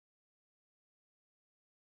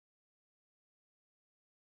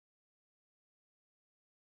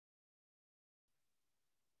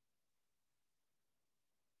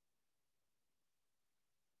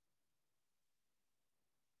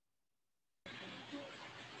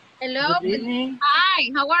Hello. Good evening.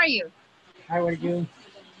 Hi, how are you? How are you?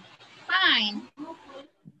 Fine.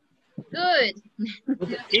 Good.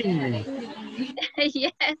 Good evening.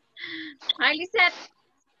 Yes. Hi, Lisette.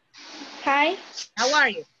 Hi. How are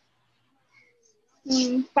you?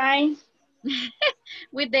 Fine.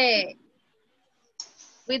 With the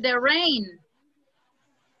rain.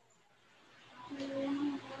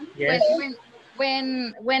 Yes.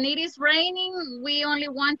 When it is raining, we only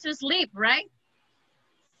want to sleep, right?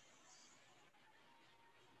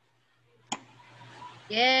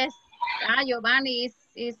 Yes. Giovanni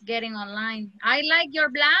is getting online. I like your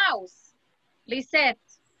blouse, Lisette.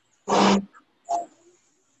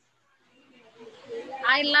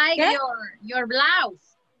 I like ¿Qué? your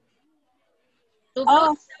blouse. Tu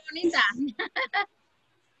Oh. blusa bonita.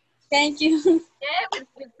 Thank you. Yeah,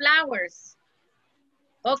 with flowers.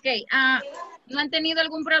 Ok, ¿no han tenido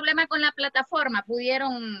algún problema con la plataforma?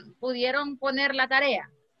 ¿Pudieron poner la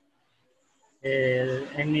tarea?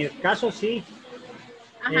 En mi caso sí,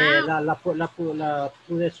 Ajá. la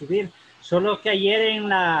pude subir, solo que ayer en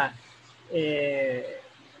la,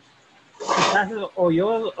 quizás o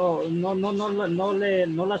yo o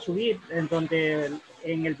no la subí, en donde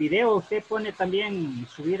en el video usted pone también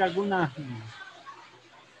subir algunas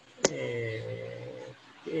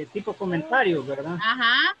tipo comentarios, ¿verdad?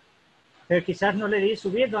 Ajá. Pero quizás no le di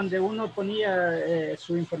subir donde uno ponía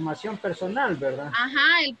su información personal, ¿verdad?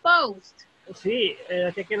 Ajá, el post. Sí,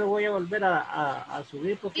 así que lo voy a volver a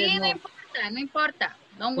subir porque Sí, no no importa.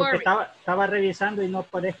 Don't porque worry. estaba revisando y no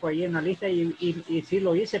aparezco ahí en la lista y sí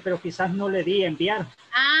lo hice, pero quizás no le di enviar.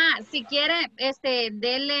 Si quiere,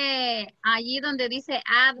 dele allí donde dice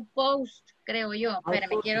add post, creo yo.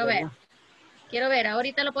 Espérame, quiero ver. ¿Verdad? Quiero ver,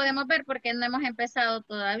 ahorita lo podemos ver porque no hemos empezado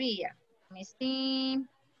todavía. Let me see.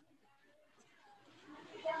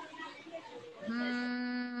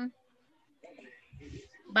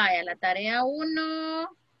 Vaya, la tarea 1.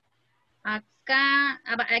 Acá,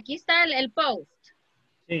 aquí está el post.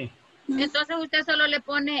 Sí. Entonces usted solo le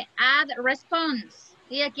pone add response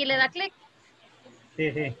y aquí le da clic. Sí,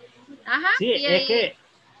 sí. Ajá. Sí, y es ahí, que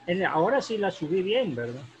ahora sí la subí bien,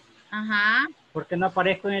 ¿verdad? ajá. Porque no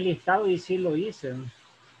aparezco en el listado y sí lo hice.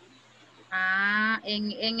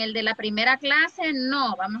 En el de la primera clase,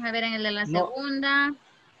 no. Vamos a ver en el de la segunda.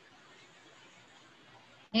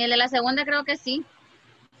 En el de la segunda creo que sí.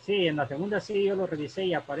 Sí, en la segunda sí yo lo revisé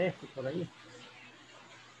y aparezco por ahí.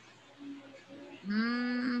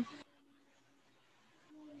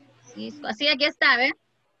 Sí, aquí está, ¿ves?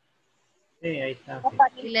 Sí, ahí está.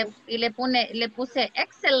 Sí. Y le puse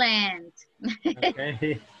excellent.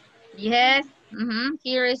 Okay. Yes.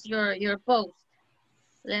 Here is your post.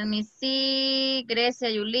 Let me see. Grecia,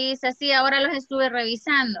 Yulisa. Sí, ahora los estuve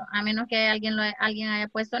revisando. A menos que alguien haya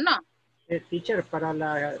puesto no. Teacher, para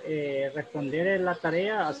responder la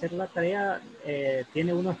tarea, hacer la tarea,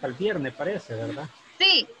 tiene uno hasta el viernes, parece, ¿verdad?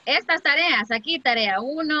 Sí, estas tareas. Aquí, tarea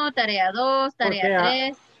 1, tarea 2, tarea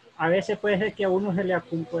Porque 3. a veces puede ser que a uno se le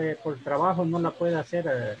por trabajo no la puede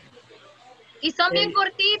hacer. Y son bien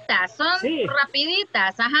cortitas, son sí.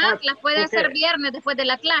 rapiditas. Ajá, las puede hacer viernes después de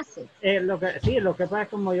la clase. Lo que pasa es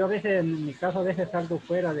como yo a veces, en mi caso, a veces salgo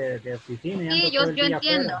fuera de oficina y ando Sí, todo el yo día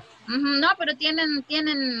entiendo. afuera. No, pero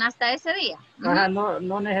tienen hasta ese día. Ajá,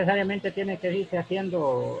 no necesariamente tiene que irse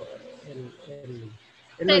haciendo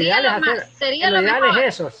lo Sería ideal es lo hacer, sería lo lo ideal mejor. es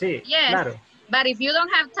eso, sí, Yes. claro. But if you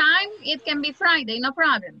don't have time, it can be Friday, no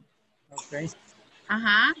problem. Okay.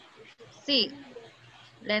 Ajá. Sí.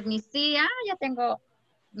 Let me see. Ya tengo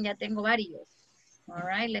varios. All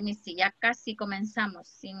right, let me see. Ya casi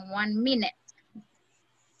comenzamos in 1 minute.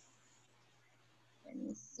 Let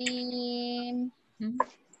me see.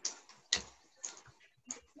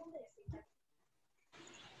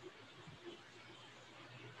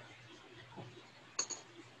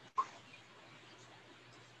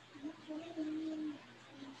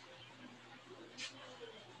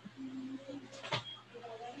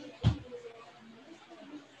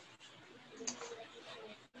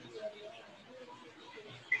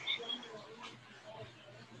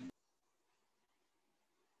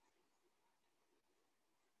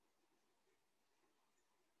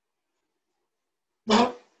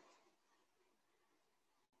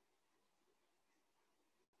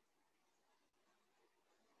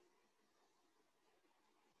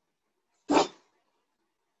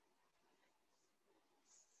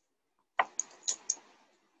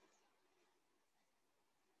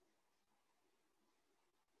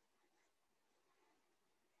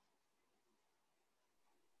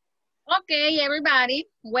 Okay, everybody,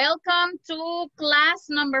 welcome to class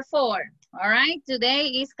number 4. All right, today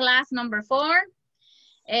is class number 4.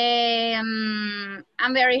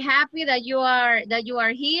 I'm very happy that you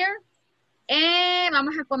are here.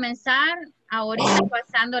 Vamos a comenzar ahorita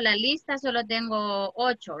pasando la lista. Solo tengo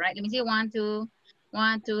 8, right? Let me see. 1,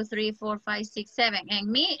 2, 3, 4, 5, 6, 7. And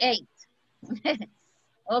me, 8.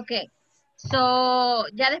 Okay. So,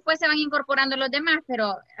 ya después se van incorporando los demás,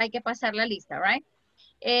 pero hay que pasar la lista, right?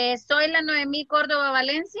 Soy la Noemí Córdoba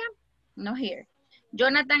Valencia. No here.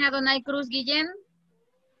 Jonathan Adonai Cruz Guillén.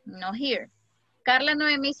 No here. Carla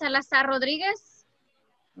Noemí Salazar Rodríguez.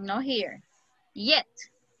 No here. Yet.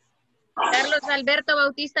 Carlos Alberto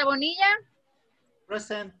Bautista Bonilla.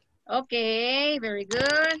 Present. Okay, very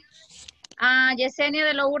good. Yesenia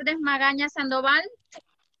de Lourdes Magaña Sandoval.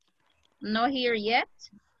 No here yet.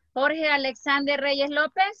 Jorge Alexander Reyes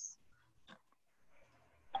López.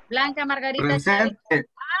 Blanca Margarita Chávez.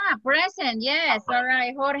 Present, yes. All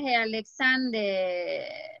right, Jorge Alexander.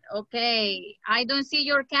 Okay, I don't see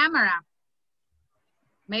your camera.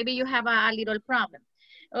 Maybe you have a little problem.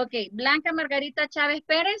 Okay, Blanca Margarita Chávez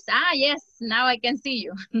Pérez. Yes, now I can see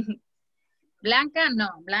you. Blanca, no,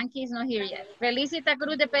 Blanca is not here yet. Felicita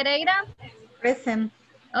Cruz de Pereira. Present.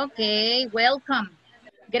 Okay, welcome.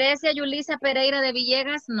 Grecia Yulisa Pereira de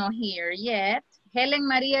Villegas, not here yet. Helen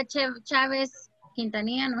María Chávez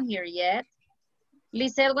Quintanilla, not here yet.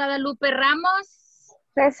 Lisette Guadalupe Ramos.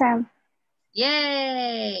 Present.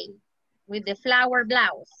 Yay! With the flower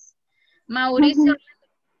blouse. Mauricio,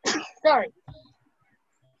 sorry.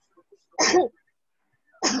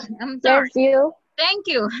 I'm sorry. Yes, you. Thank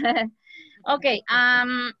you. Okay,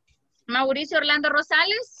 Mauricio Orlando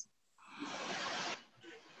Rosales.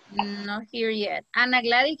 Not here yet. Ana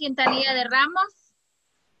Gladys Quintanilla de Ramos.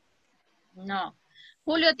 No.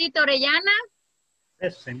 Julio Tito Orellana.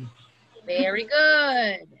 Present. Very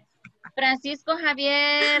good. Francisco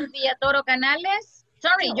Javier Villatoro Canales.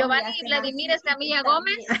 Sorry, Giovanni Vladimir Escamilla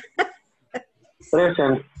Gómez.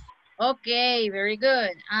 Present. Okay, very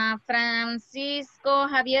good. Francisco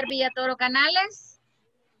Javier Villatoro Canales.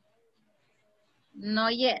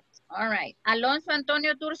 Not yet. All right. Alonso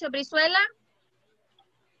Antonio Turcio Brizuela.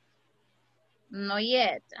 Not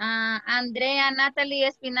yet. Andrea Natalie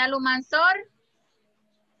Espinal Mansor.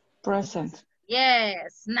 Present.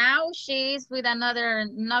 Yes. Now she's with another,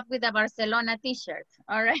 not with a Barcelona t-shirt.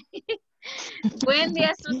 All right. Wendy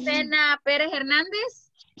Azucena Pérez Hernández.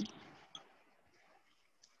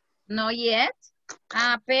 Not yet.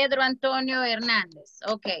 Pedro Antonio Hernández.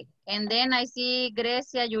 Okay. And then I see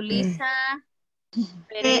Grecia Yulisa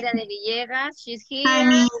Pereira de Villegas. She's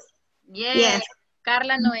here. Yes.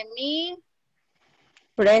 Carla Noemí.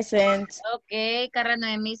 Present. Okay. Carla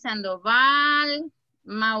Noemí Sandoval.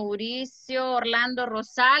 Mauricio Orlando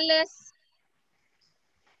Rosales.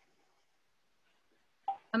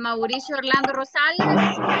 Mauricio Orlando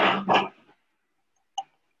Rosales.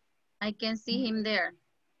 I can see him there.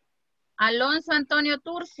 Alonso Antonio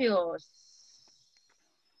Turcios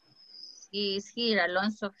is here.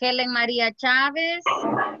 Alonso. Helen María Chávez.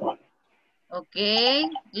 Okay.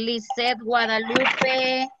 Lisette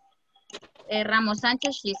Guadalupe Ramos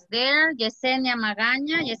Sánchez, she's there. Yesenia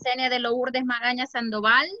Magaña. Yesenia de Lourdes Magaña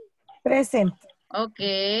Sandoval. Present.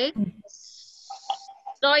 Okay.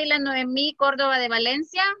 Soy la Noemí Córdoba de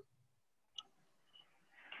Valencia.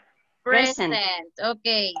 Present.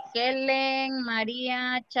 Okay. Helen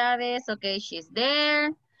María Chávez. Okay, she's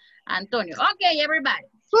there. Antonio. Okay, everybody.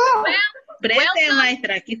 Well, Present,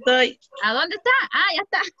 maestra, aquí estoy. ¿A dónde está? Ya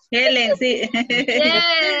está. Helen, sí.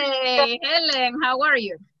 Yay, Helen, how are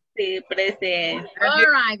you? Sí, present. All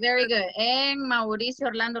right, very good. And Mauricio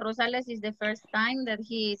Orlando Rosales is the first time that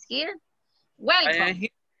he is here. Welcome.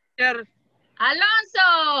 Here.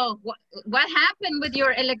 Alonso, what happened with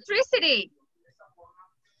your electricity?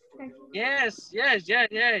 Yes.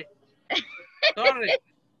 Sorry.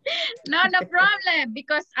 No problem,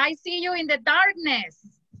 because I see you in the darkness.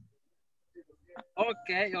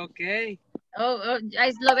 Okay. Oh,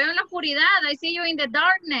 lo veo en la oscuridad. I see you in the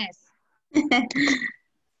darkness.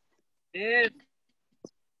 Yes.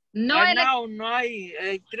 No, Now no hay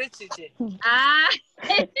electricity. no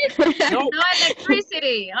No.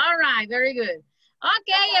 electricity. All right, very good.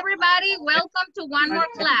 Okay, everybody, welcome to one more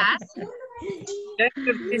class. Thank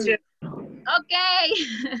you, teacher. Okay,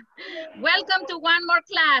 welcome to one more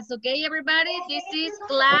class. Okay, everybody, this is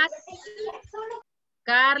class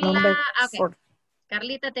Carla. Okay,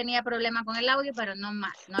 Carlita tenía problema con el audio, pero no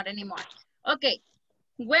más, not anymore. Okay,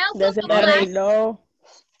 welcome to class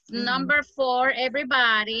number 4,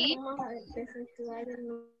 everybody.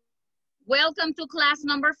 Welcome to class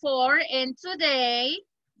number 4, and today,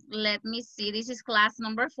 let me see, this is class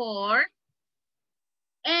number 4.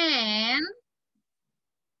 And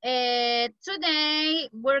today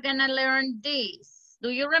we're gonna learn this. Do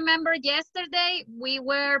you remember yesterday we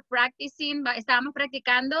were practicing, estábamos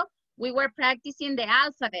practicando, we were practicing the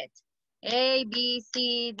alphabet. A, B,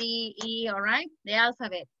 C, D, E, all right? The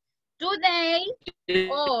alphabet. Today,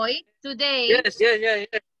 hoy, today. Yes.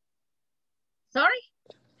 Sorry?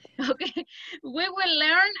 Okay. We will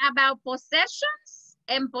learn about possessions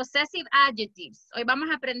and possessive adjectives. Hoy vamos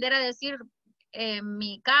a aprender a decir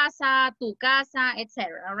mi casa, tu casa,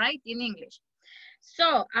 etc. All right? In English.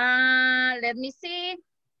 So, let me see.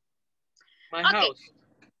 My house.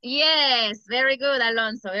 Yes, very good,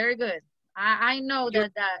 Alonso. Very good. I know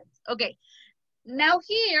that. Okay. Now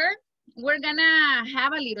here, we're gonna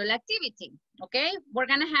have a little activity. Okay? We're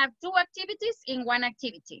gonna have two activities in one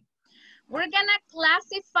activity. We're gonna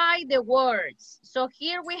classify the words. So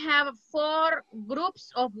here we have 4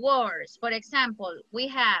 groups of words. For example, we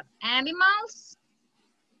have animals,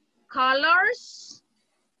 colors,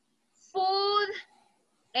 food,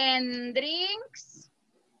 and drinks,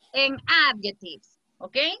 and adjectives.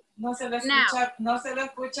 Okay? No se le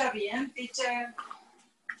escucha bien, teacher.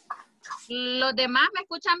 ¿Los demás me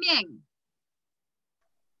escuchan bien?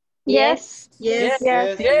 Yes. Yes.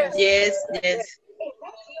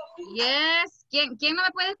 Yes. ¿Quién no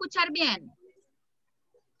me puede escuchar bien?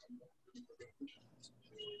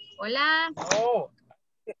 Hola. Oh.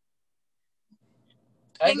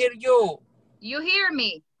 I hear you. You hear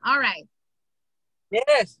me? All right.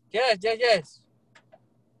 Yes.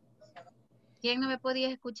 ¿Quién no me podía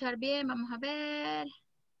escuchar bien? Vamos a ver.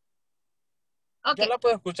 Okay. Yo la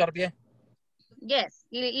puedo escuchar bien. Yes.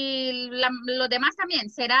 Los demás también.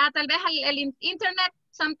 ¿Será tal vez el internet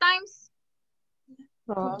sometimes?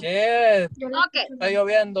 Yes. Okay. Está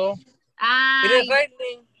lloviendo. It is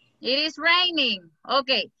raining. It is raining.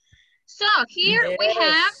 Okay. So here we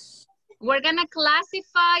have, we're going to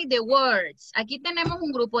classify the words. Aquí tenemos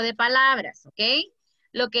un grupo de palabras, okay?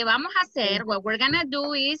 Lo que vamos a hacer, what we're going to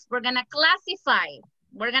do is, we're going to classify.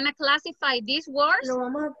 We're going to classify these words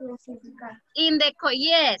in the,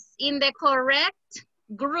 in the correct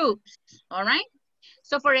groups, all right?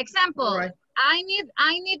 So for example, Right. I need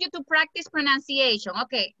you to practice pronunciation.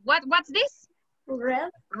 Okay, what's this?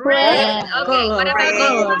 Red. Red. Okay, what about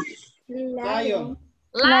this one? Lion.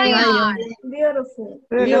 Lion. Beautiful.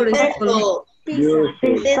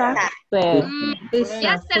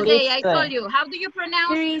 Yesterday I told you, how do you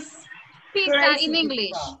pronounce pizza in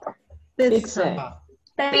English? Pizza.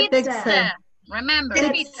 Pizza. Remember,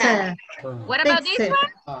 pizza. What about this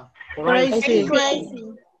one? Crazy.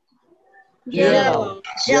 Yellow.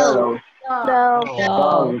 Dog.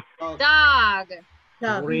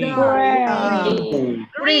 Green.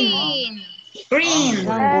 Green.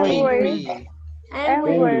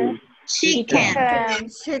 Everywhere. Chicken.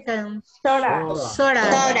 Soda.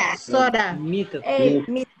 Meat.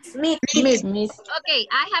 Okay,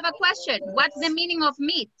 I have a question. What's the meaning of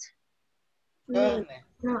meat? No,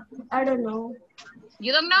 I don't know.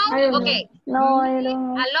 You don't know? I don't know. Okay. No, I don't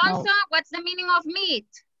know. Alonso, what's the meaning of meat?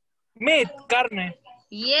 Meat, carne.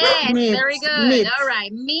 Yes, Meat, very good. meat. All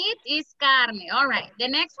right, meat is carne. All right, the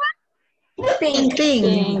next one? Pink.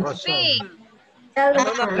 Pig.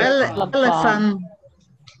 Elephant.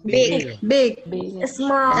 Big.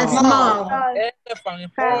 Small.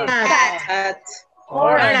 Elephant. Cat.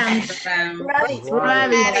 Orange. Rabbit.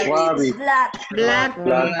 Black.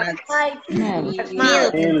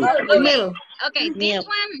 Milk. Okay, this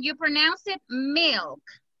one, you pronounce it milk.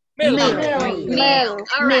 Milk.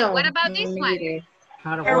 All right, what about this one?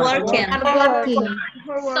 Hardworking.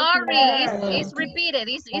 Sorry, it's repeated.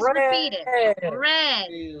 It's repeated. Red.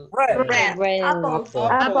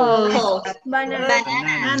 Apple. Banana.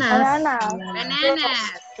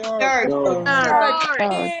 Bananas. Dirt.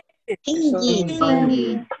 Stingy.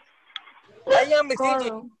 I am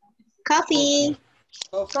thinking. Coffee.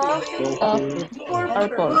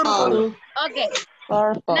 Purple. Okay.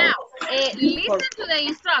 Now, listen to the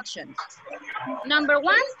instructions. Number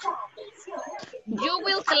 1, you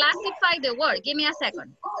will classify the word. Give me a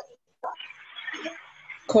second.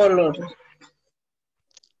 Color.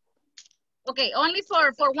 Okay, only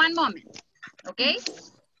for one moment. Okay.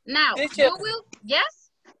 Now, Teacher. you will,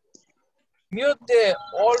 yes? Mute the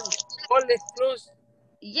all close.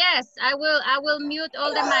 Yes, I will mute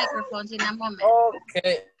all the microphones in a moment.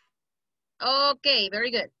 Okay. Okay,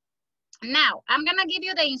 very good. Now, I'm going to give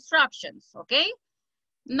you the instructions, okay?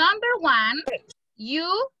 Number 1,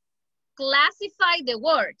 you classify the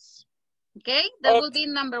words, okay? That will be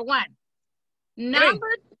number 1.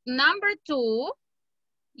 Number 2,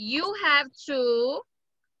 you have to,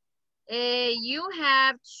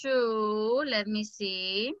 let me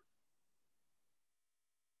see.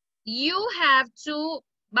 You have to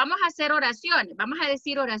vamos a hacer oraciones, vamos a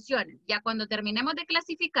decir oraciones. Ya cuando terminemos de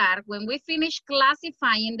clasificar, when we finish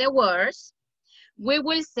classifying the words, we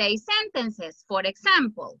will say sentences. For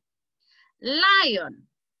example, lion.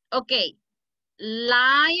 Okay,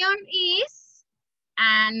 lion is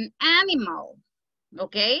an animal.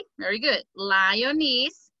 Okay, very good. Lion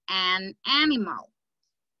is an animal.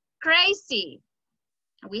 Crazy.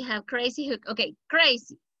 We have crazy. Okay,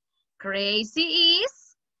 crazy. Crazy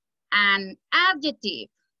is an adjective.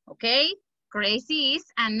 Okay, crazy is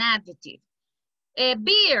an adjective.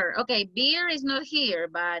 Beer. Okay, beer is not here,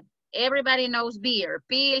 but everybody knows beer.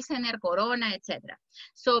 Pilsener, Corona, etc.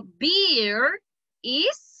 So beer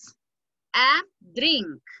is a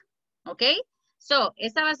drink. Okay, so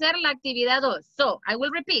esta va a ser la actividad 2. So I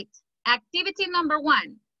will repeat. Activity number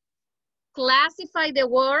 1. Classify the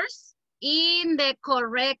words in the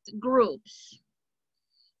correct groups.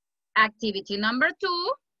 Activity number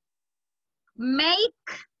 2.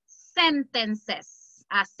 Make sentences.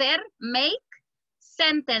 Hacer, make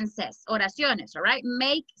sentences. Oraciones, all right?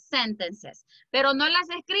 Make sentences. Pero no las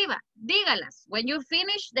escriba. Dígalas when you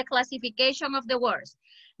finish the classification of the words.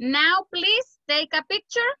 Now, please take a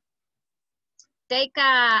picture. Take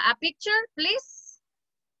a picture, please.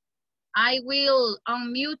 I will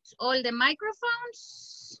unmute all the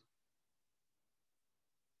microphones.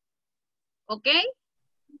 Okay?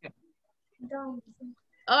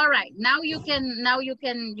 All right, now you can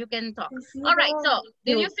talk. All right, so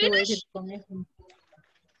did you finish? Teacher,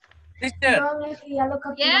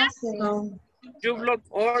 Yes? you block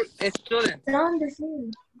all students.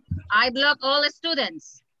 I block all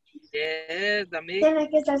students. Yes, amigo. Tienes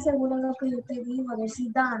que estar seguro de lo que yo te digo,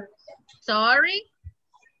 decir dan. Sorry.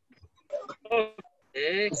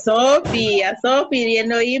 Okay. Sophie,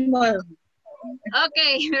 no oímos.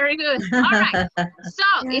 Okay, very good. All right. So,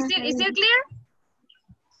 is it clear?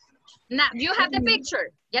 Now, you have the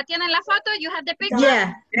picture. ¿Ya tienen la foto? You have the picture?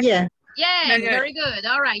 Yeah. Yeah, Yeah. very good.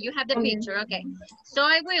 All right, you have the picture. Okay. So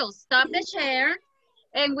I will stop the share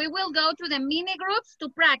and we will go to the mini groups to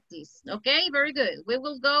practice. Okay, very good. We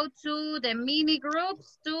will go to the mini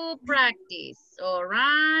groups to practice. All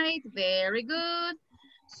right, very good.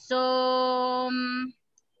 So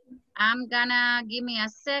I'm gonna, give me a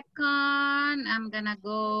second. I'm gonna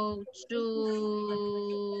go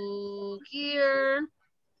to here.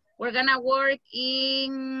 We're gonna work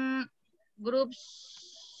in groups.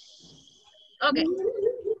 Okay.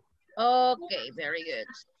 Okay, very good.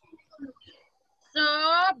 So,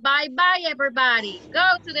 bye-bye, everybody.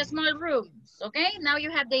 Go to the small rooms, okay? Now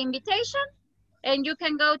you have the invitation, and you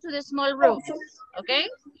can go to the small rooms, okay?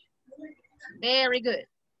 Very good.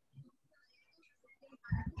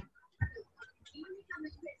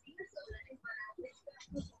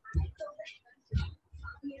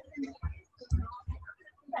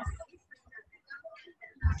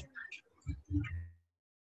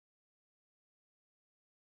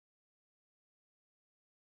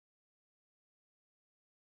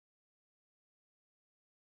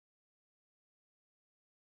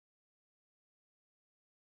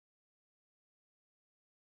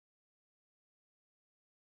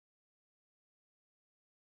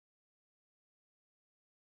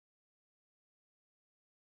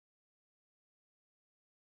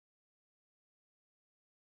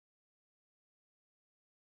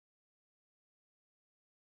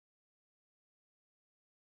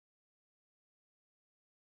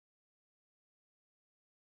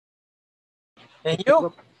 And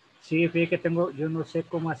you? Sí, fíjate que yo no sé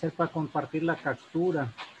cómo hacer para compartir la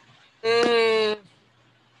captura.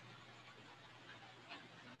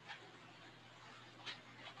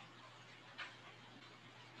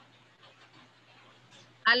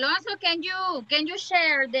 Alonso, can you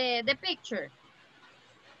share the picture?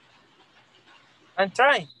 I'm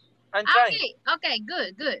trying. Okay,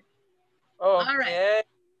 good. Okay. All right.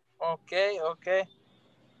 Okay.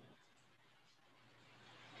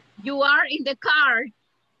 You are in the car.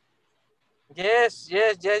 Yes.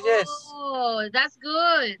 Oh, that's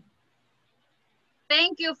good.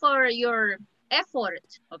 Thank you for your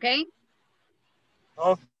effort, okay?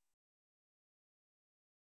 Okay.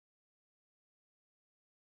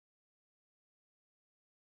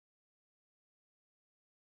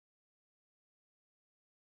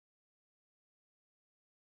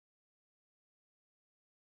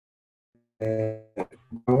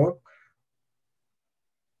 Dog,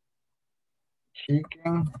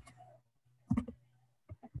 chicken.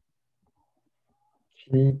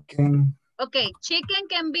 Okay, chicken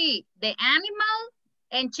can be the animal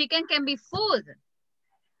and chicken can be food.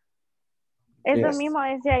 Es lo Yes. mismo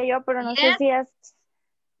decía yo, pero no Yes. sé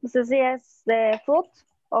si es de food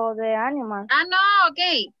o de animal. Ah, no,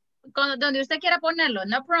 okay. donde usted quiera ponerlo,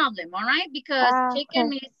 no problem, all right? Because chicken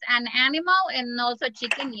okay. is an animal and also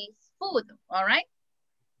chicken is food, all right?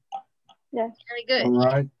 Yes. Very good. All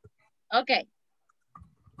right. Okay.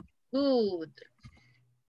 Good.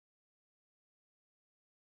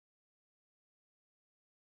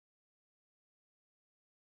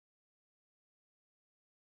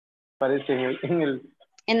 Parece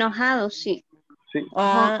Enojado, sí. sí.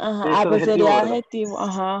 Ajá. Es Pues adjetivo, sería ¿verdad? adjetivo.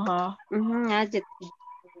 Ajá. Adjective.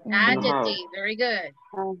 Enojado. Adjective, very good.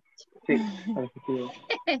 Sí, adjetivo.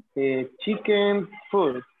 Chicken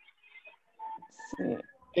food.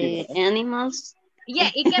 Sí. Animals. Yeah,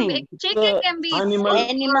 it can be, chicken can be Animal. food,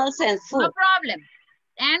 Animals and no food. problem.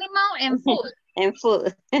 Animal and food. And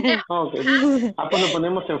food. Yeah. Ok. Pues lo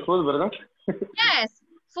ponemos en food, ¿verdad? Yes,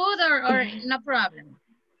 food or no problem.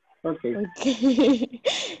 Ok. Okay.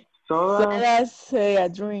 Soda. Soda sería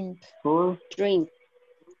drink. Food. Drink.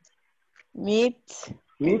 Meat.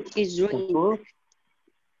 Meat. Is drink. Food.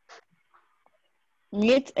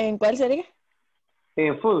 Meat, ¿en cuál sería?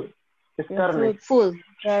 Food. Es En carne. Food.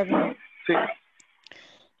 Carne. Sí.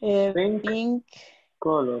 Pink. Pink.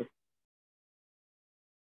 Color.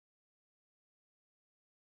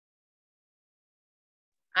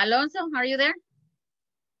 Alonso, are you there?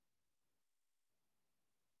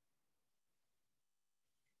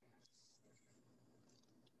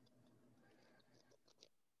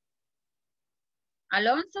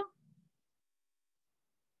 Alonso?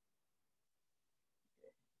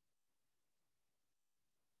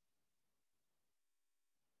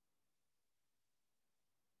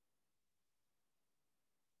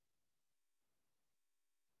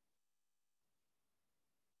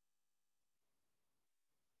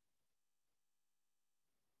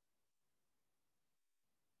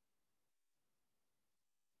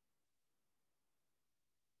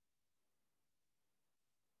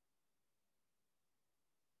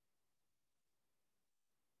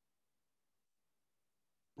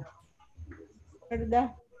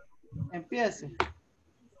 ¿Verdad? Empiece.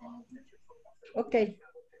 Ok.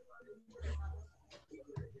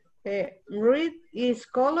 Red is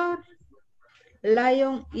color.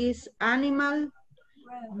 Lion is animal.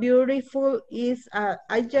 Beautiful is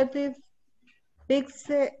adjective.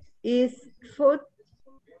 Pixie is food.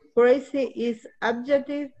 Crazy is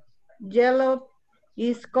adjective. Yellow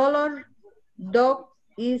is color. Dog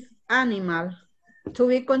is animal. To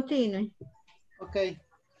be continued. Okay.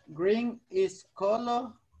 Green is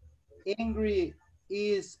color. Angry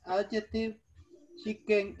is adjective.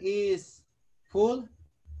 Chicken is food.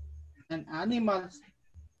 And animals.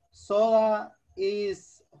 Soda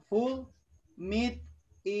is food. Meat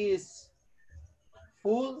is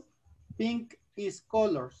food. Pink is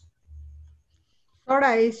colors.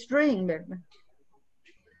 Soda is drink, ¿verdad?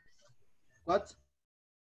 What?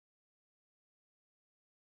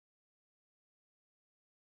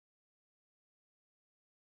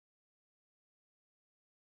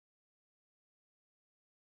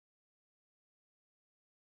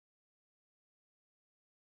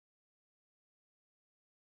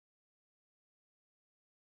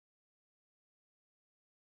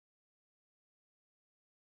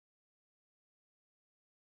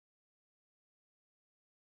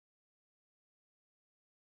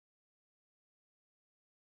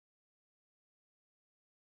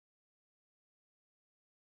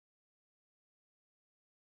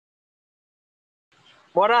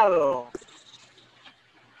 Morado.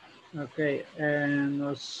 Ok, en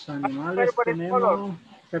los animales Favorite color. tenemos,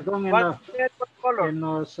 perdón, What's your favorite color? en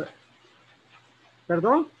los,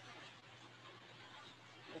 perdón,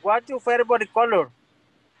 What's your favorite color?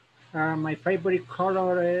 my favorite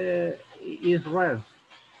color is red.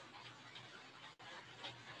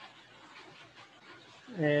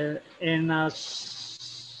 En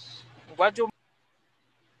las, What's your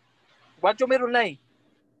middle name?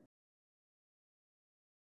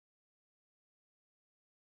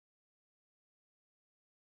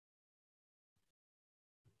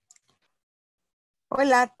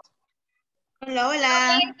 Hola. Hola,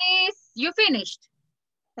 hola. Ladies, you finished?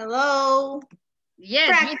 Hello. Yes,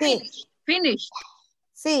 you Practice. finished.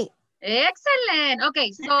 Sí. Excellent.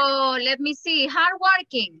 Okay, so let me see.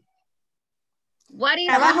 Hardworking. What is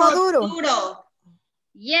Trabajo duro. Duro.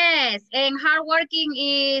 Yes, and hardworking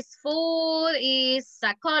is food, is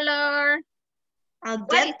a color.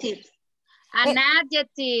 Adjective. An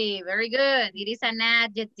adjective. Very good. It is an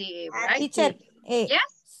adjective, right? Teacher,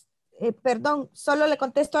 Yes. perdón, solo le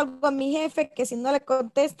contesto algo a mi jefe que si no le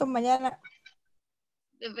contesto mañana.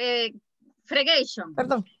 Fregation.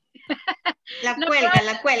 Perdón. La No cuelga, problem.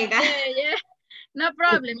 la cuelga. Yeah. No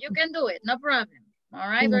problem. You can do it. No problem. All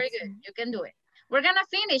right, very good. You can do it. We're gonna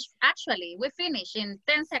finish, actually. We finish in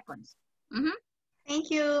 10 seconds.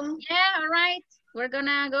 Thank you. Yeah, all right. We're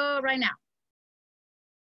gonna go right now.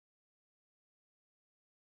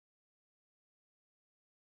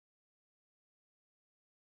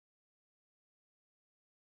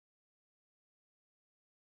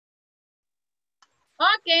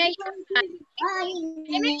 Okay. Ay,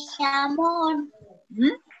 mi amor.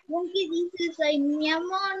 ¿Por qué dices ay, mi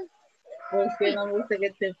amor? Porque no me gusta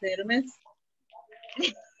que te enfermes.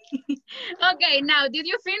 Okay, now, did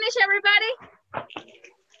you finish, everybody?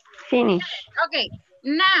 Finish. Okay,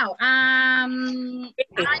 now, I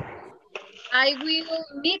will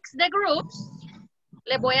mix the groups.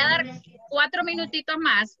 Le voy a dar 4 minutitos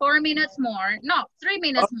más, 4 minutes more. No, 3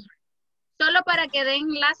 minutes more. Solo para que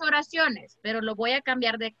den las oraciones, pero lo voy a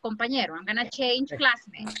cambiar de compañero. I'm gonna change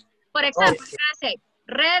classmate. For example, I'm gonna say,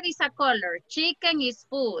 red is a color, chicken is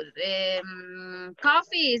food,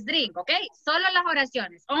 coffee is drink, okay? Solo las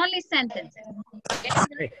oraciones, only sentences.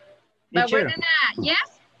 Okay? But we're gonna,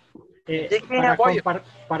 yes?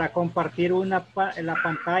 Para compartir la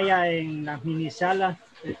pantalla en las mini salas,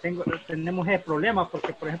 tenemos ese problema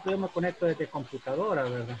porque, por ejemplo, yo me conecto desde computadora,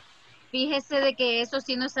 ¿verdad? Fíjese de que eso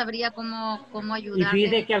sí no sabría cómo ayudar. Y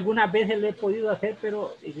fíjese que algunas veces lo he podido hacer,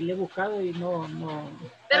 pero le he buscado y no.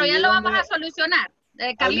 Pero ya lo vamos a solucionar.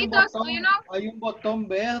 Carlitos, hay un botón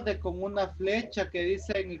verde con una flecha que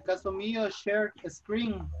dice, en el caso mío, share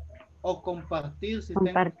screen o compartir. Si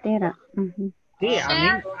Compartir. Sí,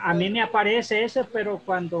 a mí me aparece ese, pero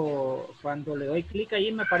cuando le doy clic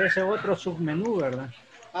ahí me aparece otro submenú, ¿verdad?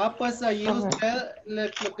 Ah, pues ahí usted,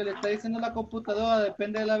 lo que le está diciendo la computadora,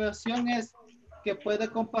 depende de la versión, es que puede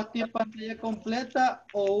compartir pantalla completa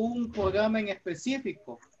o un programa en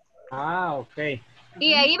específico. Ah, ok.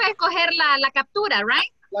 Y ahí va a escoger la captura,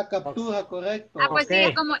 right? La captura, correcto. Ah, pues sí,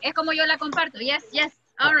 es como yo la comparto. Yes,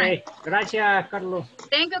 all right. Gracias, Carlos.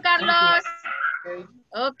 Thank you, Carlos.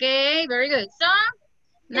 Okay, very good. So,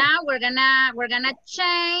 now we're gonna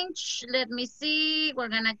change, let me see, we're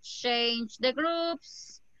gonna change the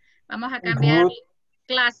groups. Vamos a cambiar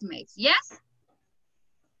classmates, yes?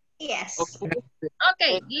 Yes.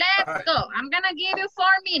 Okay, let's go. I'm gonna give you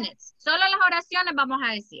 4 minutes. Solo las oraciones vamos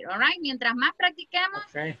a decir, all right? Mientras más practiquemos,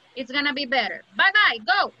 it's gonna be better. Bye-bye,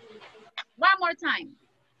 go. One more time.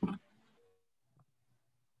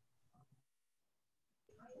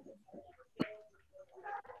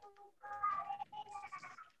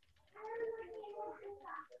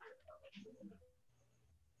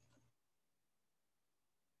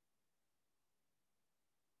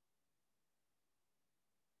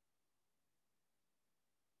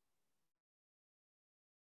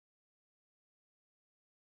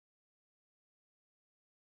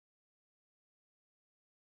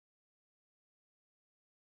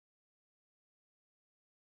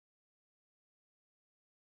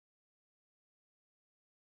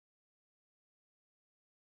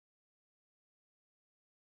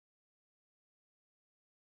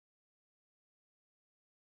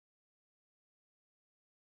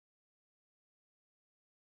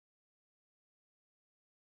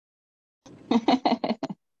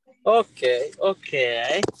 Okay.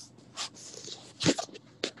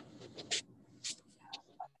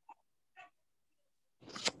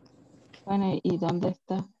 Bueno, ¿y dónde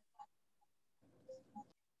está?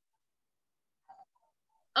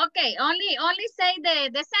 Okay, only say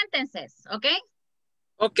the sentences, okay?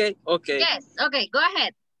 Okay. Yes, okay, go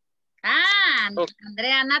ahead.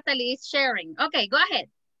 Andrea Natalie is sharing. Okay, go ahead.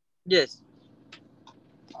 Yes.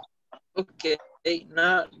 Okay.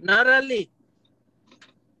 Natalie.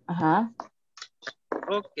 Ajá.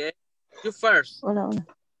 Okay. You first. Hola.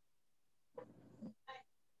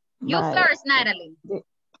 You first, Natalie.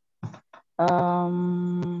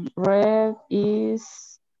 Red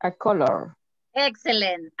is a color.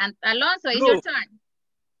 Excellent. And Alonso, it's your turn.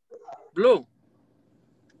 Blue.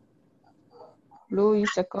 Blue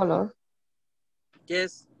is a color.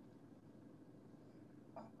 Yes.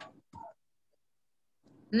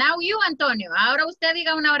 Now you, Antonio. Ahora usted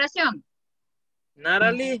diga una oración.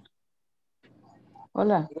 Natalie.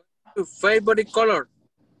 Hola. Your favorite color?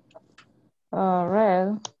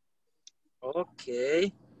 Red.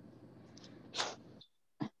 Okay.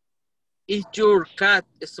 Is your cat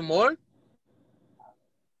small?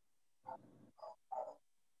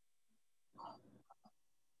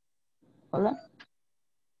 Hola.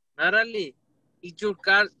 Natalie, is your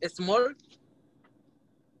cat small?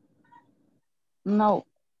 No.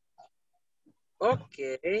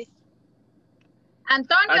 Okay.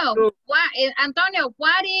 Antonio,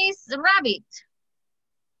 what is rabbit?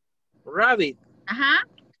 Rabbit.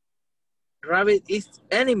 Rabbit is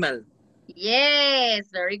animal. Yes,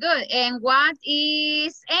 very good. And what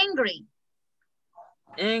is angry?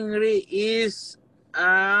 Angry is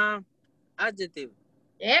adjective.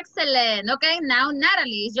 Excellent. Okay, now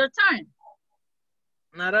Natalie, it's your turn.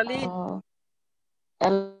 Natalie,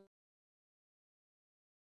 El-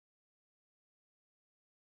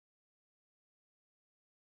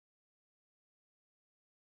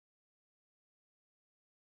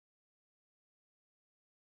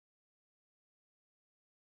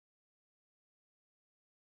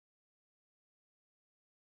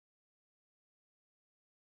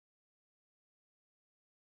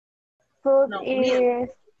 Food No, is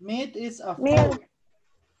Meat is a milk. food.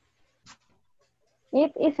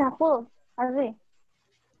 It is a food. Así.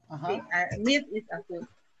 Ajá. Meat is a food.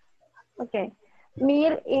 Okay.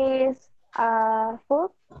 Meal is a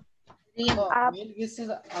food. Drink, No, A milk is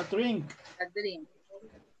a drink. a drink.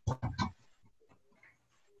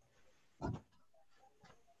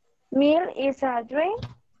 meal is a drink.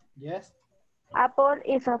 Yes, Apple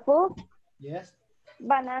is a food. yes,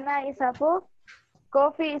 Banana is a food.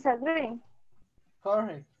 Coffee is a drink.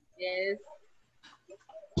 correct. Yes.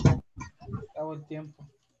 Acabo el tiempo.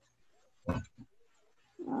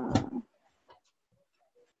 Mm.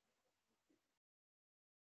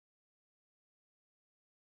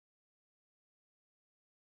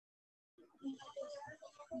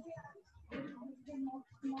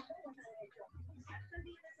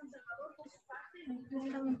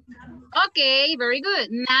 Okay, very good.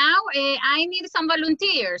 Now I need some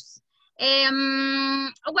volunteers.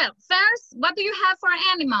 Well, first, what do you have for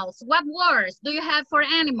animals? What words do you have for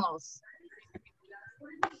animals?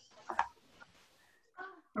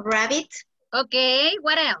 Rabbit. Okay,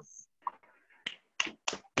 what else?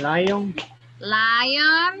 Lion.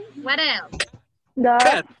 Lion, what else?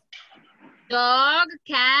 Dog. Dog,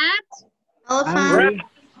 cat, Elephant. Angry.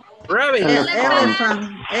 rabbit,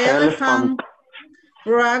 Elephant.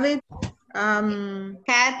 Rabbit.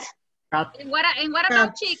 Cat. Cat. and what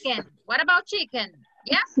about chicken? What about chicken?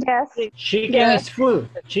 Yes? Yes. Chicken Yes. is food.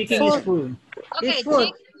 Chicken is food. Okay, It's food.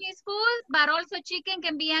 chicken is food, but also chicken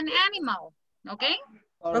can be an animal. Okay?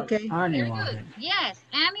 Correct. Okay. Very Animal. good. Yes,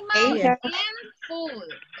 animal Yeah. and food.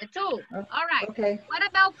 The two. All right. Okay. What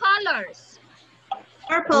about colors?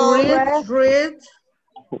 Purple. Red. Red.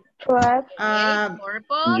 Okay, Uh,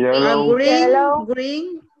 purple, Yellow. green. Yellow.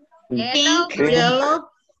 Green. yellow, Pink. green, Yellow.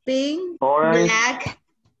 Pink. Orange. Black.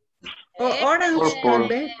 Orange.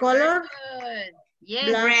 Purple. Color. good. Yes,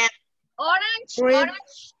 Black. Red. orange. Red.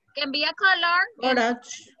 Orange can be a color and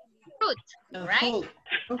Orange. fruit, And right? food.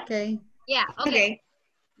 Okay. Yeah, okay. Okay.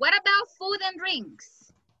 What about food and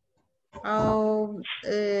drinks?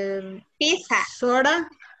 Pizza. Soda.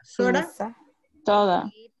 Pizza. Soda.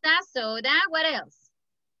 Pizza, soda, what else?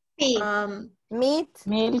 Fish. Meat.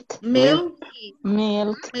 Milk. Milk.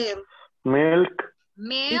 Milk. Milk.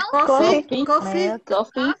 Milk, Coffee. Coffee.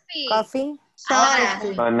 coffee. Coffee.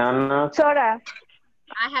 Soda. Banana. Soda.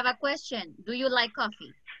 I have a question. Do you like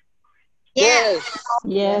coffee? Yes.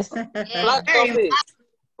 Yes. Yes. black coffee,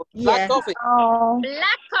 black Yeah. coffee,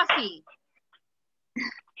 Black coffee.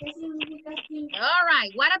 All right.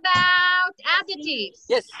 What about adjectives?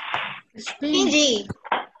 yes, Stingy.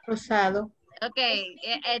 Rosado. Okay.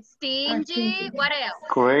 It's stingy. What else?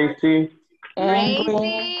 Crazy. Angry.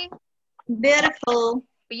 Crazy. Beautiful.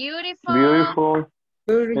 Beautiful.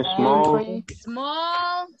 Beautiful. Small. Angry.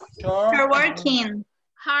 Small. Short. Hardworking.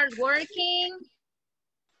 Hardworking.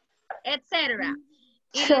 Etcétera.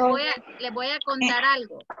 Y Short. les voy a contar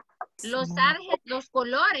algo. Los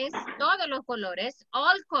colores, todos los colores,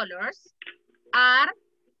 all colors, are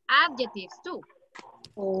adjectives too.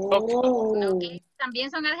 Oh. Okay. También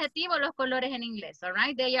son adjetivos los colores en inglés, all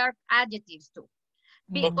right? They are adjectives too.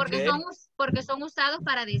 Porque son usados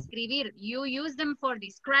para describir. You use them for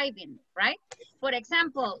describing, right? For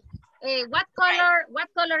example, what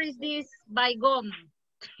color is this baygon?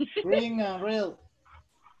 Green and red.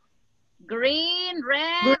 Green,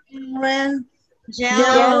 red, Red.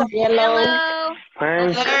 Yellow. yellow.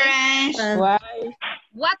 Orange. Orange. White.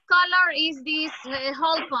 What color is this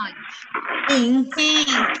hole punch? Pink. Pink.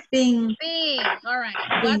 Pink. Pink. All right.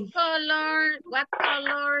 Pink. What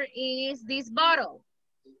color is this bottle?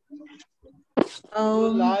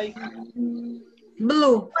 Like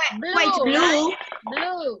Blue. White. Blue.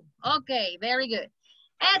 Blue. Okay, very good.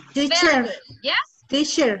 It's Teacher. very good. Yes?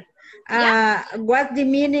 Teacher. Yeah. What the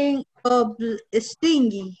meaning of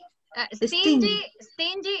stingy?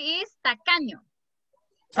 Stingy is tacaño.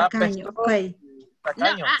 Tacaño. Okay.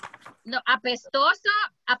 tacaño. No, apestoso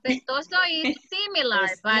is similar,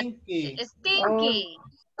 but stinky. stinky.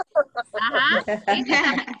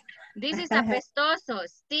 This is apestoso,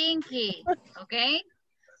 stinky, okay?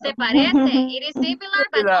 Se parece. It is similar,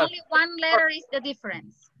 but only one letter is the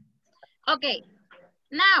difference. Okay.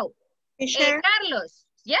 Now, Teacher, Carlos.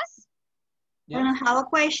 Yes? I have a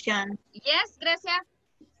question. Yes, Grecia.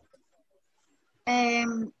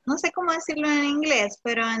 No sé cómo decirlo en inglés,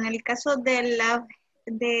 pero en el caso de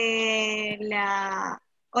la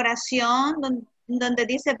oración donde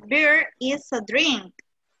dice beer is a drink.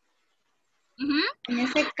 En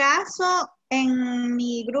ese caso, en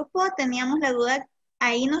mi grupo teníamos la duda,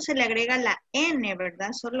 ahí no se le agrega la N,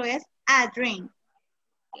 ¿verdad? Solo es a drink.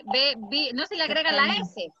 No se le agrega la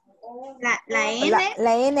S. La N.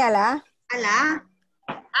 La N a la A. A la A.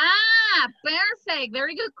 Ah, perfect.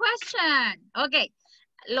 Very good question. Ok.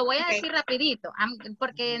 Lo voy a decir rapidito,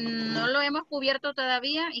 porque no lo hemos cubierto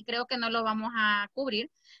todavía y creo que no lo vamos a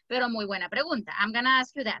cubrir, pero muy buena pregunta. I'm gonna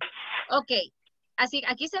ask you that. Ok. Así,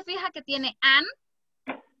 aquí se fija que tiene an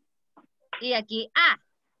y aquí a,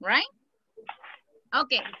 right?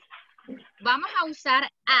 Ok. Vamos a usar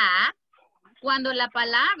a cuando la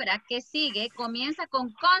palabra que sigue comienza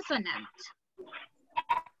con consonant.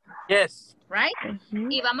 Yes. Right?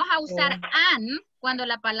 Y vamos a usar an cuando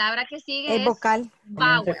la palabra que sigue es vocal.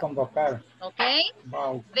 vowel. Con vocal. Ok.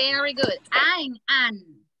 Wow. Very good. An, an.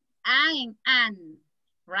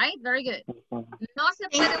 Right? Very good. No se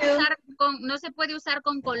puede usar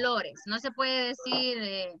con colores. No se puede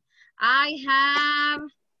decir I have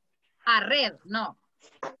a red. No.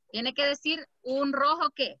 Tiene que decir un rojo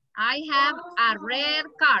 ¿qué? I have a red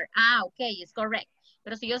car. Ah, ok, it's correct.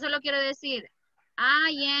 Pero si yo solo quiero decir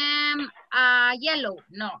I am a yellow.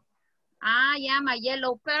 No. I am a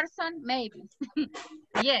yellow person, maybe.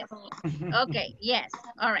 Yes. Okay, yes.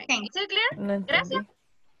 All right. Is it clear? No Gracias.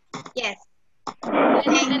 Yes.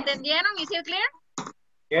 ¿Me entendieron? Is it clear?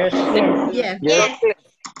 Yes. Yes. Yes.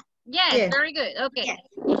 Yes. Very good. Okay.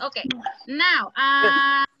 Okay. Now,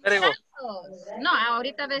 Very good. no,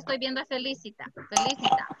 ahorita estoy viendo a Felicita.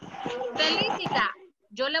 Felicita.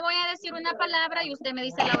 Yo le voy a decir una palabra y usted me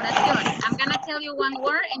dice la oración. I'm gonna tell you one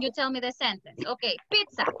word and you tell me the sentence. Okay,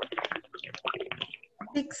 pizza.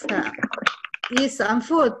 Pizza is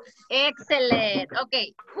food. Excellent.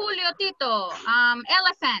 Okay, Julio Tito.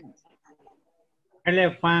 Elephant.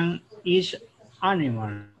 Elephant is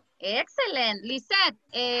animal. Excellent. Lisette.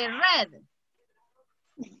 Red.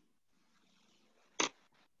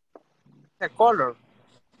 The color.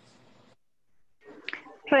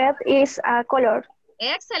 Red is a color.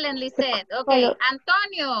 Excellent, Lisette. Okay,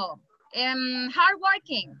 Antonio.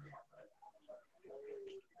 Hardworking.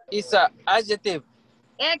 Is a adjective.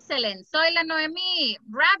 Excellent. Soy la Noemí.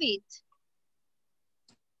 Rabbit.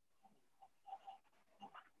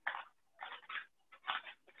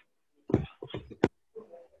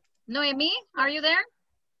 Noemí, are you there?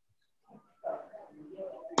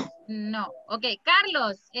 No. Okay,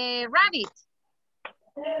 Carlos. Rabbit.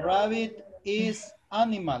 Rabbit is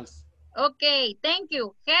animals. Okay, thank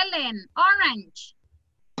you. Helen. Orange.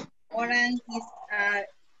 Orange is a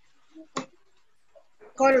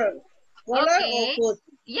color. Color Okay. or food?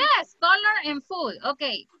 Yes, color and food.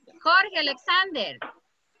 Okay. Jorge Alexander.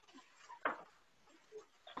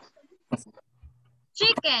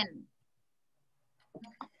 Chicken.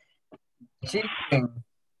 Chicken.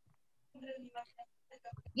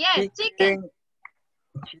 Yes, chicken.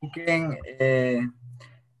 Chicken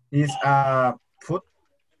is a food.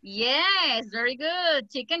 Yes, very good.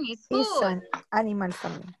 Chicken is food. Is an animal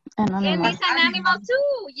también. And it's an animal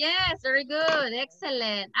too. Yes, very good.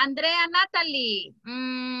 Excellent. Andrea Natalie.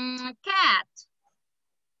 Cat.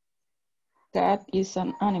 Cat is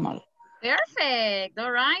an animal. Perfect.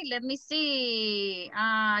 All right. Let me see.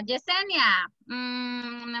 Yesenia.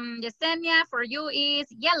 Yesenia, for you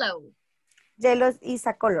is yellow. Yellow is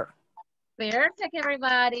a color. Perfect,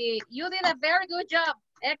 everybody. You did a very good job.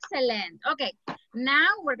 Excellent. Okay. Now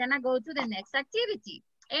we're going to go to the next activity.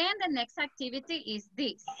 And the next activity is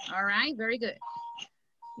this. All right. Very good.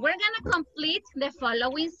 We're going to complete the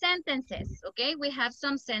following sentences. Okay. We have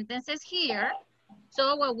some sentences here.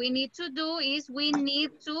 So what we need to do is we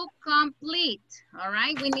need to complete, all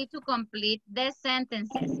right? We need to complete the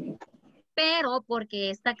sentences. Pero porque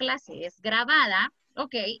esta clase es grabada,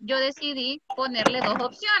 ok, yo decidí ponerle dos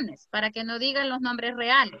opciones para que no digan los nombres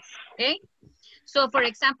reales, ok? So for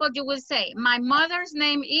example, you will say, my mother's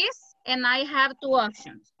name is, and I have two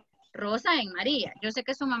options. Rosa en María. Yo sé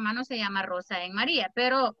que su mamá no se llama Rosa en María,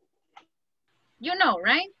 pero you know,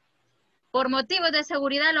 right? Por motivos de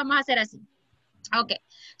seguridad lo vamos a hacer así. Okay,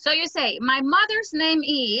 so you say, my mother's name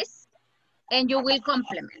is, and you will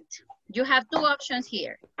complement. You have two options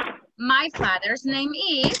here. My father's name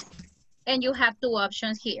is, and you have two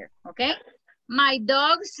options here, okay? My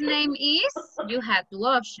dog's name is, you have two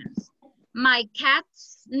options. My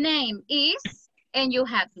cat's name is, and you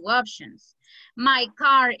have two options. My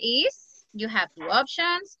car is, you have two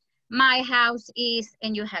options. My house is,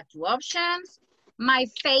 and you have two options. My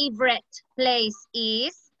favorite place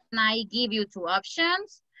is, and I give you two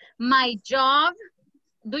options. My job,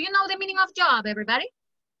 do you know the meaning of job, everybody?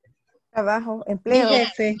 Trabajo, empleo.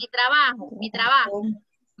 Yes, mi trabajo, mi trabajo.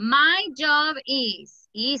 My job is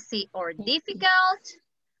easy or difficult.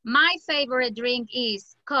 My favorite drink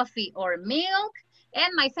is coffee or milk.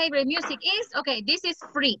 And my favorite music is, okay, this is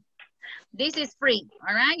free. This is free,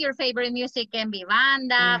 all right? Your favorite music can be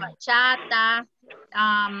banda, bachata,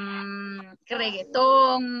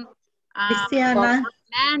 reggaeton, Cristiana.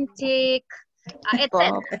 romantic,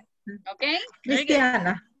 etc. Okay?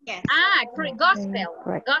 Cristiana. Yes.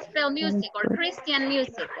 Gospel music or Christian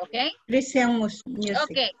music, okay? Christian music.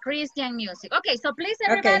 Okay, Christian music. Okay, so please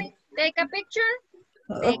everybody take a picture.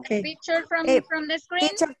 Take a picture from the screen.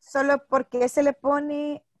 Teacher, solo porque se le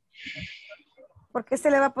pone, porque se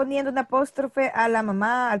le va poniendo un apóstrofe a la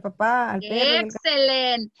mamá, al papá, al perro.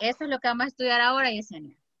 Excelente. Eso es lo que vamos a estudiar ahora,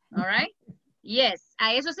 Yesenia. All right? Yes.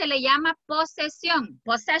 A eso se le llama posesión.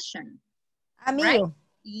 Possession. Amigo. Right?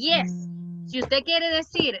 Yes. Si usted quiere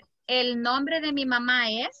decir el nombre de mi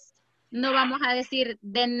mamá es, no vamos a decir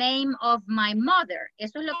the name of my mother.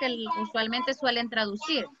 Eso es lo que usualmente suelen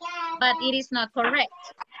traducir. But it is not correct.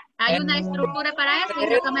 Hay una estructura para eso y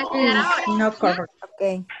es lo que vamos a estudiar ahora. No correct.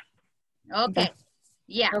 Okay. Okay.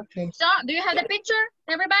 Yeah. Okay. So, do you have the picture,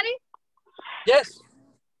 everybody? Yes.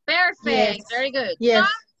 Perfect. Yes. Very good. Yes.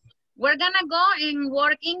 So, we're gonna go and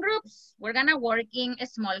work in groups. We're gonna work in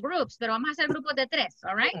small groups, pero vamos a hacer grupos de 3,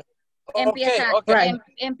 all right?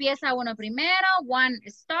 Empieza uno primero, one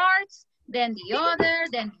starts, then the other,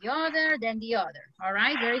 then the other, then the other. All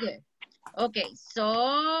right, very good. Okay,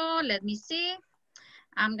 so let me see.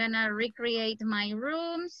 I'm gonna recreate my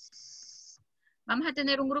rooms. Vamos a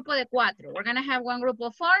tener un grupo de 4. We're gonna have one group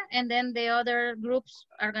of 4, and then the other groups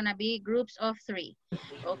are gonna be groups of 3.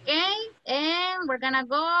 Okay, and we're gonna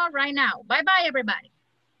go right now. Bye-bye, everybody.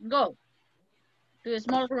 Go to the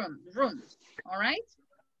small rooms, all right?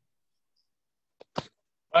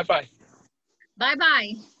 Bye-bye.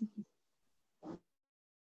 Bye-bye.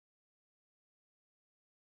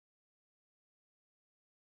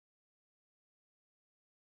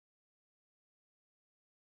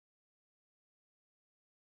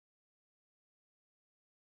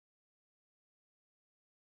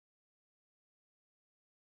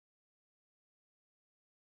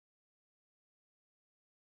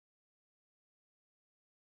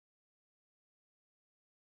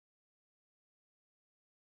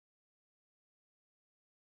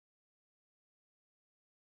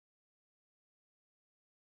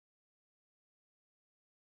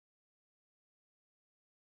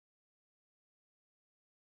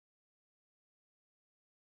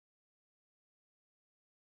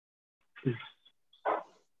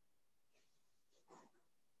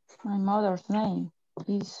 My mother's name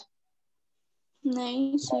is.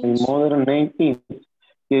 My mother name is.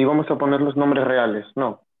 Y ahí vamos a poner los nombres reales,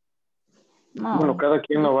 ¿no? No. Bueno, cada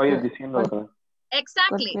quien lo vaya diciendo, ¿verdad?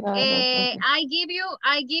 Exactly. I give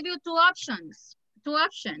you two options. Two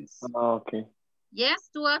options. Okay. Yes,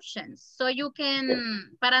 two options. So you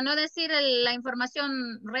can, para no decir la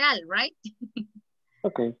información real, right?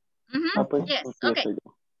 Okay. Pues, yes, okay.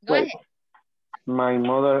 Go Wait. ahead. My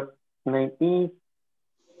mother name is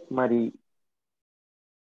Marie.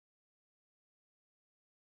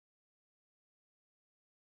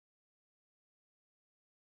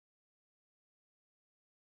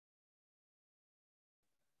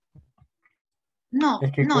 No,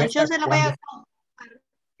 no, yo se lo voy a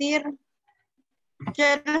compartir. Yo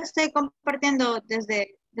lo estoy compartiendo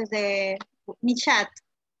desde mi chat.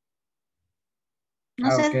 No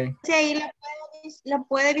sé si ahí la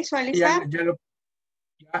puede visualizar.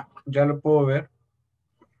 Ya lo puedo ver.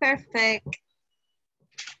 Perfecto.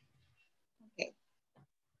 Okay.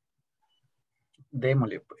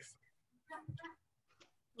 Démosle, pues.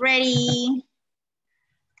 Ready.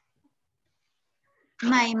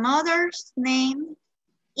 My mother's name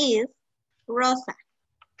is Rosa.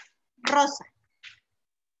 Rosa.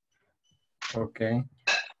 Okay.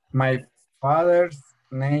 My father's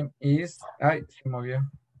name is... Ay, se movió.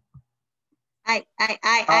 Ay,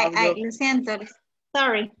 lo siento.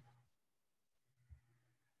 Sorry.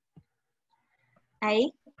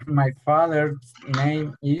 Ahí. My father's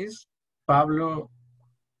name is Pablo.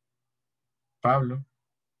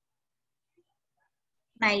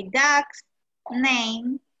 My dog's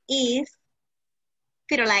name is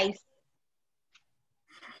Firulais.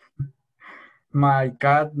 My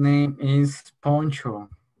cat name is Poncho.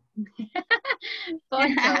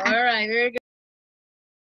 Poncho, all right, very good.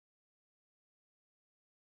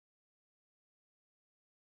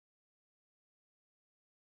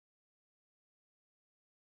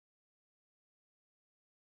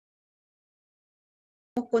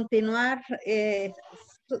 Continuar,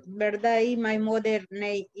 ¿verdad? Y my mother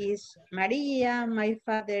name is María, my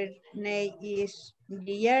father name is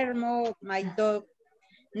Guillermo, my dog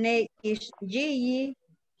name is Gigi.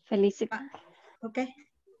 Felicita. Ok.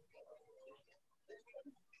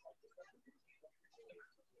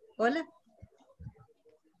 Hola.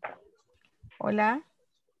 Hola.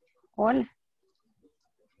 Hola.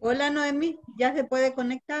 Hola, Noemí. Ya se puede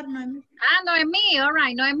conectar, Noemí. Ah, Noemí, all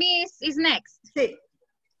right. Noemí is next. Sí.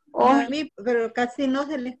 Hola. Noemí, pero casi no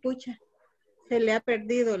se le escucha. Se le ha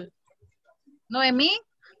perdido. Noemí.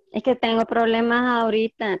 Es que tengo problemas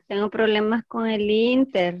ahorita, tengo problemas con el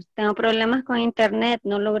tengo problemas con internet,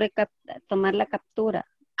 no logré tomar la captura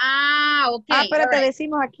Ah, ok. Ah, pero all te right.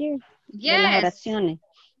 decimos aquí. de las Yes. oraciones.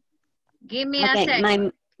 Give me a Okay,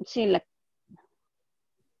 second. sí,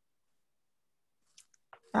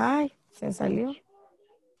 Ay, se salió.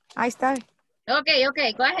 Ahí está. Okay,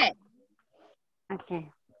 okay, go ahead.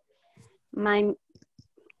 okay.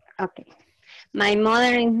 My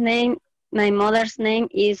mother's name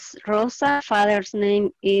is Rosa, father's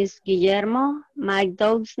name is Guillermo, my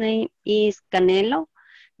dog's name is Canelo,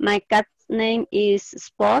 my cat's name is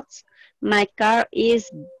Spots, my car is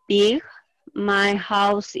big, my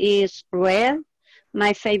house is red,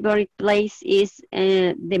 my favorite place is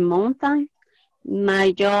the mountain,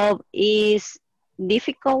 my job is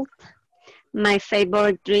difficult, my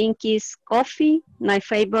favorite drink is coffee, my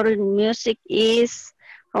favorite music is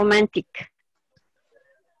romantic.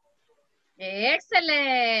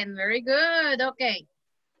 Excellent. Very good. Okay.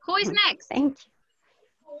 Who is next? Thank you.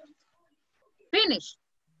 Finish.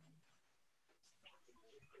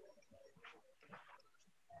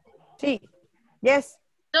 Sí. Yes.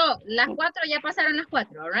 So, las 4 ya pasaron las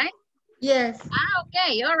 4, all right? Yes. Ah,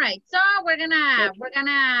 okay, all right. So we're gonna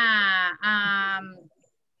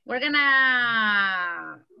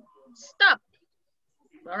stop.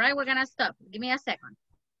 All right, we're gonna stop. Give me a second.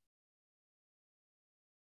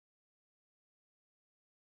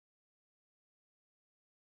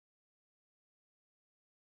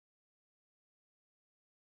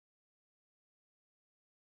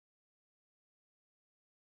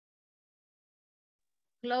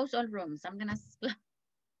 Close all rooms. I'm gonna.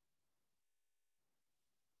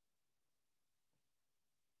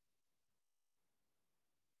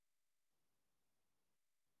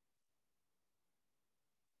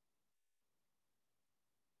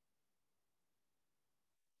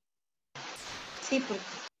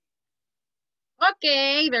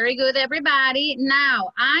 Okay, very good, everybody.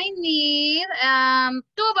 Now, I need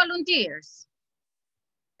 2 volunteers.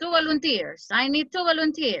 2 volunteers. I need 2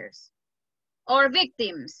 volunteers. Or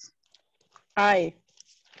victims. I.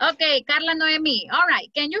 Okay, Carla Noemi. All right,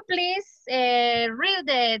 can you please read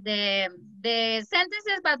the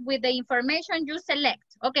sentences, but with the information you select?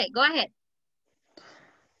 Okay, go ahead.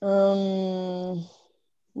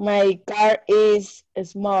 My car is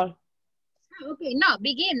small. Okay, no,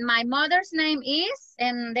 begin. My mother's name is,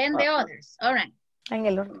 and then the others. All right. En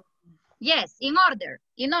el orden. Yes, in order,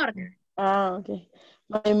 in order. Okay.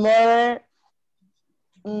 My mother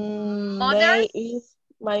Mothers?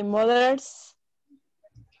 my mother's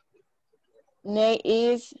name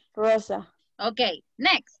is Rosa. Okay,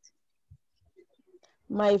 next.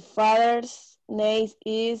 My father's name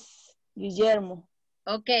is Guillermo.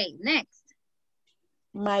 Okay, next.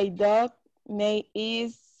 My dog name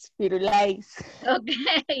is Firulais.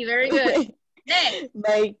 Okay, very good. Next.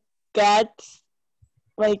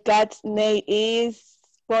 My cat's name is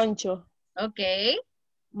Poncho. Okay.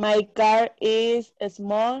 My car is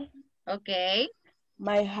small. Okay.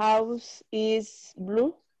 My house is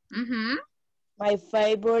blue. Mm-hmm. My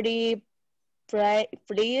favorite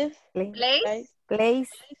place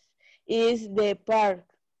is the park.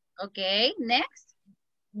 Okay, next.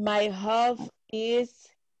 My hobby is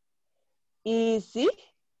easy.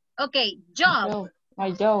 Okay, job.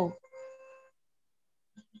 My job.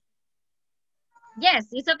 Yes,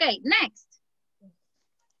 it's okay. Next.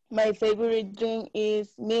 My favorite drink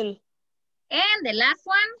is milk. And the last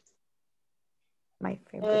one? My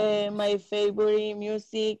favorite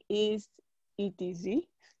music is ETC.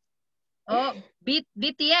 Oh,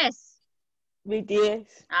 BTS.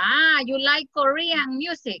 BTS. Ah, you like Korean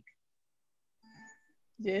music?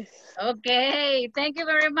 Yes. Okay, thank you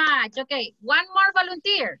very much. Okay, one more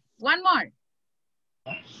volunteer. One more.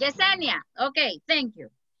 Yesenia. Okay, thank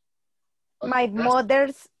you. My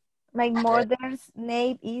mother's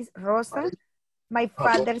name is Rosa. My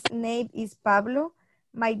father's name is Pablo.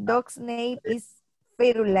 My dog's name is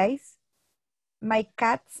Firulais. My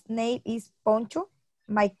cat's name is Poncho.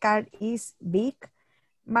 My car is big.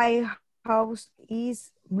 My house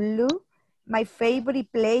is blue. My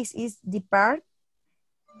favorite place is the park.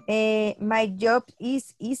 My job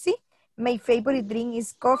is easy. My favorite drink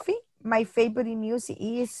is coffee. My favorite music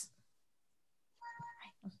is...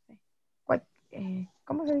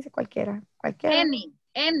 ¿Cómo se dice cualquiera? Cualquiera. Any.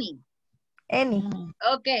 Any.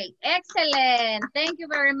 Okay, excellent. Thank you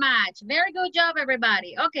very much. Very good job,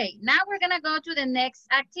 everybody. Okay, now we're going to go to the next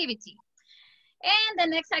activity. And the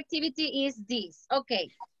next activity is this. Okay,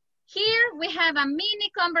 here we have a mini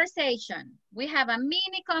conversation. We have a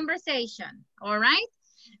mini conversation, all right?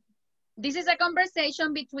 This is a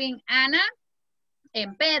conversation between Ana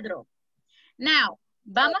and Pedro. Now,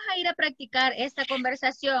 vamos a ir a practicar esta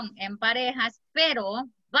conversación en parejas, pero,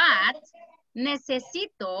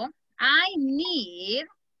 I need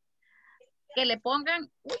que le pongan,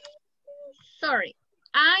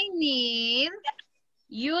 I need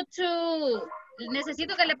you to,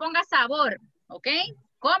 necesito que le ponga sabor, ¿ok?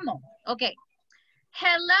 ¿Cómo? Ok.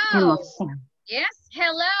 Hello. Yes,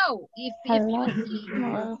 hello.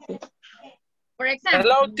 Hello. For example.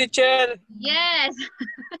 Hello, teacher. Yes.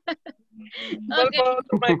 Welcome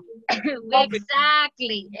to my office.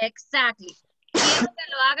 Exactly. Quiero que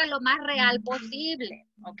lo haga lo más real posible,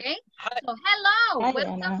 ¿ok? So, hello,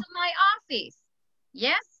 welcome to my office.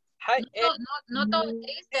 Yes? Hi, no todo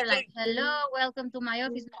triste, like, hello, welcome to my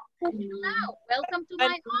office. No. Hello, welcome to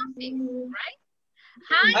my office, right?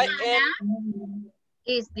 Hi, Anna.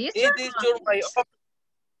 Is this your office?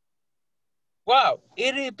 Wow,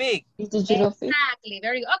 it is big. Exactly,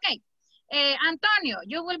 very good. Okay. Antonio,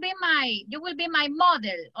 you will be my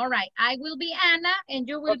model. All right. I will be Ana and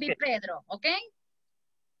you will be Pedro. Okay?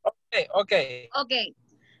 Okay. Okay.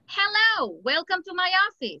 Hello. Welcome to my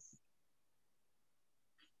office.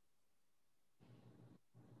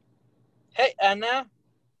 Hey, Ana.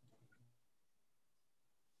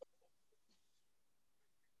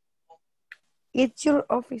 It's your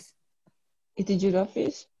office. It is your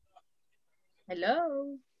office.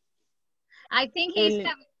 Hello. I think he's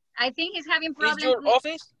having problems. Is your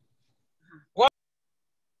office? What?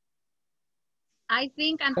 I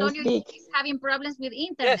think Antonio is having problems with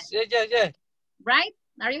internet. Yes. Right?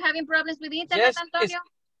 Are you having problems with internet, Antonio?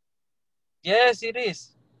 Yes, it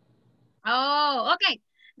is. Oh, okay.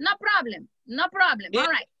 No problem. All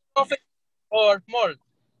right. Office or mall?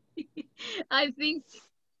 I think,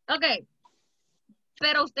 okay.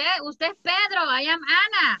 Pero usted es Pedro, I am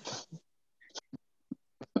Ana.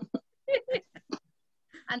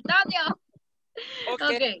 Antonio.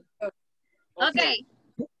 Okay.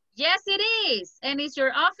 Yes, it is. And is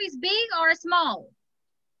your office big or small?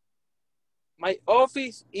 My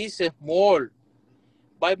office is small,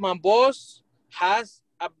 but my boss has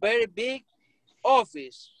a very big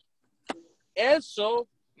office. Also,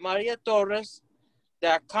 Maria Torres,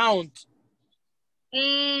 the account.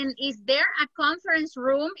 And is there a conference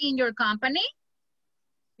room in your company?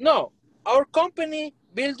 No, our company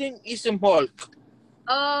building is small.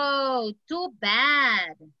 Oh, too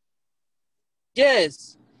bad.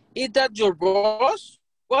 Yes. Is that your boss?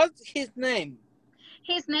 What's his name?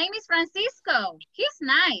 His name is Francisco. He's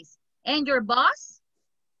nice. And your boss?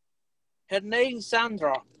 Her name is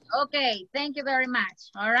Sandra. Okay, thank you very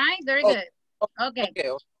much. All right, very good. Okay.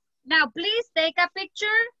 Now, please take a picture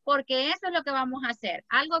porque eso es lo que vamos a hacer.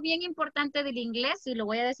 Algo bien importante del inglés, y lo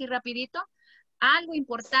voy a decir rapidito, algo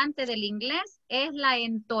importante del inglés es la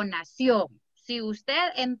entonación. Si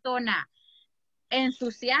usted entona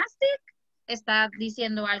enthusiastic, está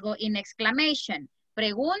diciendo algo in exclamation.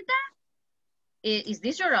 Pregunta, is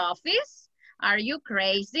this your office? Are you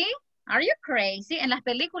crazy? Are you crazy? En las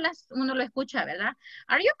películas uno lo escucha, ¿verdad?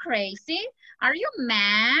 Are you crazy? Are you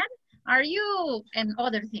mad? Are you, and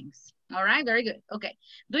other things. All right, very good. Okay.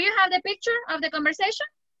 Do you have the picture of the conversation?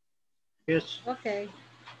 Yes. Okay.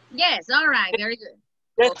 Yes, all right, very good.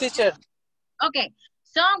 Yes, teacher. Okay,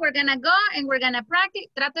 so we're gonna go and we're gonna practice.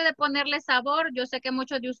 Trate de ponerle sabor. Yo sé que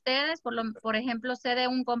muchos de ustedes, por ejemplo, sé de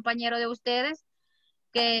un compañero de ustedes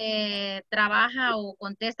que trabaja o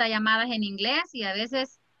contesta llamadas en inglés y a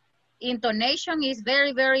veces intonation is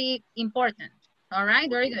very, very important. All right,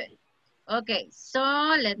 very good. Okay, so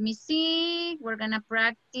let me see. We're gonna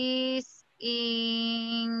practice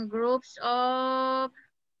in groups of,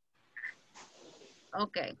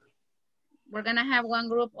 okay. We're gonna have one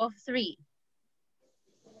group of 3.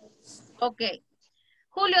 Okay.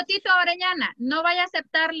 Julio Tito Orellana, no vaya a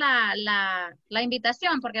aceptar la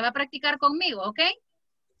invitación porque va a practicar conmigo, ¿ok?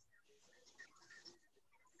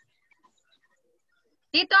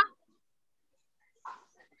 Tito.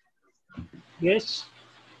 Yes.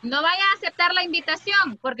 No vaya a aceptar la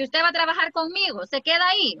invitación porque usted va a trabajar conmigo. Se queda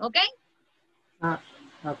ahí, ¿ok?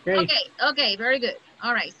 Okay. Okay, very good.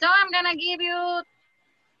 All right, so I'm gonna give you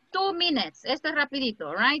 2 minutes. Esto es rapidito,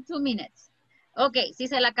 all right? 2 minutes. Okay, si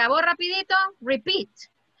se le acabó rapidito, repeat.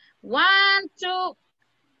 1, 2,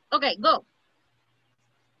 okay, go.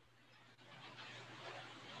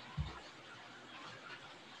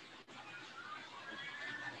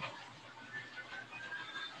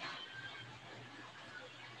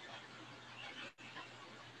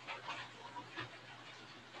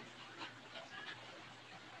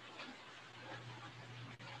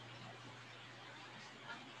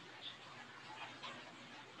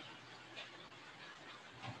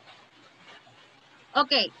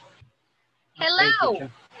 Okay. Hello. Okay,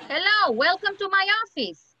 hello. Welcome to my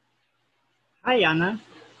office. Hi, Anna.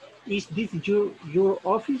 Is this your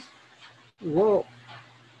office? Well,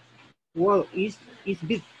 it's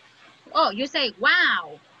big. Oh, you say,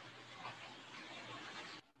 wow.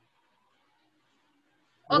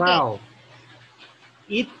 Okay. Wow.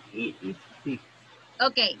 It's big.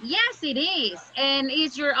 Okay, yes, it is. And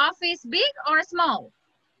is your office big or small?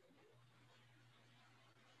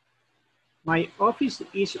 My office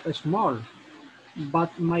is small, but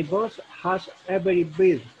my boss has a very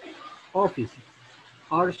big office.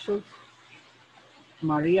 Also,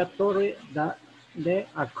 Maria Torre, the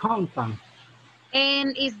accountant.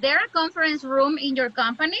 And is there a conference room in your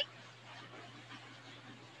company?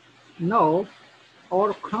 No,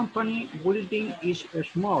 our company building is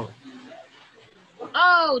small.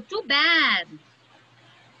 Oh, too bad.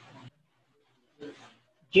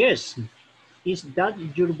 Yes, is that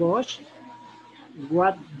your boss?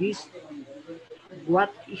 What his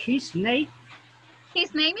name?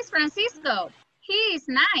 His name is Francisco. He is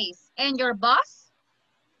nice. And your boss?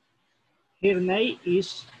 Her name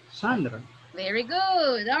is Sandra. Very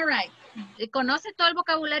good. All right. ¿Conoce todo el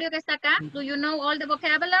vocabulario que está acá? Do you know all the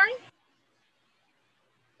vocabulary?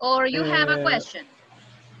 Or you have a question?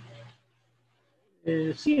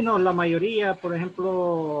 Sí, no, la mayoría, por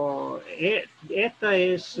ejemplo, esta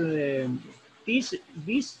es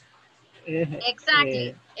this.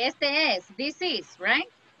 Exactly. Este es. This is, right?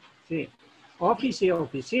 Sí. Office y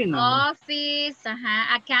oficina. Office,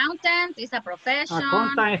 accountant is a profession.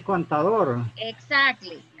 Accountant es contador.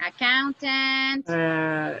 Exactly. Accountant.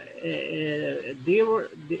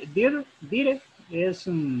 Dire es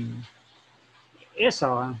esa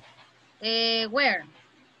va. Where?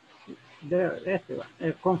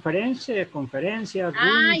 Conferencia,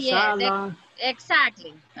 room, yes, sala.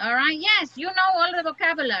 Exactly. All right. Yes, you know all the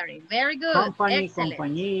vocabulary. Very good. Company, excellent.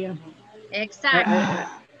 compañía.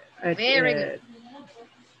 Exactly. Very good.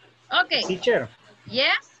 Okay. Teacher.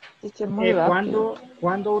 Yes. Teacher, muy rápido.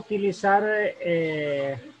 ¿Cuándo utilizar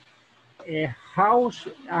house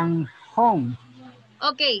and home?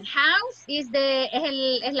 Okay, house is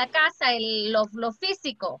es la casa, lo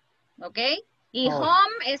físico, okay? Y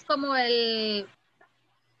home es como el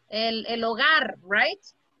hogar, right?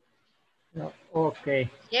 Okay.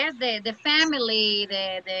 Yes, the family,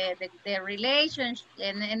 the relationship,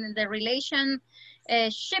 and the relationship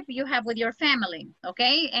you have with your family,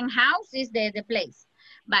 okay? And house is the place.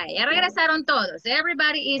 Bye, ya regresaron todos.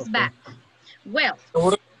 Everybody is back. Well,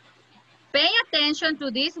 pay attention to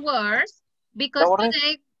these words because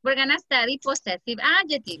today we're gonna study possessive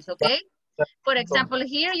adjectives, okay? For example,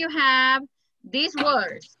 here you have these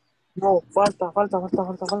words. No, falta.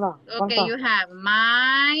 Okay, you have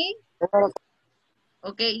my.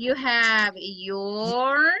 Okay, you have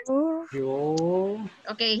your.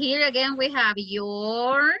 Okay, here again we have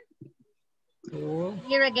your.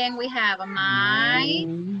 Here again we have my.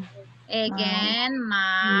 Again,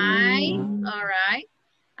 my. All right.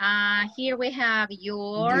 Here we have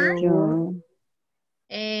your.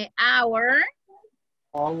 Our.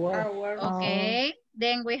 Okay.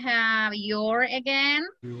 Then we have your again.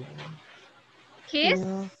 His.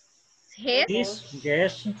 Yes.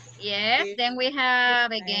 Yes. Then we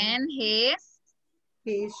have again his.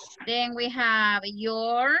 Then we have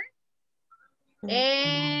your.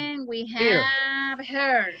 And we have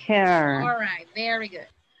her. All right. Very good.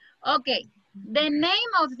 Okay. The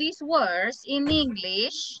name of these words in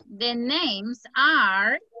English, the names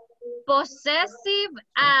are possessive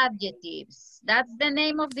adjectives. That's the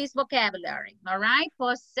name of this vocabulary. All right.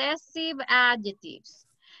 Possessive adjectives.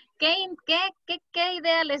 ¿Qué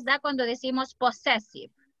idea les da cuando decimos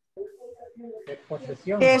possessive?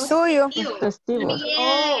 Posesión. Es suyo. Yes,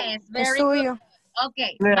 very es suyo. good.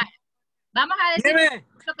 Okay. Vamos a decir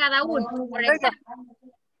cada uno. Por ejemplo,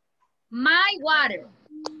 my water.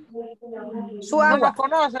 Su agua. No nos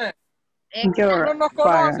conoce. No nos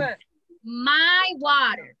conoce. My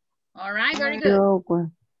water. All right, very good.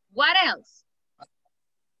 What else?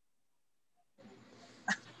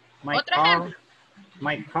 My car.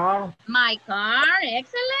 My car. My car,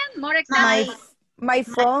 excellent. More examples. My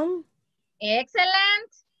phone.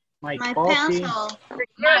 Excellent. My My coffee. pencil.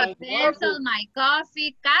 My pencil, my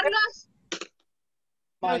coffee. Carlos?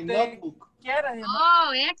 My notebook.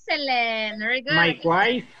 Oh, excellent. Very good. My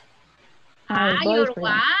wife. Your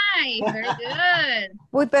wife. Very good.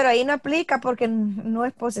 Uy, pero ahí no aplica porque no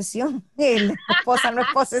es posesión. La esposa no es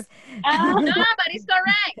posesión. No, but it's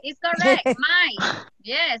correct. It's correct. My.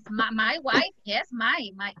 Yes, my wife. Yes,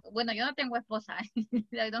 my. Bueno, yo no tengo esposa.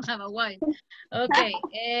 I don't have a wife. Okay.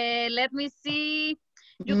 Let me see.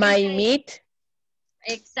 My meat.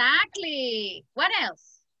 Exactly. What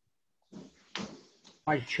else?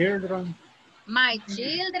 My children. My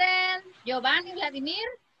children. Giovanni,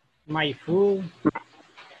 Vladimir. My food.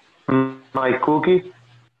 My cookie.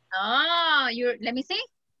 Oh, let me see.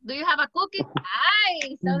 Do you have a cookie?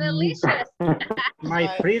 Ay, so delicious. My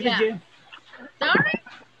fridge. Yeah. Sorry?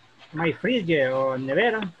 My fridge o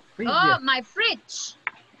nevera. Fridge. Oh, my fridge.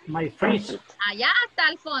 My fridge. Allá está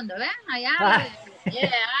al fondo, ¿ven? Allá.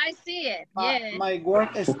 Yeah, I see it. Yeah. My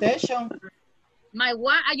workstation.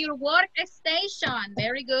 Your workstation.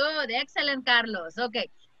 Very good. Excellent, Carlos. Okay.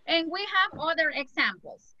 And we have other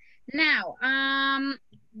examples. Now,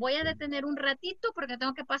 voy a detener un ratito porque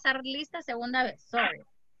tengo que pasar lista segunda vez. Sorry.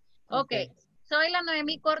 Okay. Soy la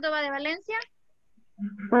Noemí Córdoba de Valencia.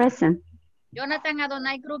 Present. Jonathan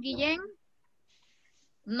Adonai Cruz Guillén.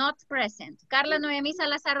 Not present. Carla Noemí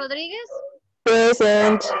Salazar Rodríguez.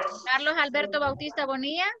 Present. Carlos Alberto Bautista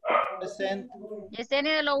Bonilla. Present.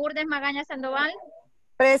 Yesenia de Lourdes Magaña Sandoval.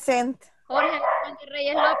 Present. Jorge Alexander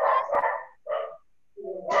Reyes López.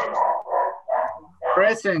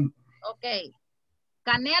 Present. Okay.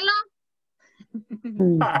 Canelo.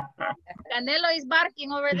 Canelo is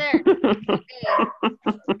barking over there. Okay.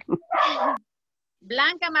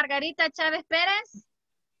 Blanca Margarita Chávez Pérez.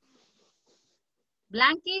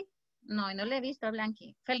 Blanqui. No, no le he visto a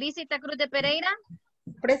Blanqui. Felicita Cruz de Pereira.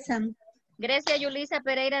 Present. Grecia Yulisa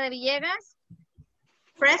Pereira de Villegas.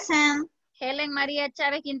 Present. Helen María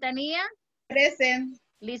Chávez Quintanilla. Present.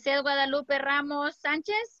 Lisset Guadalupe Ramos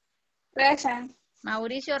Sánchez. Present.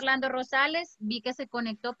 Mauricio Orlando Rosales. Vi que se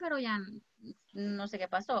conectó, pero ya no sé qué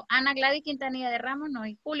pasó. Ana Gladys Quintanilla de Ramos, no.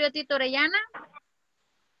 Y Julio Tito Orellana.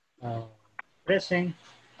 Present.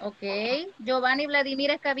 Ok. Giovanni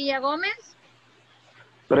Vladimir Escabilla Gómez.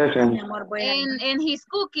 Present. En his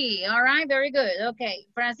cookie. All right, very good. Okay.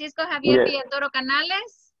 Francisco Javier Villatoro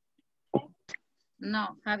Canales.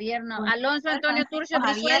 No, Javier no. Alonso Antonio Turcio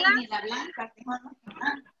Brizuela.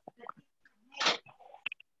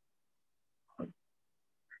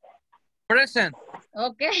 Present.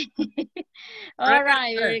 Okay. All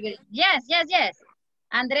right, very good. Yes.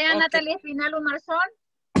 Andrea Natalia Espinal Umarzón.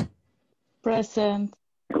 Present.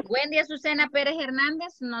 Wendy Azucena Pérez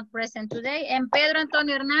Hernández, not present today. And Pedro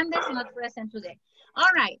Antonio Hernández, not present today. All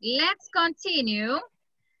right, let's continue.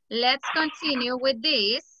 Let's continue with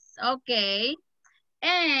this. Okay.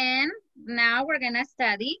 And now we're going to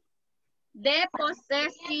study the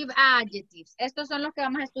possessive adjectives. Estos son los que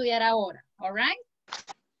vamos a estudiar ahora. All right.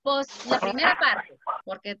 La primera parte,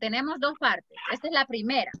 porque tenemos dos partes. Esta es la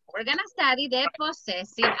primera. We're going to study the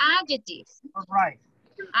possessive adjectives. All right.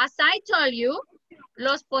 As I told you,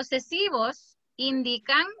 los posesivos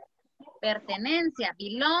indican pertenencia,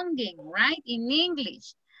 belonging, right? In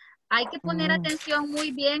English. Hay que poner atención muy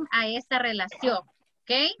bien a esta relación,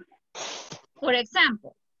 okay? For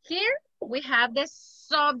example, here we have the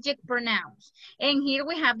subject pronouns. And here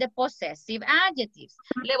we have the possessive adjectives.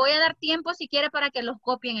 Le voy a dar tiempo si quiere para que los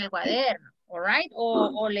copie en el cuaderno, all right?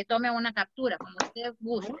 O le tome una captura, como usted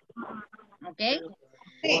guste. Okay?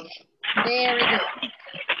 Very good.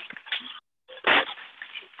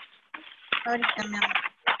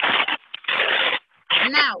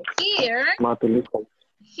 Now, here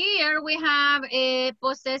we have a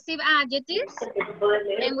possessive adjectives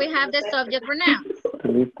and we have the subject pronouns.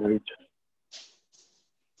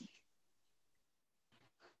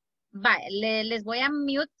 Vale, les voy a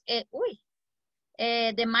mute,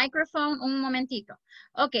 the microphone un momentito.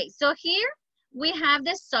 Okay, so here we have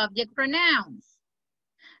the subject pronouns.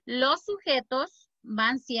 Los sujetos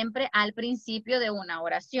van siempre al principio de una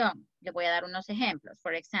oración. Le voy a dar unos ejemplos.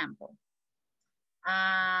 For example,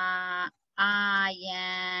 I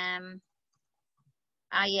am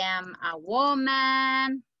a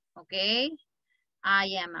woman. Okay, I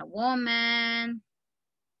am a woman.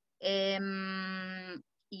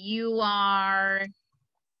 You are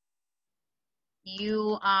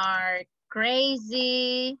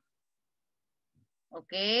crazy.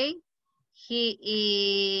 Okay.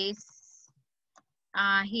 He is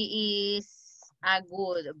a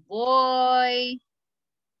good boy.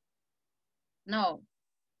 No,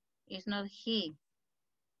 it's not he.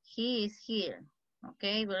 He is here.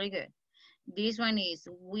 Okay, very good. This one is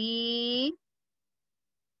we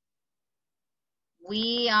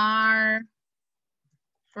are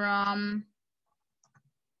from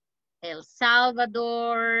El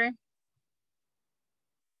Salvador.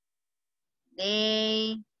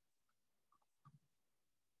 They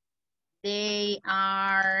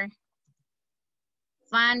are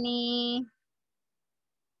funny.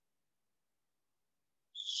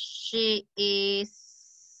 She is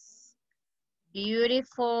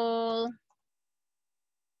beautiful.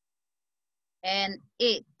 And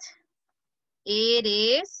it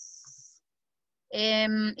is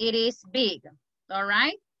big. All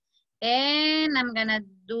right. And I'm gonna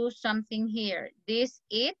do something here. This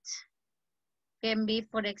it can be,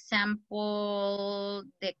 for example,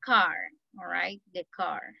 the car. All right, the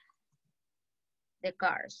car.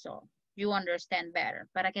 So you understand better,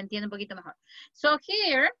 para que entienda un poquito mejor. So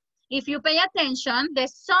here, if you pay attention, the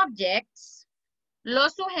subjects,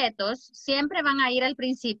 los sujetos, siempre van a ir al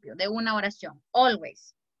principio de una oración.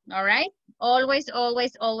 Always. All right? Always,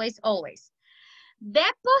 always, always, always.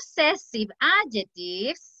 The possessive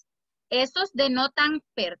adjectives, esos denotan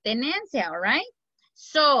pertenencia, all right?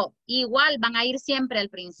 So, igual van a ir siempre al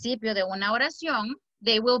principio de una oración.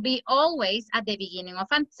 They will be always at the beginning of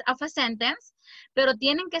a sentence, pero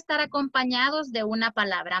tienen que estar acompañados de una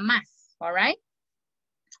palabra más, all right?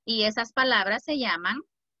 Y esas palabras se llaman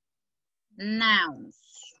nouns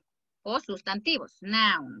o sustantivos,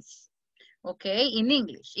 nouns. Okay, in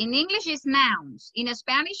English. In English is nouns. In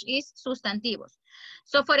Spanish is sustantivos.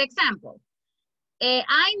 So, for example,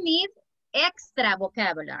 I need extra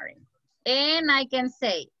vocabulary. And I can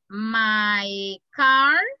say, my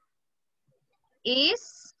car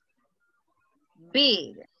is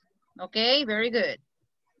big. Okay, very good.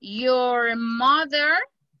 Your mother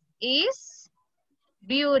is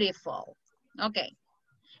beautiful. Okay.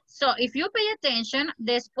 So, if you pay attention,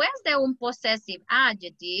 después de un possessive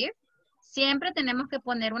adjective, siempre tenemos que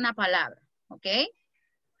poner una palabra. Okay?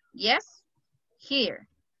 Yes? Here.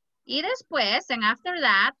 Y después, and after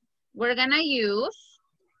that, we're gonna use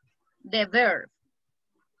the verb.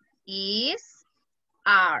 Is,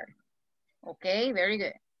 are. Okay, very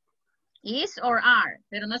good. Is or are,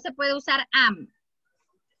 pero no se puede usar am.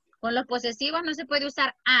 Con los posesivos no se puede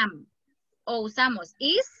usar am. O usamos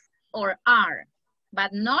is or are,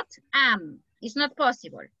 but not am. It's not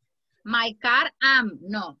possible. My car am,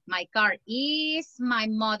 no. My car is, my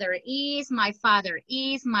mother is, my father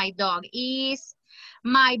is, my dog is,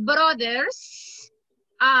 my brothers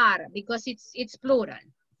are, because it's plural.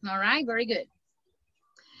 All right, very good.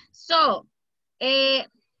 So,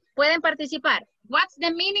 pueden participar. What's the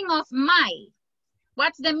meaning of my?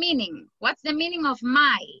 What's the meaning? What's the meaning of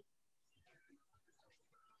my?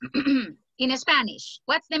 In Spanish,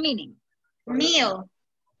 what's the meaning? Mío.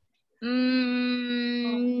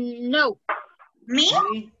 No.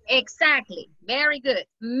 ¿Me? Exactly. Very good.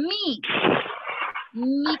 Me.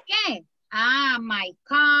 ¿Mi qué? Ah, my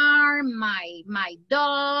car, my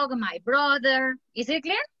dog, my brother. Is it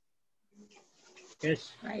clear?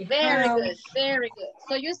 Yes. Very good. Very good.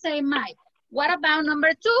 So you say my. What about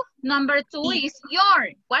number two? Number two is your.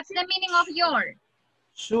 What's the meaning of your?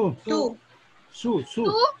 Su. Tú. Su.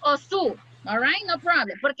 Tú o su. All right, no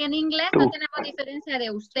problem. Porque en inglés no tenemos diferencia de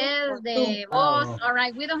usted, de vos. All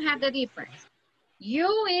right, we don't have the difference. You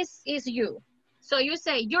is you. So you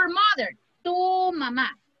say your mother, tu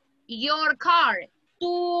mamá. Your car,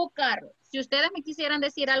 tu carro. Si ustedes me quisieran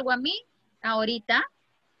decir algo a mí, ahorita,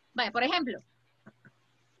 vaya, por ejemplo.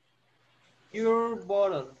 Your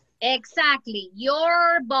bottle. Exactly,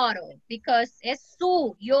 your bottle, because es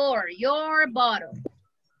su, your bottle.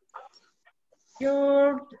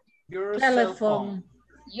 Your telephone.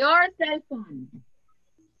 Your cell phone.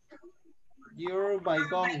 Your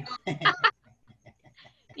bygone.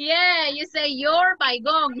 Yeah, you say your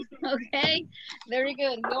bygone, okay? Very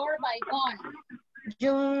good, your bygone.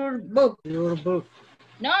 Your book. Your book.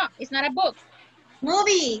 No, it's not a book.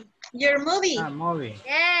 Movie. Your movie. Ah, movie.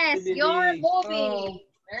 Yes, your movie. Oh.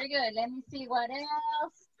 Very good. Let me see what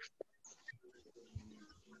else.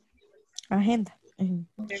 Agenda.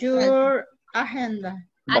 Your agenda.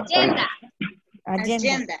 Agenda.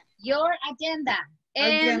 Agenda. Your agenda.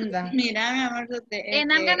 And, Agenda. Mira, mi amor,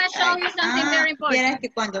 and I'm going to show you something very important. Vieras que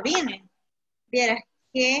cuando vine, vieras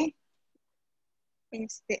que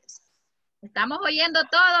Estamos oyendo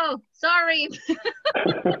todo. Sorry.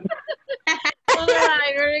 All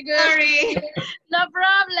right, very good. Sorry. No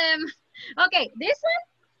problem. Okay, this one.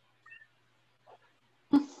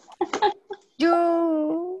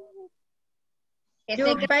 You.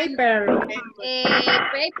 You paper.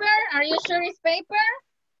 Paper, are you sure it's paper?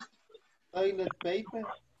 Toilet paper.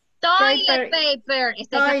 Toilet paper. Hay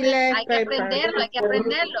que paper.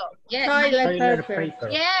 aprenderlo. Yes. Toilet paper.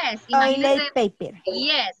 Yes. Toilet paper.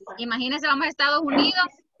 Yes. Imagínense, vamos a Estados Unidos.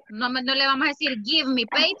 No le vamos a decir give me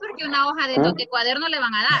paper, que una hoja de cuaderno le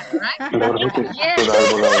van a dar, right? Yes.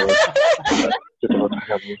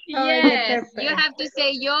 Yes. You have to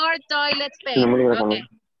say your toilet paper. Okay.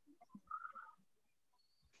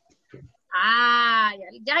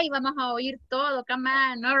 Ya íbamos a oír todo. Come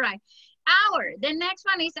on. All right. Hour. The next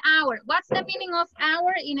one is hour. What's the meaning of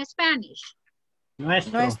hour in Spanish?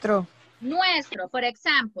 Nuestro. Nuestro. For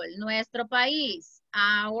example, nuestro país.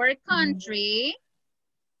 Our country.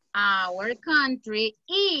 Our country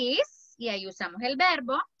is. Y ahí usamos el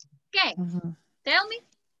verbo. ¿Qué? Tell me.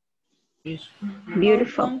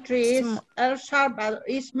 Beautiful. Our country is El Salvador.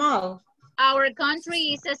 Is small. Our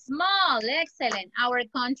country is small. Excellent. Our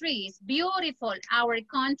country is beautiful. Our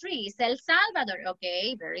country is El Salvador.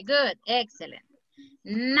 Okay, very good. Excellent.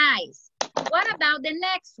 Nice. What about the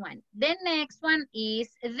next one? The next one is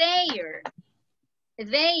their.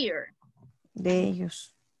 Their. De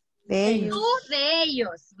ellos. De ellos. Tú de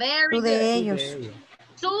ellos. Very Tú good. de ellos.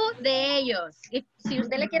 Tú de ellos. Si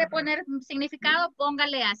usted le quiere poner un significado,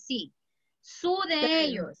 póngale así. Su de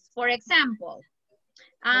ellos. For example.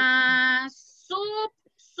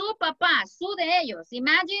 Su papá, su de ellos.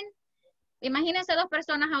 Imagínense dos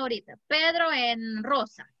personas ahorita. Pedro en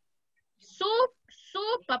Rosa. Su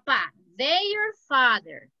papá. Their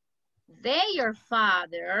father. Their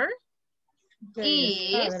father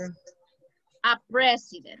is a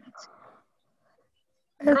president.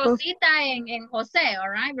 Rosita en José,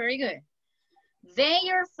 all right, very good.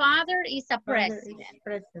 Their father is a president.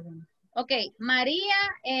 Okay,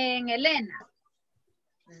 María en Elena.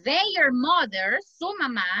 Their mother, su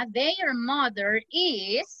mamá, their mother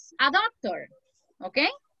is a doctor. Okay?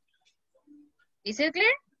 Is it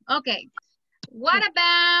clear? Okay. What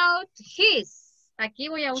about his? Aquí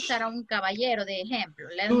voy a usar a un caballero de ejemplo.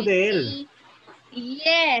 Tú de él.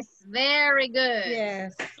 Yes, very good.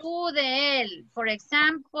 Yes. Tú de él. For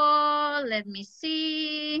example, let me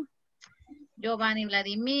see. Giovanni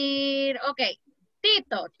Vladimir. Okay.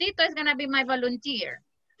 Tito. Tito is going to be my volunteer.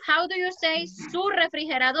 How do you say su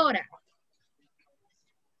refrigeradora?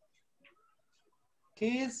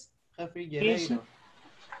 His refrigerator.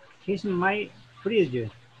 His my fridge.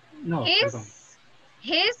 No, his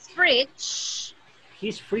fridge.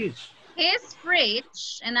 His fridge. His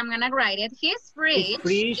fridge, and I'm gonna write it. His fridge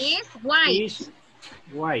is white. Is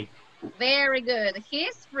white. Very good.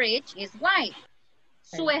 His fridge is white.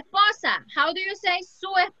 Su esposa. How do you say su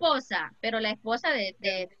esposa? Pero la esposa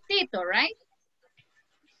de Tito, right?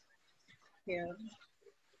 Yeah.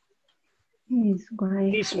 His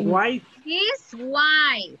wife. His wife. His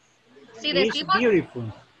wife. Si is decimos,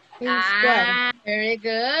 beautiful. Very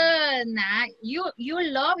good. Nah, you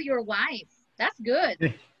love your wife. That's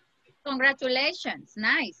good. Congratulations.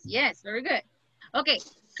 Nice. Yes, very good. Okay,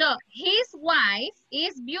 so his wife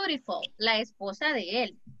is beautiful. La esposa de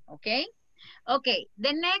él. Okay. Okay.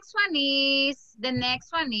 The next one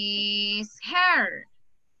is her.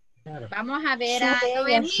 Claro. Vamos a ver a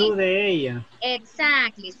Noemí. Su de ella.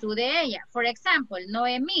 Exactly, su de ella. For example,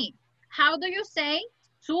 Noemí. How do you say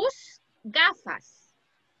sus gafas?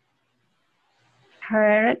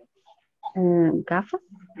 Her gafas.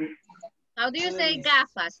 How do you say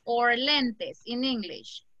gafas or lentes in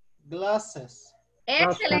English? Glasses.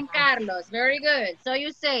 Excellent, Carlos. Very good. So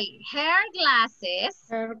you say her glasses.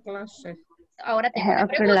 Her glasses. Ahora tengo una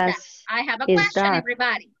pregunta. I have a question,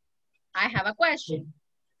 everybody. I have a question.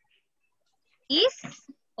 Is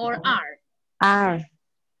or are? Are.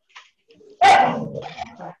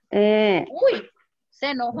 Uy, se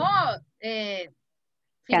enojó.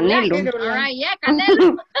 Canelo. All right, yeah,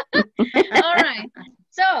 Canelo. All right.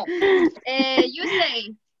 So, you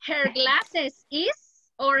say her glasses is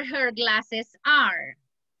or her glasses are?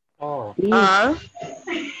 Oh. Are.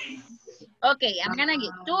 Okay, I'm gonna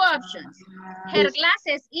give two options. Her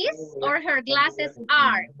glasses is or her glasses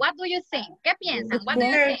are? What do you think? ¿Qué piensan? What do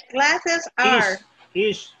you Her think? glasses are.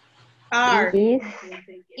 Is. Are.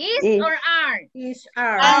 Is or are? Is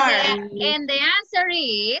are. And the answer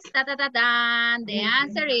is, the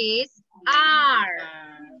answer is are.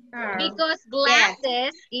 Because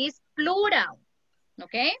glasses is plural.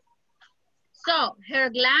 Okay? So, her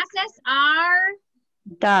glasses are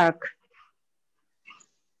dark.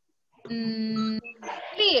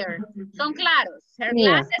 Clear. Son claros. Her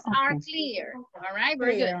glasses are clear. All right,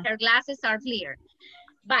 very good. Her glasses are clear.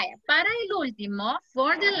 Vaya, para el último,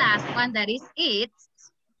 for the last one, that is it,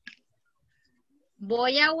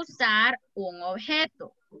 voy a usar un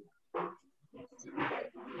objeto.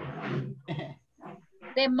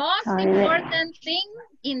 The most important thing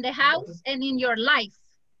in the house and in your life.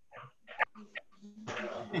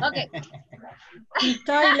 Okay.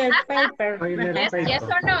 Toilet paper. Yes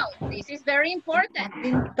or no? This is very important.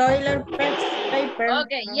 In toilet paper.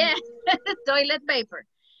 Okay, yes. Toilet paper.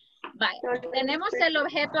 Vale. Tenemos el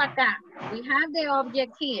objeto acá. We have the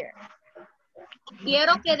object here.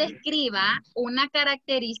 Quiero que describa una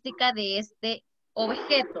característica de este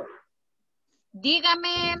objeto.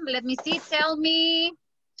 Dígame, let me see, tell me.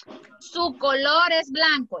 Su color es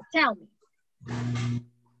blanco. Tell me.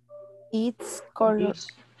 Its color.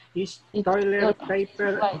 Its toilet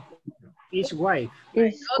paper is white.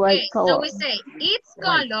 It's Okay, white so color. we say its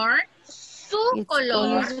color, su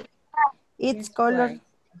color Its color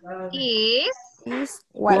is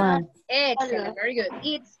white. excellent, very good.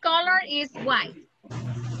 Its color is white.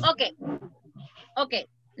 Okay, okay.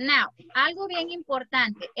 Now, algo bien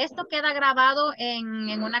importante. Esto queda grabado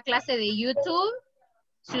en una clase de YouTube.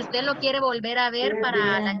 Si usted lo quiere volver a ver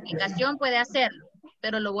para la explicación, puede hacerlo.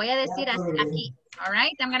 Pero lo voy a decir aquí. All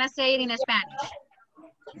right? I'm going to say it in Spanish.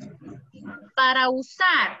 Para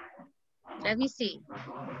usar, let me see.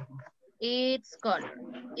 Its color,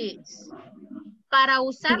 its. Para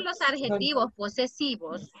usar los adjetivos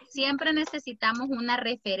posesivos, siempre necesitamos una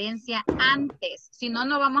referencia antes. Si no,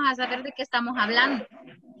 no vamos a saber de qué estamos hablando.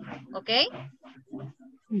 ¿Ok?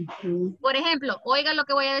 Por ejemplo, oiga lo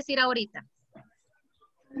que voy a decir ahorita.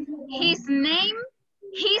 His name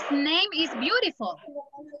is beautiful.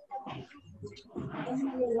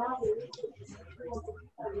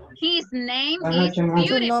 His name is beautiful.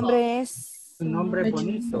 Su nombre es... Un nombre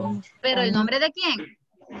bonito. ¿Pero el nombre de quién?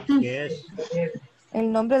 Yes.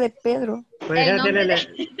 El nombre de Pedro. Puede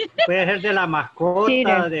ser de la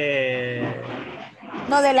mascota, de...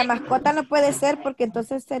 No, de la mascota no puede ser porque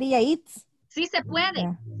entonces sería It's. Sí se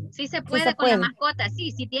puede. Sí se puede con la mascota.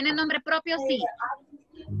 Sí, si tiene nombre propio, sí.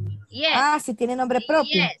 Yes. Ah, si tiene nombre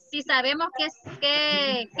propio. Yes. Si sabemos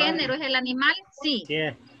qué género es el animal, sí.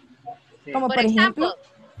 Yes. Sí. Como por ejemplo,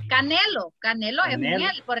 Canelo. Canelo es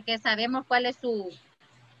miel porque sabemos cuál es su...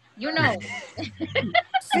 You know.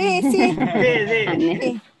 Sí, sí.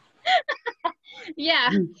 Sí. Yeah.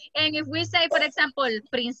 And if we say, for example,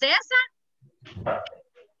 princesa.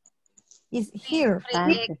 Is here.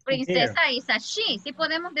 Princesa is a she. Sí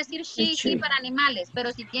podemos decir she para animales,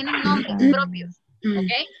 pero si tienen nombres propios.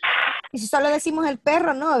 ¿Ok? Y si solo decimos el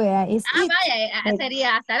perro, no, vea. It. Vaya,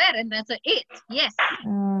 sería saber. Entonces, it. Yes.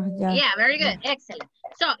 Yeah. Yeah, very good. Excellent.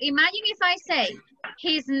 So, imagine if I say,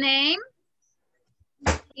 his name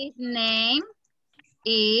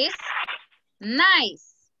is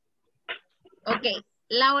nice. Ok,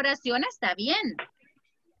 la oración está bien.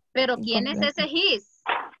 Pero ¿quién es ese his?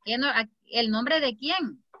 ¿El nombre de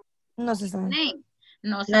quién? No se sabe. Name.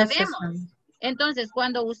 No sabemos. Entonces,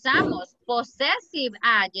 cuando usamos possessive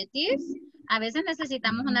adjectives, a veces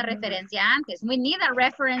necesitamos una referencia antes. We need a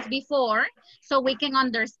reference before so we can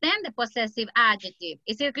understand the possessive adjective.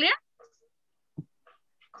 Is it clear?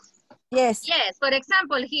 Yes. Yes. For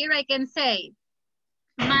example, here I can say,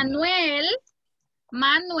 Manuel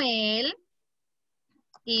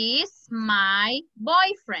is my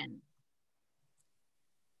boyfriend.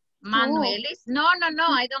 Manuel is, no,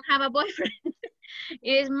 I don't have a boyfriend.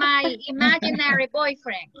 Is my imaginary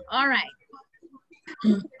boyfriend. All right.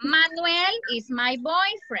 Manuel is my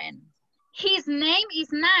boyfriend. His name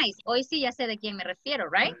is nice. Hoy sí ya sé de quién me refiero,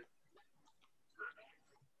 right?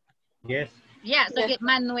 Yes. Yeah, so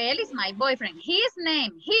Manuel is my boyfriend. His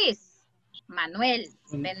name, Manuel.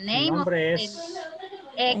 The name of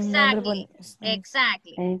exactly.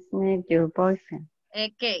 It's your boyfriend.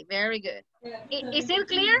 Okay, very good. Is it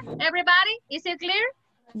clear, everybody? Is it clear?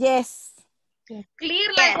 Yes.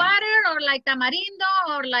 Clear like water or like tamarindo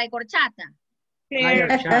or like horchata? Clear.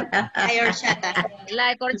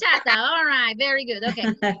 Like horchata. All right, very good.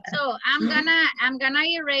 Okay. So I'm gonna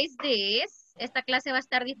erase this. Esta clase va a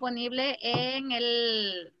estar disponible en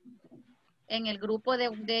el grupo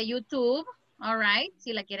de YouTube. All right.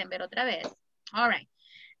 Si la quieren ver otra vez. All right.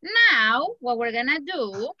 Now, what we're gonna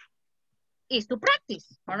do is to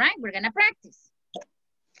practice. All right. We're gonna practice.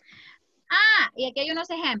 Y aquí hay unos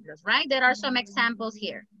ejemplos, right? There are some examples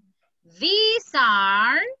here. These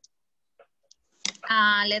are,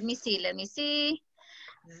 let me see.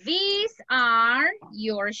 These are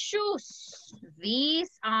your shoes. These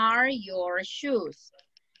are your shoes.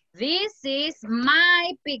 This is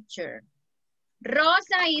my picture.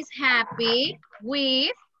 Rosa is happy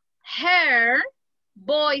with her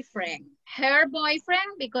boyfriend. Her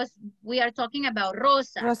boyfriend, because we are talking about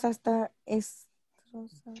Rosa. Rosa está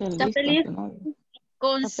feliz.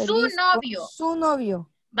 Con Está su feliz novio. con su novio.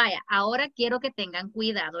 Vaya, ahora quiero que tengan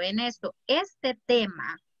cuidado en esto. Este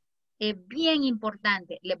tema es bien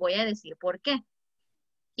importante. Les voy a decir por qué.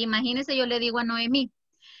 Imagínense, yo le digo a Noemí.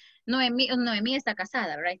 Noemí está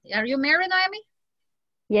casada, right? Are you married, Noemí?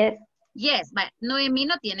 Yes. Yes, but Noemí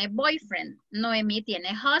no tiene boyfriend. Noemí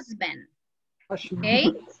tiene husband. ¿Ok?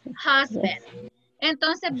 Husband.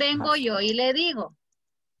 Entonces vengo yo y le digo,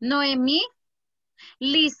 Noemí,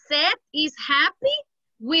 Lisette is happy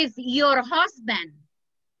with your husband.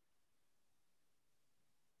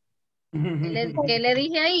 ¿Qué le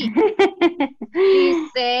dije ahí?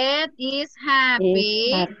 Lisette is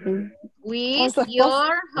happy with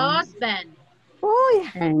your husband. Uy.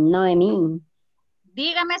 Noemí.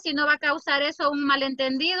 Dígame si no va a causar eso un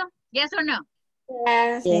malentendido. Yes or no?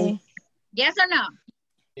 Yes. Yes or no?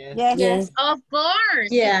 Yes. Yes. Of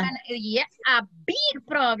course. Yeah. Yeah, a big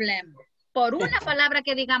problem. Por una palabra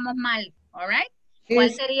que digamos mal. All right? ¿Cuál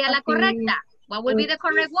Is sería la happy correcta? What would be the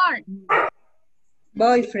correct word?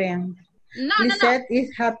 boyfriend. No. Lisette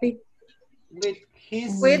is happy With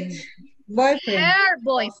his with boyfriend. Her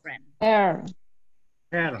boyfriend. Her.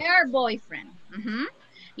 Her boyfriend.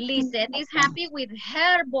 Lisette is happy with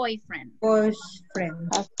her boyfriend. Boyfriend.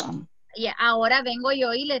 Husband. Y ahora vengo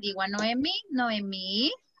yo y le digo a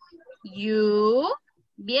Noemí, you,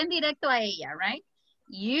 bien directo a ella, right?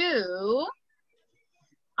 You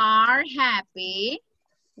are happy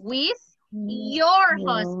with your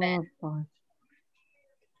husband.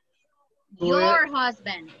 Your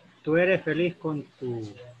husband. Tú eres feliz con tu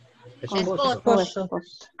Esposo.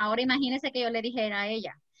 Ahora imagínese que yo le dijera a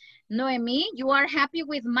ella, Noemí, you are happy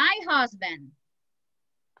with my husband.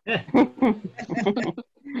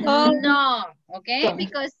 No, okay,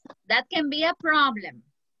 because that can be a problem.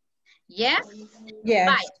 Yes? Yes.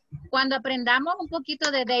 Bye. Cuando aprendamos un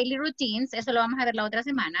poquito de daily routines, eso lo vamos a ver la otra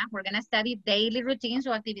semana. We're going to study daily routines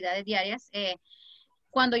o actividades diarias.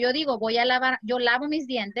 Cuando yo digo voy a lavar, yo lavo mis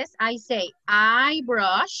dientes, I say I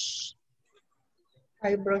brush.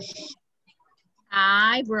 I brush.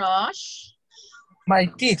 I brush. My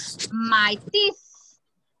teeth. My teeth.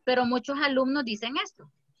 Pero muchos alumnos dicen esto.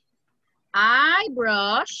 I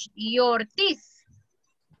brush your teeth.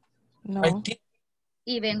 No. My teeth.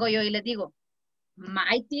 Y vengo yo y les digo,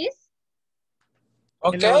 my teeth.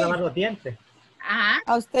 ¿Quién le va a lavar los dientes? Ajá.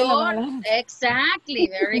 A usted le van a lavar. Exactly,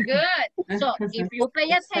 very good. So, if you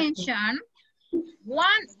pay attention,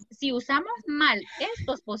 si usamos mal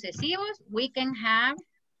estos posesivos, we can have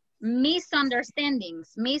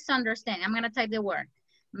misunderstandings. Misunderstanding. I'm going to type the word.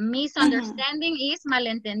 Misunderstanding is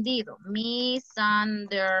malentendido.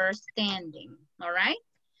 Misunderstanding. All right?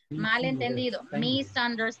 Malentendido.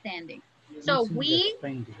 Misunderstanding. So we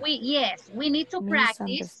need to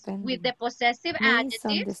practice with the possessive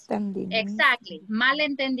adjectives. Exactly.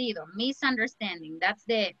 Malentendido. Misunderstanding. That's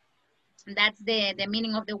the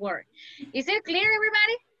meaning of the word. Is it clear,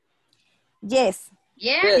 everybody? Yes.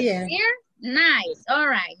 Yeah? Yes. Clear? Nice. All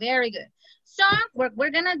right. Very good. So what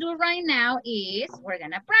we're going to do right now is we're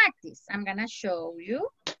going to practice. I'm going to show you.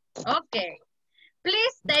 Okay.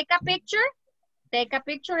 Please take a picture. Take a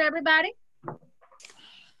picture, everybody.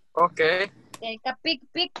 Okay. Take a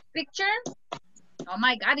picture. Oh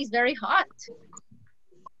my God, it's very hot.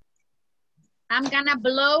 I'm gonna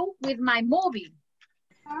blow with my movie.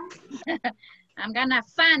 I'm gonna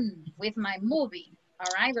fan with my movie.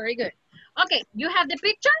 All right, very good. Okay, you have the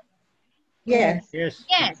picture? Yes. Yes.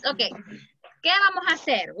 Yes, okay. ¿Qué vamos a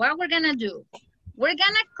hacer? What we're gonna do? We're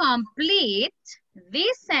gonna complete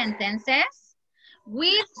these sentences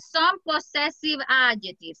with some possessive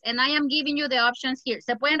adjectives. And I am giving you the options here.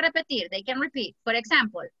 Se pueden repetir. They can repeat. For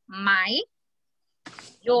example, my,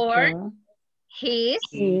 your, his,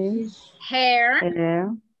 her,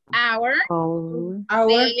 our,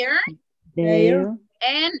 their,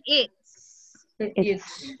 and its.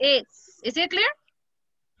 Its. Is it clear?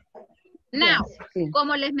 Now,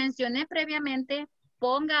 como les mencioné previamente,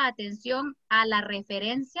 ponga atención a la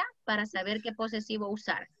referencia para saber qué posesivo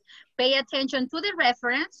usar. Pay attention to the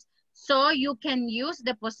reference so you can use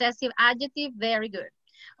the possessive adjective very good.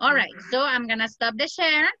 All right, so I'm going to stop the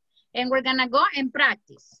share and we're going to go and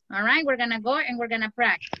practice. All right, we're going to go and we're going to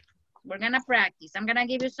practice. We're going to practice. I'm going to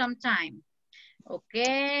give you some time.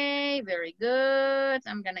 Okay, very good.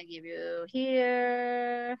 I'm going to give you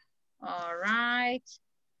here. All right.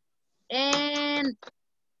 And,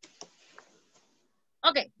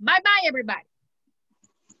 okay, bye-bye, everybody.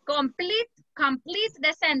 Complete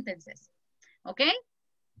the sentences. Okay?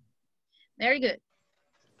 Very good.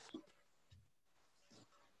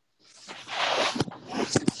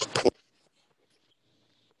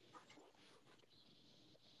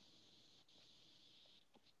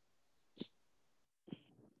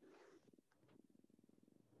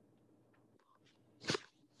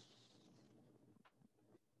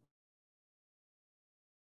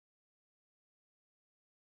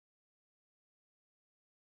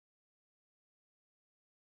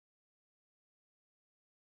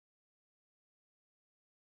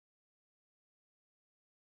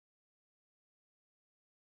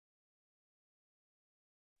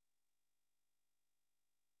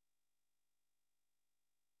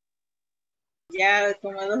 Ya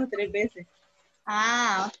como 2 o 3 veces.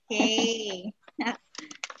 Ah, ok.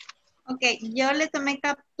 Ok, yo le tomé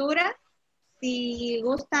captura. Si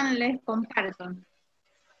gustan, les comparto.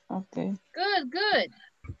 Okay. Good, good.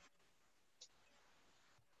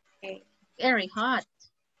 Okay. Very hot.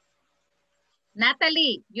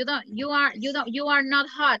 Natalie, you are not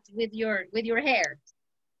hot with your hair.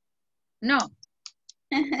 No.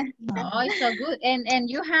 Oh, it's so good. And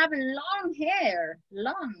you have long hair.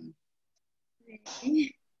 Long.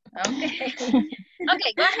 Okay.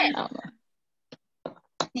 Okay, go ahead.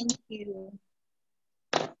 Thank you.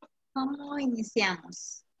 ¿Cómo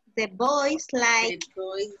iniciamos? The boys like. The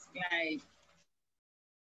boys like.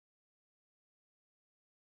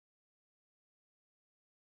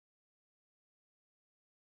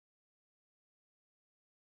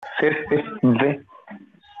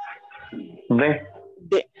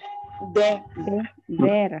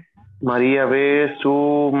 Ver. María ve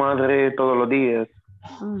su madre todos los días.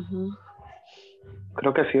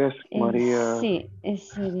 Creo que así es, María. Sí,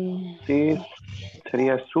 sería. Sí,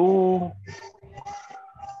 sería su...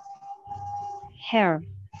 Hair.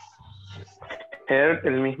 Hair,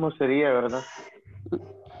 el mismo sería, ¿verdad?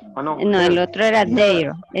 Ah, no. No, hair. el otro era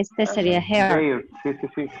their. Este sería hair. Hair,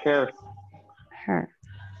 sí, hair. Hair.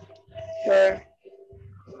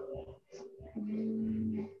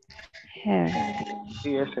 Hair.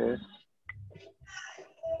 Sí, ese es.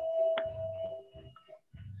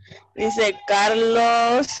 Dice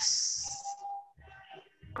Carlos.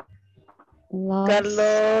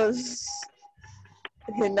 Carlos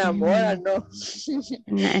se enamora, ¿no?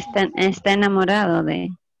 Está enamorado de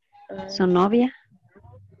su novia.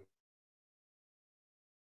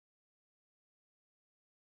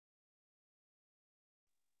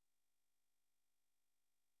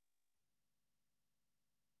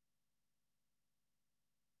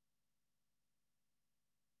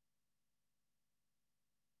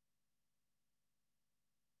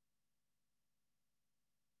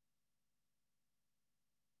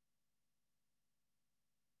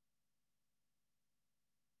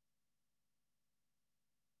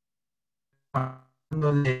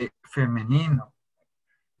 De femenino.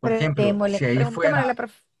 Por ejemplo, si ahí fuera...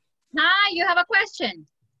 Ah, you have a question.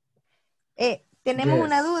 Tenemos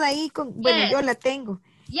una duda ahí, bueno, yo la tengo.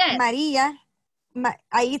 María,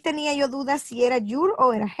 ahí tenía yo duda si era your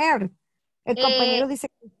o era her. El compañero dice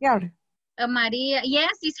que es her. María,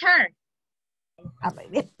 yes, it's her.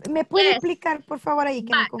 ¿Me puede explicar, por favor, ahí?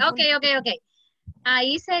 Que me confundí. Ok.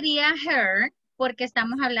 Ahí sería her porque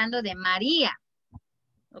estamos hablando de María.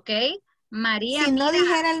 ¿Ok? María. Si no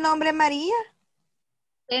dijera el nombre María.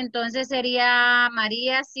 Entonces sería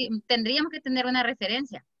María, sí, tendríamos que tener una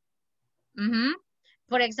referencia.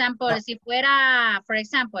 Por ejemplo, si fuera,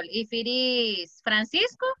 if it is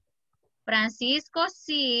Francisco, Francisco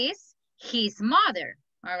sees his mother,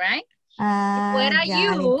 all right?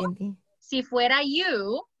 Si fuera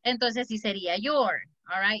you, entonces sí sería your,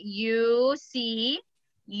 all right? You see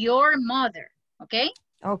your mother, ¿ok?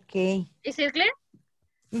 Ok. ¿Es clear?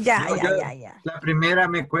 Ya. La primera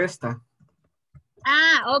me cuesta.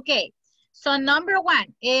 Ah, okay. So number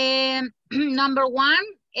one,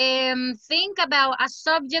 think about a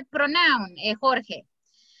subject pronoun, Jorge.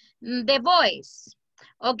 The boys.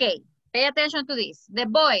 Okay, pay attention to this. The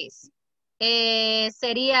boys.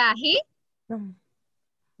 ¿Sería he?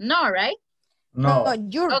 No, right? No,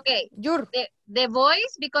 your. Okay, the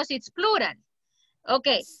boys because it's plural.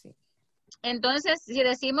 Okay. Entonces, si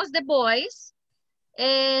decimos the boys,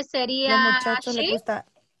 sería los muchachos she. les gusta.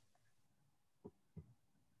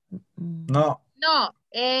 No. No.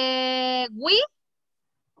 We.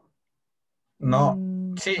 No.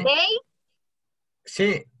 Sí. They.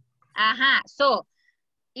 Sí. Ajá. So,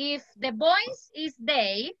 if the boys is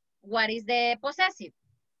they, what is the possessive?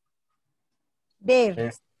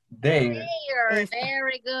 Their. Their.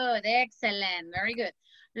 Very good. Excellent. Very good.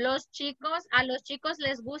 A los chicos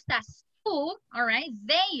les gusta su, all right,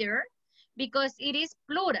 their, because it is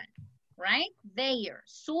plural, right? Their,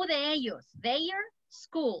 su de ellos, their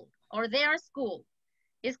school, or their school.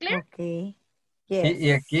 ¿Es clear? Ok. Yes.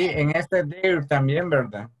 Y aquí en este their también,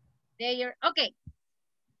 ¿verdad? Their, ok.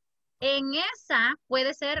 En esa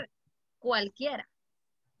puede ser cualquiera.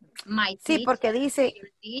 My teacher, sí, porque dice, your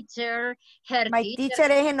teacher, her my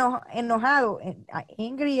teacher es enojado.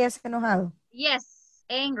 Angry es enojado. Yes,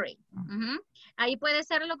 angry. Ahí puede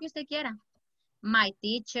ser lo que usted quiera. My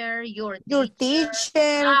teacher, your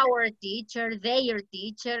teacher, our teacher, their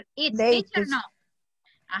teacher, its teacher, no.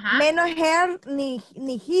 Ajá. Menos her ni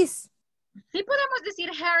his. Sí podemos decir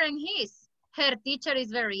her and his. Her teacher is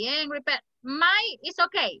very angry, but my is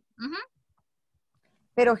okay.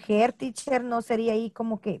 Pero hair, teacher, no sería ahí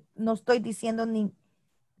como que no estoy diciendo ni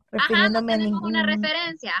Ajá, no refiriéndome a tenemos una ningún.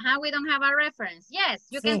 referencia. Ajá, we don't have a reference. Yes,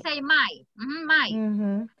 you can Sí. say my. My.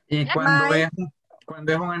 Ujú. Y My,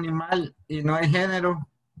 cuando es un animal y no hay género,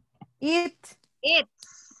 it.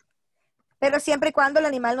 It's. Pero siempre y cuando el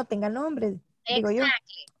animal no tenga nombre, digo yo.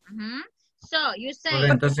 Exactly. So, you say.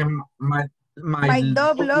 pues entonces My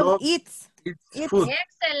dog dog loves loves eats food.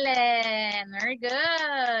 Excellent. Very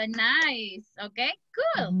good. Nice. Okay,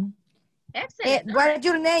 cool. Excellent. All right. What's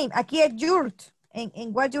your name? Aquí es Yurt.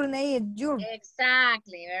 En what's your name es Yurt.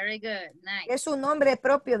 Exactly. Very good. Nice. Es su nombre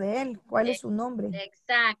propio de él. ¿Cuál es su nombre?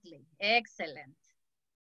 Exactly. Excellent.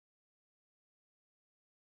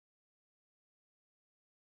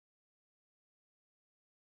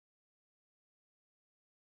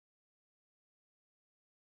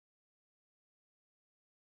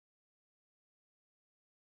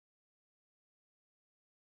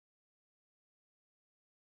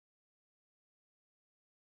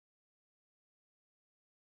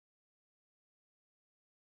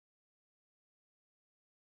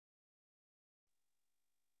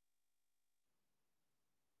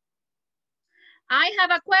 I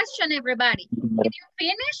have a question, everybody. Did you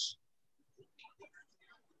finish?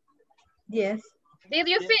 Yes. Did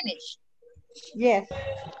you finish? Yes.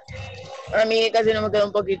 A mí casi no me quedó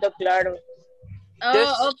un poquito claro.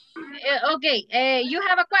 Oh, okay. You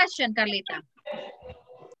have a question, Carlita.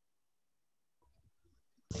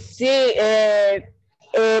 Sí,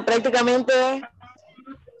 prácticamente,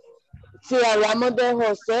 si hablamos de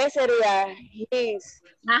José, sería his.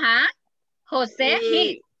 Ajá.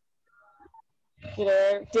 José, Y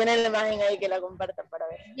tiene la imagen ahí que la compartan para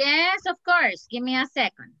ver. Yes, of course. Give me a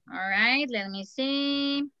second. All right, let me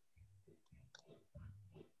see.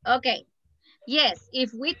 Okay. Yes,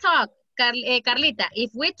 if we talk, Carlita,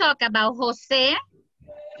 if we talk about José,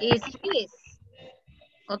 is his.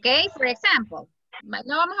 Okay, for example.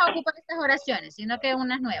 No vamos a ocupar estas oraciones, sino que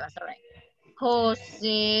unas nuevas. All right.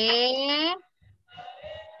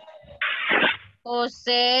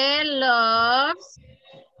 José loves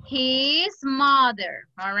his mother.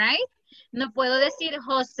 All right. No puedo decir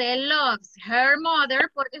José loves her mother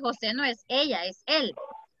porque José no es ella, es él.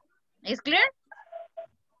 ¿Es clear?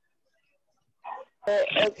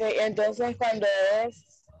 Ok, entonces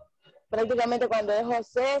prácticamente cuando es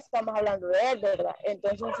José, estamos hablando de él, ¿verdad?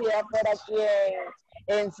 Entonces si ya por aquí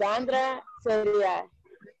en Sandra, sería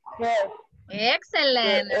her.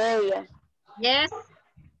 Excellent. Ella. Yes.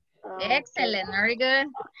 Excellent. Very good.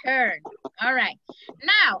 Her. All right.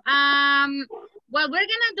 Now, what we're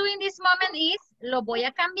gonna do in this moment is, lo voy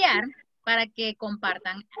a cambiar para que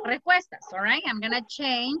compartan respuestas. All right. I'm gonna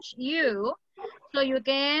change you so you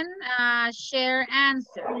can share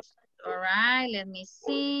answers. All right. Let me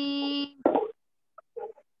see.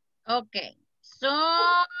 Okay. So,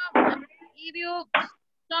 I'm gonna give you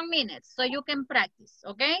some minutes so you can practice.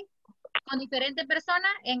 Okay. Con diferentes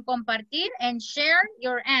personas en compartir and share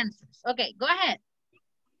your answers. Okay, go ahead.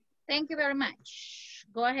 Thank you very much.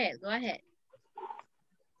 Go ahead, go ahead.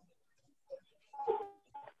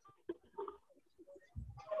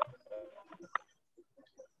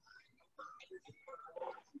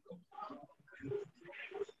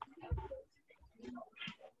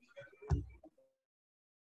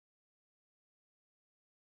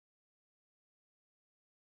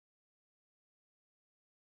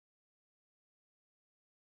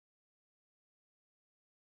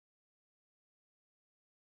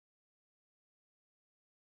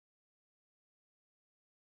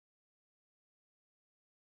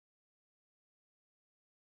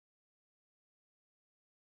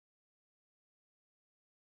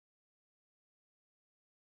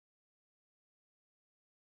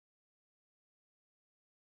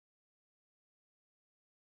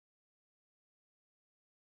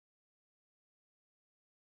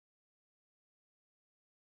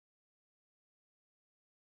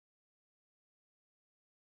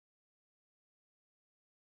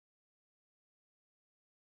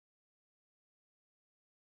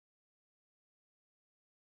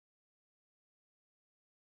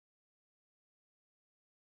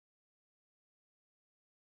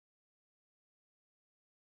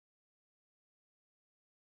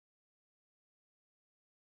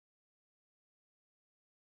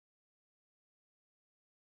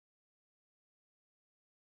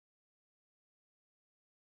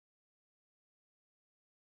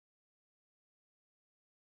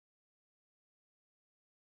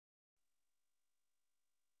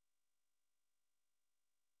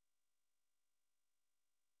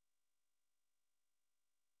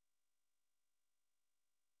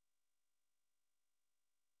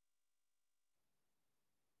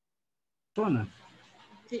 Personas.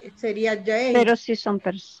 sería they. Pero si son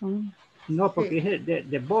personas. No, porque es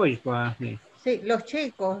the boys, pues, sí. Sí, los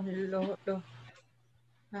chicos.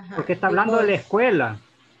 Ajá, Porque está hablando de la escuela.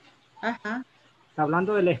 Ajá. Está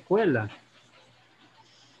hablando de la escuela.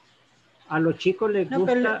 A los chicos les No,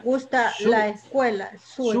 pero les gusta la escuela,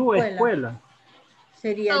 su escuela.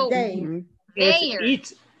 Sería they.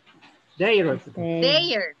 It's their.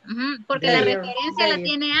 Their. Porque la referencia la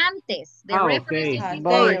tiene antes. The reference is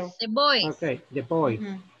before. The boys. Okay, the boys.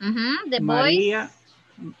 The María.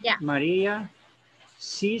 boys. Yeah. María.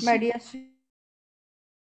 Sí. María sí.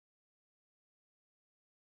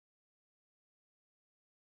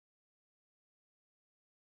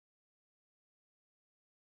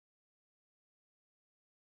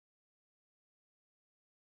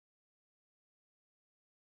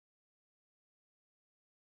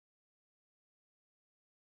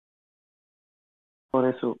 Por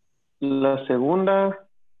eso, la segunda,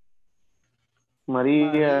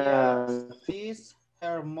 María sees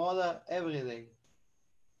her mother every day.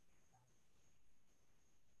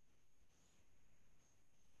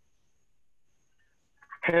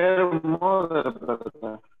 Her mother,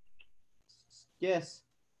 ¿verdad? Yes.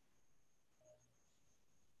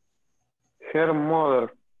 Her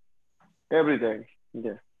mother every day.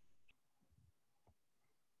 Yes.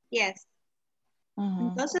 Yes.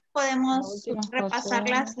 Entonces podemos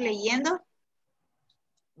repasarlas leyendo.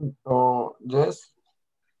 Oh, yes.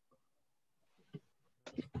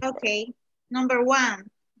 Okay. Number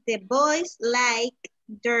 1. The boys like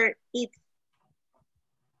their eat.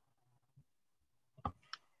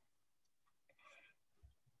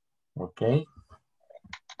 Okay.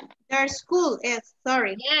 Their school is,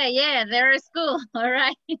 sorry. Yeah, their school. All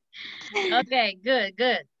right. Okay,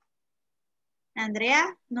 good.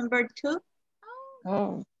 Andrea, number 2.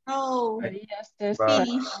 Oh. Oh. María says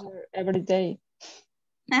Finish. every day.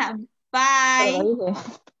 Bye.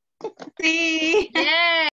 Sí.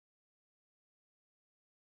 Yeah.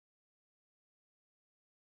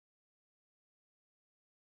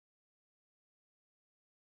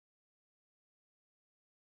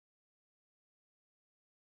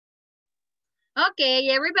 Okay,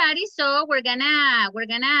 everybody, so we're gonna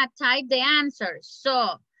type the answers.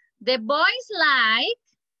 So the boys like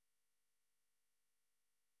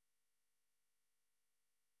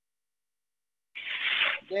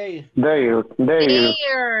Their.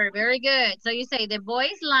 Very good. So you say the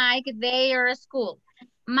boys like their school.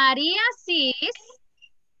 Maria sees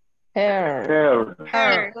her. Good.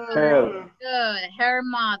 Her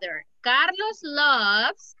mother. Carlos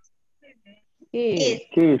loves His.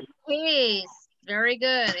 Very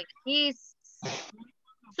good. His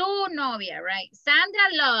su novia, right? Sandra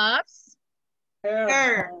loves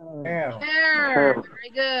her. Very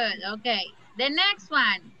good. Okay. The next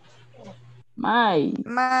one. My.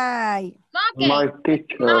 Okay. My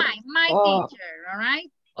teacher. My teacher, all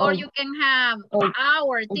right? Or you can have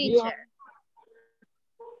our teacher.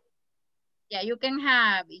 Yeah, you can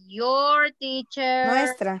have your teacher.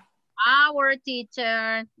 Nuestra. Our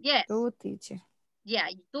teacher. Yes. Tu teacher. Yeah,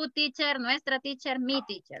 tu teacher, nuestra teacher, mi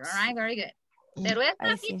teacher. All right, very good. Pero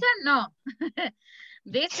esta see. teacher, no.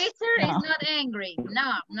 This teacher is not angry.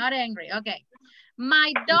 No, not angry. Okay.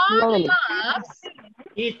 My dog loves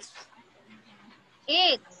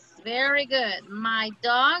It's very good. My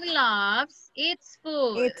dog loves its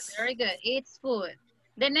food. Very good. It's food.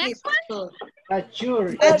 The next one? That's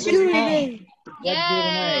your name.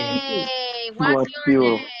 Yay. What's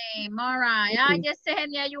your name? All right. I just said,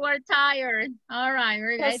 yeah, you are tired. All right.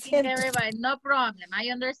 I think everybody, no problem.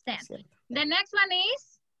 I understand. The next one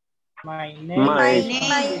is? My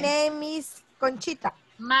name is Conchita.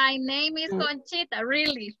 My name is Conchita,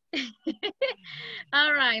 really.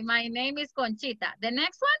 All right, my name is Conchita. The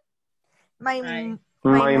next one?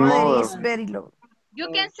 My mother is very low.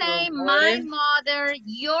 You can say my mother,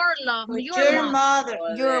 your mother.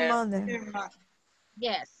 Your mother.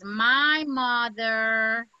 Yes, my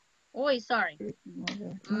mother. Oh, sorry.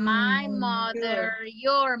 My mother,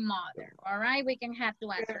 your mother. All right, we can have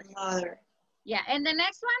two answers. Mother. Yeah, and the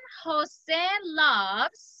next one, Jose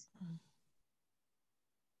loves.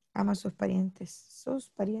 Ama a sus parientes. Sus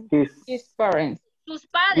parientes. His parents. Sus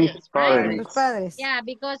padres, right? Sus padres. Yeah,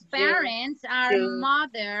 because parents are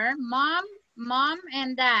mother, mom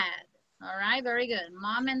and dad. All right, very good.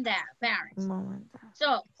 Mom and dad, parents. Mom and dad.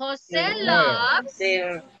 So, Jose loves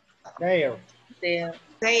Their. Their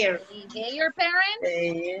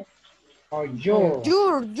parents? Or your,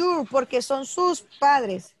 porque son sus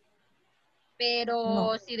padres.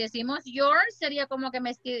 Pero si decimos your, sería como que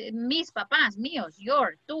mis papás, míos,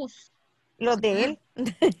 your, tus. Los de él.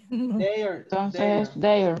 Entonces,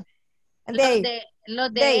 their.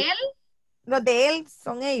 Los de él. Los de él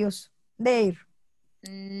son ellos. Their.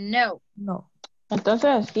 No. No.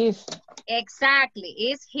 Entonces, his. Exactly.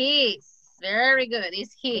 It's his. Very good.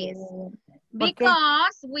 It's his.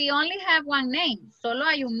 Because we only have one name. Solo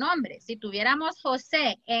hay un nombre. Si tuviéramos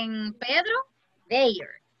José en Pedro,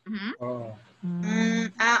 their. José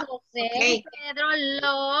and Pedro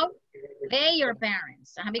love their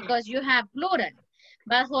parents because you have plural.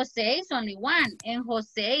 But José is only one, and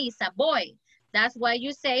José is a boy. That's why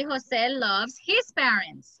you say José loves his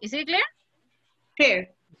parents. Is it clear? Clear.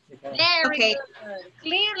 Very good.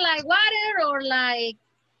 Clear like water or like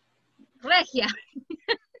regia?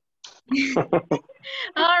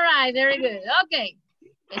 All right, very good. Okay.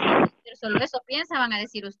 Solo eso piensa, van a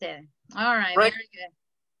decir ustedes. All right, very good.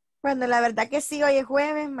 Bueno, la verdad que sí, hoy es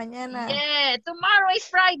jueves, mañana. Yeah, tomorrow is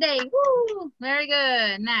Friday. Woo! Very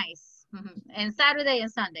good, nice. And Saturday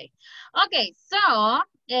and Sunday. Okay, so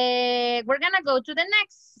we're gonna go to the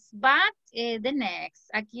next, but the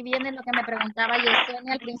next. Aquí viene lo que me preguntaba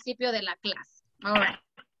Yesenia al principio de la clase. All right.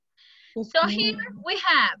 So here we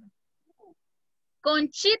have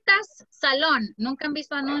Conchitas Salón. ¿Nunca han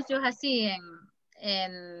visto anuncios así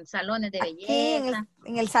en salones de belleza? Aquí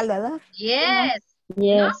en El Salvador. Yes.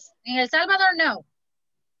 Yes. ¿No? En El Salvador no.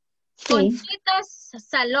 Sí. Conchitas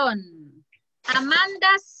Salón.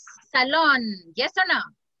 Amanda's Salón. Yes or no?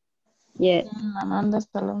 Yes. Amanda's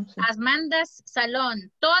Salón. Sí. Amanda's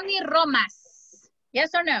Salón. Tony Romas.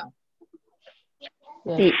 Yes or no?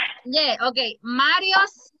 Sí. Yeah, okay.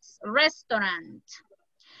 Mario's Restaurant.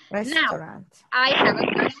 Now, I have a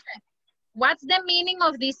question. What's the meaning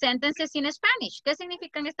of these sentences in Spanish? ¿Qué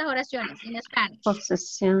significan estas oraciones en Spanish?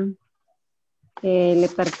 Posesión. Que le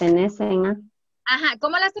pertenecen a. Ajá,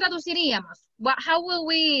 ¿cómo las traduciríamos? How will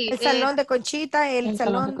we... El salón de Conchita, el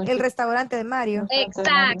restaurante de Mario.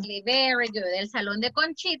 Exactly, very good. El salón de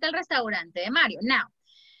Conchita, el restaurante de Mario. Now,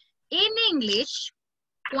 in English,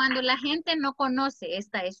 cuando la gente no conoce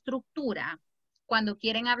esta estructura, cuando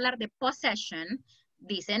quieren hablar de possession,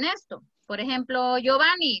 dicen esto. Por ejemplo,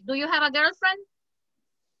 Giovanni, do you have a girlfriend?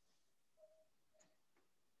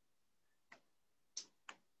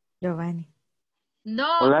 Giovanni.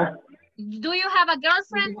 No. Hola. Do you have a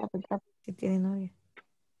girlfriend? Sí, tiene novia.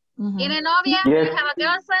 ¿Tiene novia? Yes. Do you have a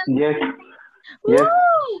girlfriend? Yes. Yes.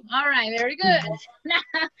 All right, very good.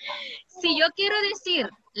 Si yo quiero decir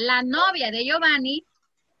la novia de Giovanni,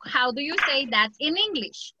 how do you say that in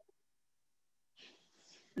English?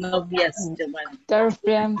 Novias, Giovanni.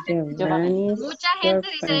 Girlfriend, Giovanni. Mucha gente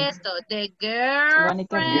dice esto, the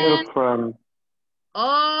girlfriend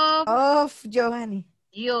of Giovanni.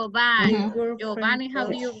 Giovanni. Giovanni, how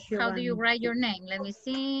do you write your name? Let me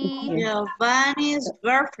see. Giovanni's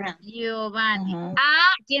girlfriend. Giovanni.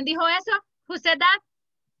 Ah, ¿quién dijo eso? Who said that?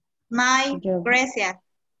 My Grecia.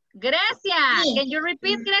 Grecia. Can you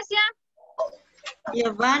repeat, Grecia?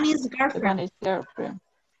 Giovanni's girlfriend.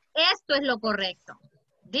 Esto es lo correcto.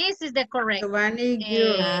 This is the correct. Giovanni,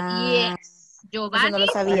 yes. Giovanni, no lo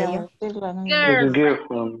sabía yo.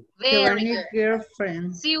 Girlfriend. Giovanni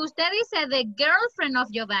girlfriend. Si usted dice the girlfriend of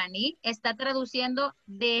Giovanni, está traduciendo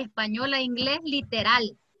de español a inglés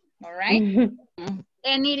literal. All right?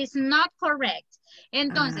 And it is not correct.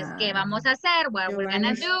 Entonces, ¿qué vamos a hacer? What we're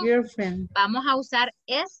gonna do? Girlfriend. Vamos a usar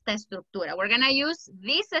esta estructura. We're gonna use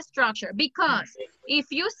this structure because if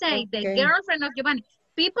you say the girlfriend of Giovanni,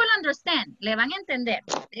 people understand. Le van a entender.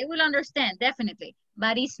 They will understand, definitely.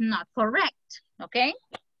 But it's not correct. Okay?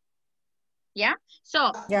 Yeah?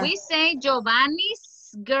 So, we say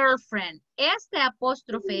Giovanni's girlfriend. Este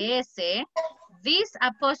apostrophe S, this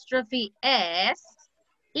apostrophe S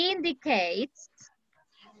indicates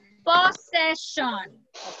possession.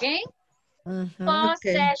 Okay?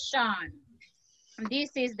 Possession.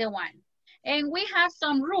 This is the one. And we have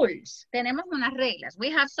some rules. Tenemos unas reglas. We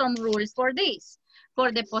have some rules for this.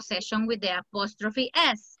 For the possession with the apostrophe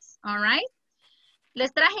S. All right? Les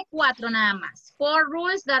traje 4 nada más. 4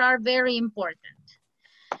 rules that are very important.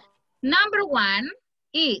 Number 1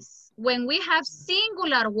 is when we have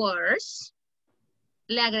singular words,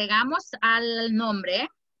 le agregamos al nombre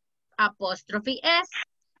apostrophe S.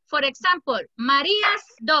 For example,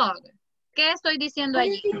 Maria's dog. ¿Qué estoy diciendo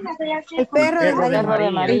allí? El perro de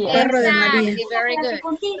María. El perro de María. Exactly, very good.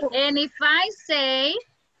 And if I say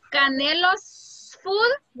Canelo's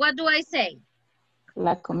food, what do I say?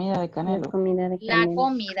 La comida de Canelo. La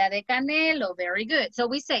comida de Canelo. Very good. So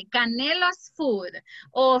we say Canelo's food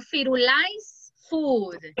or Firulais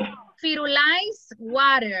food. Firulais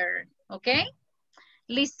water. Okay?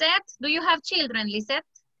 Lisette, do you have children, Lisette?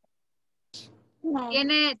 No.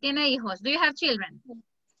 ¿Tiene hijos? Do you have children?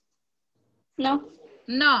 No.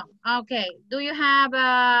 No. Okay. Do you have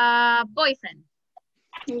a boyfriend?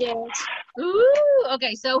 Yes. Ooh,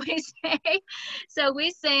 okay, so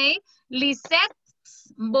we say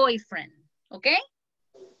Lisette's boyfriend, okay?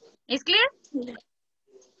 Is clear?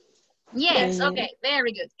 Yes, okay,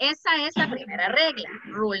 very good. Esa es la primera regla,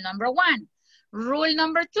 rule number 1. Rule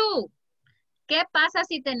number 2, ¿qué pasa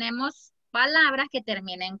si tenemos palabras que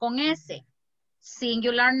terminen con S?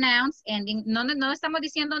 Singular nouns ending, no estamos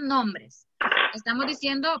diciendo nombres, estamos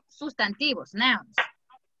diciendo sustantivos, nouns.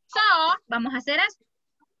 So, vamos a hacer esto.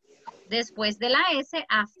 Después de la S,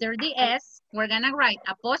 after the S, we're gonna write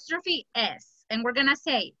apostrophe S, and we're gonna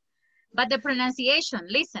say, but the pronunciation,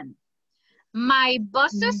 listen. My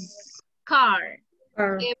boss's car.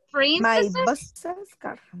 The princess's My boss's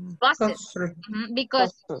car. buses.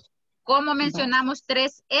 Because, como mencionamos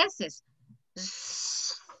 3 S.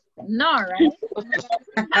 No, right?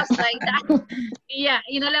 Just like that. Yeah,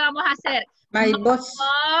 y no le vamos a hacer. My boss.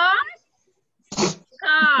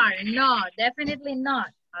 Car. No, definitely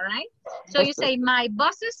not. All right. So you say my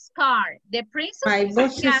boss's car. The princess. My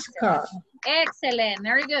boss's car. Excellent.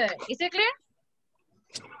 Very good. Is it clear?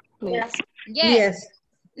 Yes. Yes.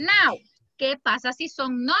 Now, ¿qué pasa si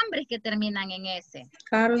son nombres que terminan en S?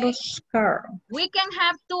 Carlos car. We can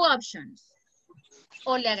have 2 options.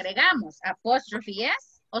 O le agregamos apostrophe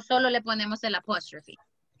S o solo le ponemos el apostrophe.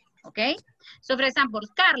 Okay? So for example,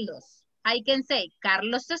 Carlos. I can say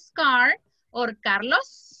Carlos's car or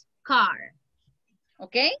Carlos car.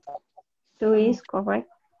 Okay? 2 is correct.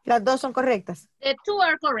 Las dos son correctas. The 2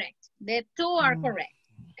 are correct. The 2 are correct.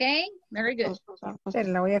 Okay? Very good. La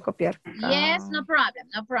voy a copiar. Yes, no problem.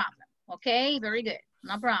 No problem. Okay? Very good.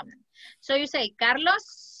 No problem. So you say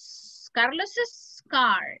Carlos's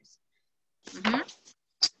cars.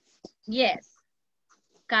 Yes.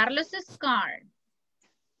 Carlos's car.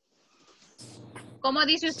 ¿Cómo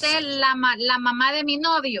dice usted la mamá de mi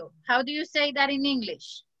novio? How do you say that in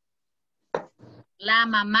English? La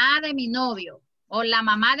mamá de mi novio. O la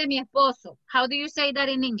mamá de mi esposo. How do you say that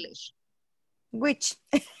in English? Which?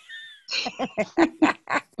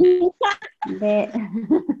 The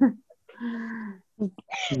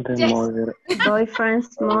mother.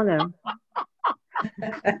 Boyfriend's mother.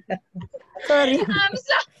 Sorry. I'm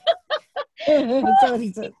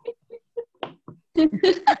sorry. sorry.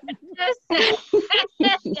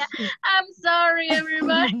 I'm sorry,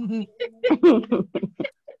 everybody.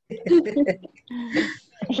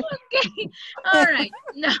 Okay, all right.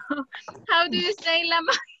 Now, how do you say la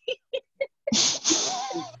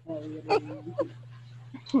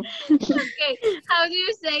Okay, how do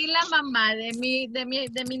you say la mamá de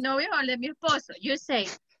mi novio o de mi esposo? You say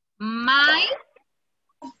my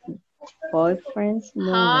boyfriend's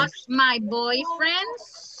mother. My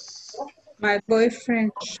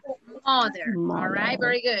boyfriend's mother. All right,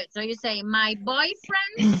 very good. So you say my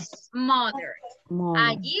boyfriend's mother.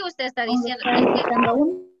 Allí usted está diciendo,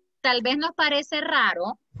 tal vez nos parece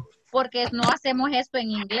raro porque no hacemos esto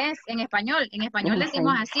en inglés, en español. En español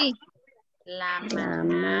decimos así. La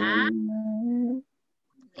mamá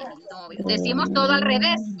del novio. Decimos todo al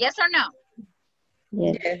revés. Yes or no?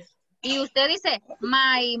 Yes. Y usted dice,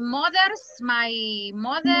 my mother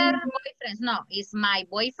boyfriends. No, it's my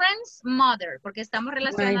boyfriend's mother, porque estamos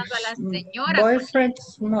relacionando a la señora.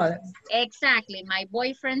 Boyfriend's mother. Exactly, my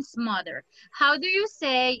boyfriend's mother. How do you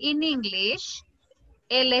say in English,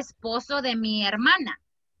 el esposo de mi hermana?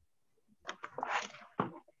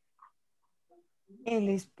 El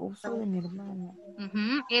esposo de mi hermana.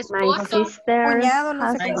 Esposo. My sister's Cuñado,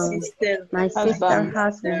 no sé husband. cómo.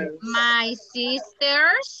 My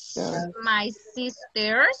sister's husband. My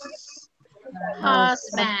sister's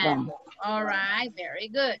husband. All right, very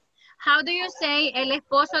good. How do you say el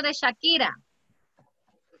esposo de Shakira?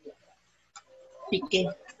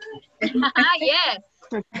 Piqué. Yes.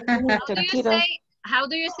 How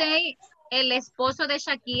do you say el esposo de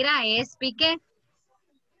Shakira es Piqué?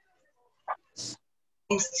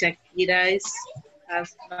 Shakira's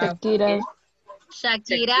husband.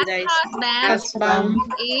 Shakira's husband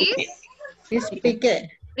is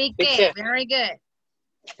Piqué. Piqué. Very good.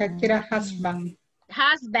 Shakira's husband.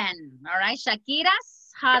 Husband. All right.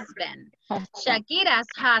 Shakira's husband. Shakira's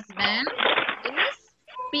husband is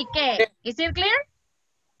Piqué. Is it clear?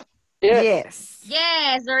 Yes.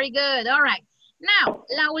 Yes. Very good. All right. Now,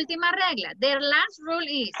 la última regla. The last rule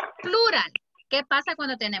is plural. ¿Qué pasa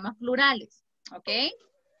cuando tenemos plurales? ¿Ok?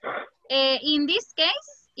 In this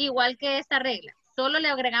case, igual que esta regla, solo le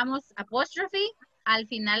agregamos apostrophe al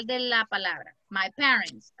final de la palabra. My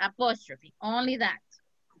parents, apostrophe, only that.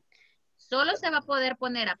 Solo se va a poder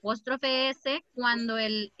poner apóstrofe S cuando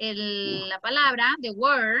la palabra, the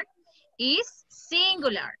word, is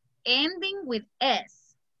singular, ending with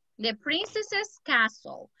S. The princess's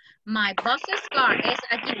castle. My boss's car. Es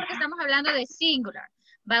aquí porque estamos hablando de singular.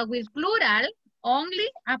 But with plural, only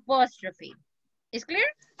apostrophe. Is clear?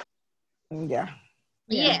 Yeah.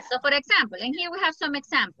 Yes. So for example, and here we have some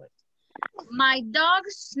examples. My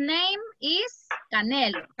dog's name is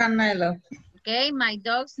Canelo. Canelo. Okay, my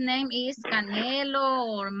dog's name is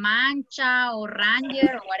Canelo or Mancha or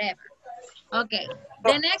Ranger or whatever. Okay,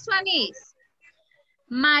 the next one is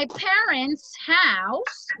my parents'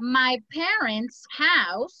 house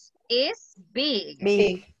is big.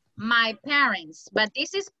 Big. My parents, but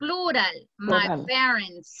this is plural. My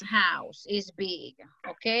parents' house is big.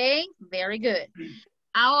 Okay, very good.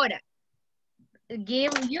 Ahora,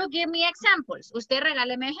 give me examples. Usted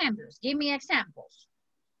regáleme ejemplos. Give me examples.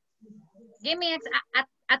 Give me,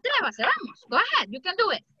 atrévase, vamos. Go ahead, you can do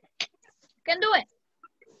it. You can do it.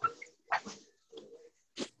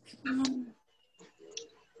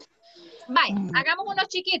 Vaya, hagamos unos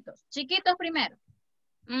chiquitos. Chiquitos primero.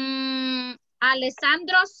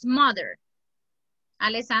 Alessandro's mother.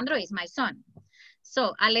 Alessandro is my son.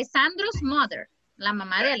 So, Alessandro's mother. La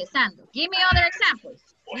mamá de Alessandro. Give me other examples.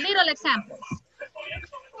 Little examples.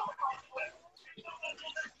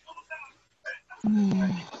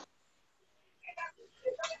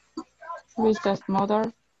 Luisa's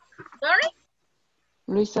mother. Sorry?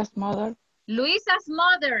 Luisa's mother. Luisa's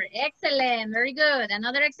mother. Excellent. Very good.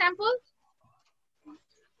 Another example?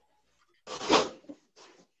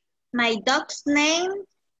 My dog's name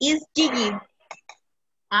is Gigi.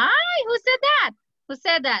 Ay, who said that? Who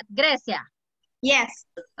said that? Grecia. Yes.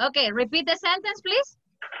 Okay, repeat the sentence, please.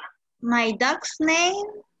 My dog's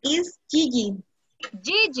name is Gigi.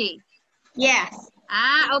 Gigi. Yes.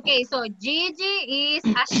 Ah, okay, so Gigi is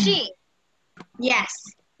a she. Yes.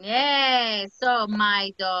 Yes, so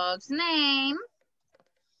my dog's name,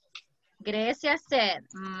 Grecia said,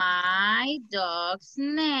 my dog's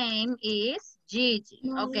name is Gigi.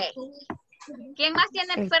 Okay. ¿Quién más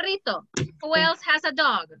tiene el perrito? Who else has a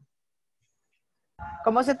dog?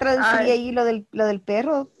 ¿Cómo se traduciría ahí lo del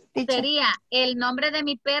perro, teacher? Sería, el nombre de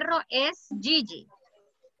mi perro es Gigi.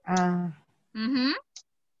 Ah.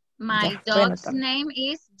 My dog's name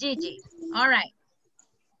is Gigi. All right.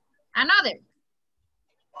 Another.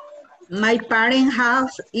 My parents'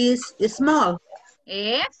 house is small.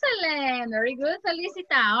 Excellent. Very good,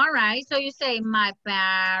 Felicita. All right. So you say, my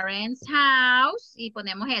parents' house. Y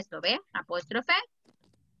ponemos esto, ¿ve? Apóstrofe.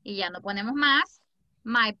 Y ya no ponemos más.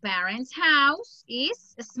 My parents' house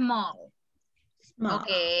is small.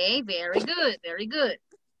 Okay. Very good. Very good.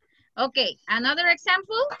 Okay. Another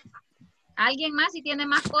example. ¿Alguien más si tiene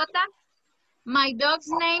mascota? My dog's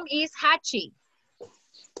name is Hachi.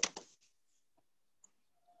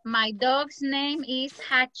 My dog's name is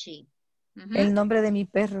Hachi. El nombre de mi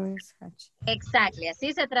perro es Hachi. Exactly,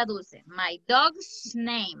 así se traduce. My dog's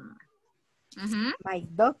name. My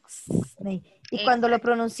dog's name. Y cuando lo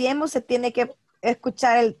pronunciemos se tiene que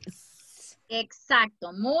escuchar el...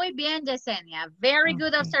 Exacto, muy bien, Yesenia. Very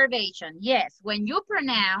good observation. Yes, when you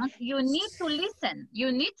pronounce, you need to listen.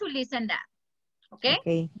 You need to listen that.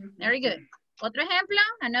 Okay? Very good. Otro ejemplo,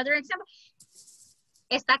 another example.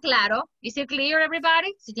 ¿Está claro? Is it clear,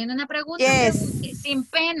 everybody? Si tiene una pregunta, sin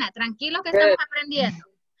pena, tranquilos que estamos aprendiendo.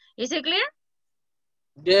 Is it clear?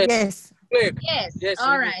 Yes. Yes.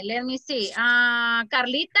 All right, let me see.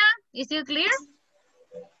 Carlita, is it clear?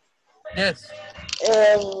 Yes.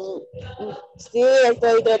 Sí,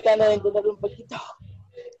 estoy tratando de entenderlo un poquito.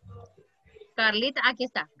 Carlita, aquí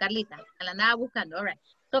está, Carlita. La andaba buscando, all right.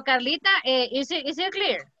 So, Carlita, is it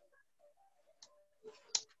clear?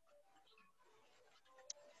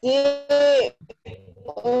 Sí,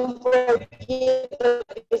 un poquito,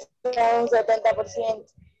 un 70%.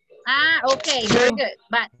 Ah, okay, very good.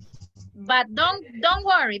 But don't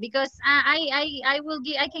worry because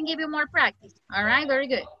I can give you more practice. All right, very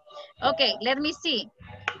good. Okay, let me see.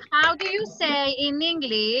 How do you say in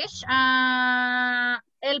English?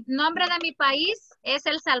 El nombre de mi país es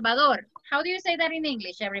El Salvador. How do you say that in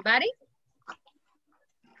English, everybody?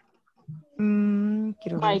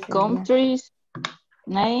 My country's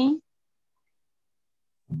name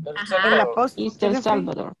is El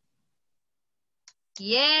Salvador.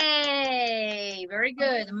 Yay, very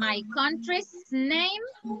good. My country's name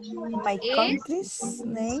is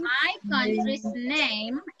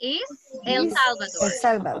El Salvador. El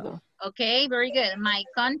Salvador. Okay, very good. My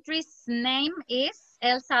country's name is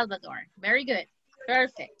El Salvador. Very good.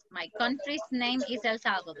 Perfect. My country's name is El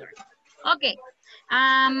Salvador. Okay.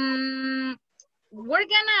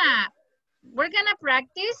 We're gonna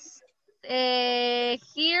practice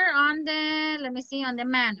here on the, let me see, on the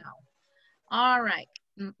manual. All right.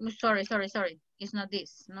 Sorry. It's not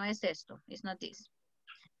this. No es esto. It's not this.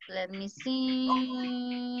 Let me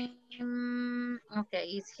see. Okay,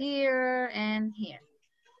 it's here and here.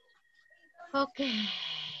 Okay.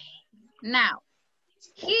 Now,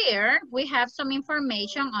 here we have some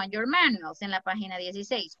information on your manuals en la página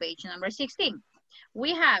 16, page number 16.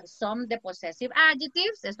 We have some the possessive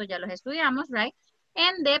adjectives, esto ya los estudiamos, right?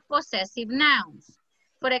 And the possessive nouns.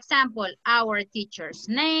 For example, our teacher's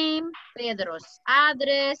name, Pedro's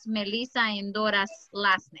address, Melissa and Dora's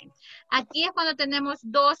last name. Aquí es cuando tenemos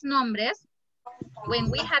dos nombres.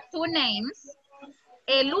 When we have two names,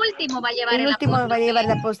 el último va a llevar el apóstrofe. Va a llevar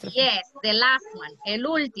el apóstrofe. Yes, the last one. El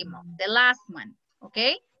último, the last one.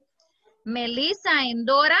 Okay? Melissa and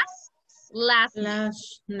Dora's last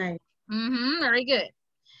name. Very good.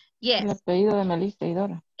 Yes. El apellido de Melissa y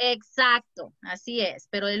Dora. Exacto, así es.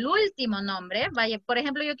 Pero el último nombre, vaya, por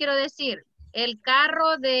ejemplo, yo quiero decir, el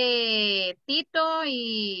carro de Tito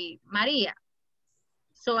y María.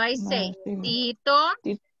 So I say, Tito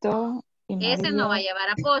y María. Ese no va a llevar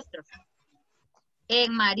apóstrofe.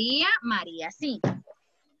 En María, María sí.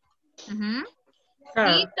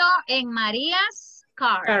 Tito en María's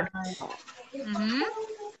car.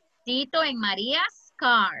 Tito en María's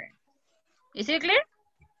car. Is it clear?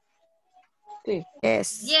 Sí.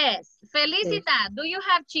 Yes. Yes. Felicita, do you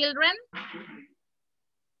have children?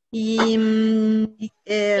 ¿Tiene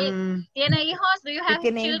hijos? Do you have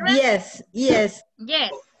children? Yes. Yes.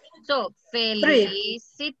 So,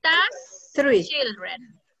 Felicitas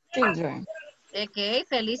children. Okay,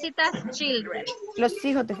 Felicitas children. Los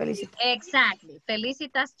hijos de Felicita. Exactly,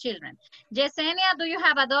 Felicitas children. Yesenia, do you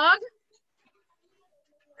have a dog?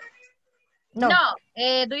 No.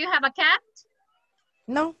 Do you have a cat?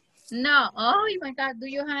 No. No. Oh my God. Do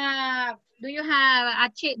you have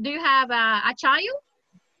a child?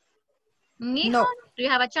 No. Do you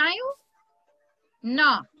have a child?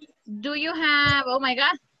 No. Do you have, oh my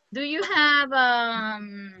God. Do you have,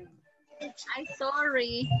 I'm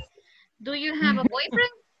sorry. Do you have a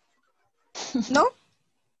boyfriend? No.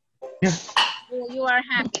 Well, you are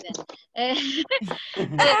happy then.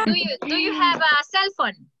 Do you have a cell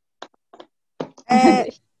phone?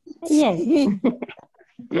 Yes. Yes.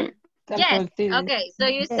 Okay. So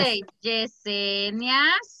you say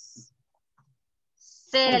Yesenia's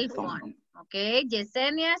cell phone. Okay.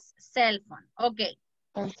 Yesenia's cell phone. Okay.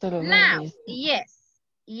 Now, yes.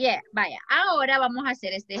 Yeah. Vaya. Ahora vamos a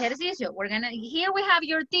hacer este ejercicio. Here we have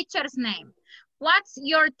your teacher's name. What's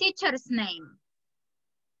your teacher's name?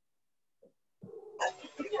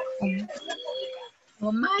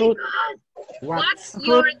 Oh my God. What's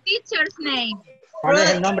your teacher's name? ¿Cuál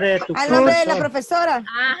es el nombre de tu profesor? El nombre de la profesora.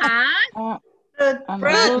 Ajá.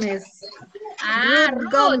 Ruth.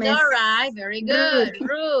 Ruth. All right. Very good.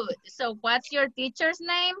 Ruth. So, what's your teacher's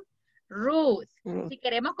name? Ruth. Si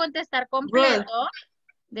queremos contestar completo,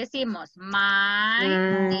 decimos,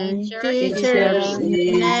 my teacher's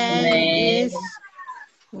name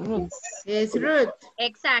is Ruth.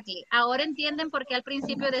 Exactly. Ahora entienden por qué al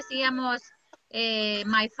principio decíamos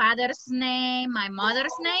my father's name, my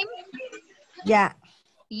mother's name. Ya.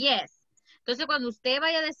 Yes. Entonces, cuando usted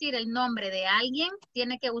vaya a decir el nombre de alguien,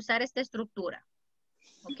 tiene que usar esta estructura.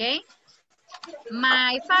 ¿Ok?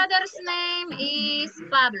 My father's name is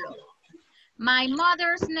Pablo. My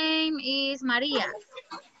mother's name is María.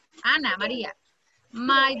 Ana, María.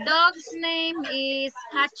 My dog's name is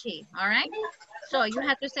Hachi. All right? So, you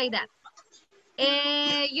have to say that.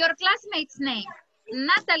 Your classmate's name.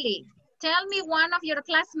 Natalie, tell me one of your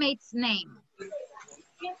classmates' name.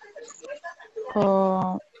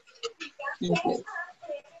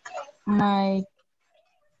 My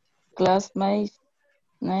classmate's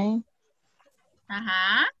name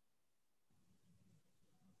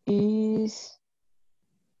is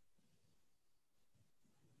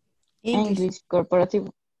English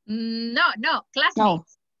Corporativo. No, classmates. No.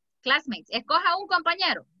 Classmates. Escoja un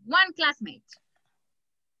compañero. One classmate.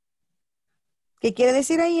 ¿Qué quiere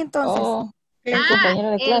decir ahí entonces?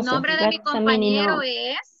 El nombre de mi compañero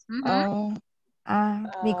es...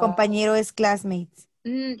 mi compañero es classmate.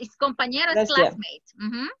 Mis compañero es classmate.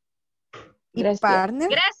 ¿Y partner?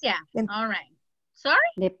 Grecia. All right.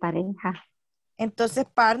 Sorry. De pareja. Entonces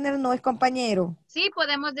partner no es compañero. Sí,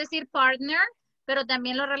 podemos decir partner, pero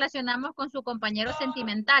también lo relacionamos con su compañero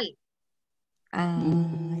sentimental.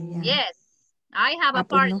 Yes. I have a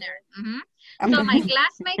partner. So my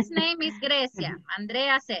classmate's name is Grecia.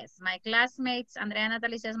 Andrea says, Andrea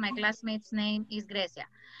Natalie says, my classmate's name is Grecia.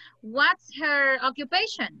 What's her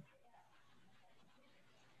occupation?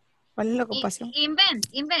 ¿Cuál es la ocupación? Invent.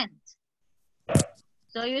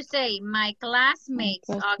 So you say, my classmate's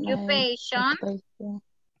occupation.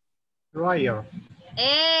 Lawyer.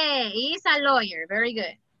 He's a lawyer. Very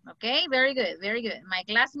good. Okay, very good, very good. My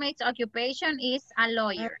classmate's occupation is a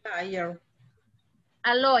lawyer. A lawyer.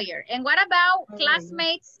 A lawyer. And what about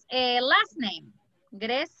classmate's last name?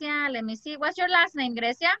 Grecia, let me see. What's your last name,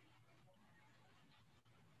 Grecia?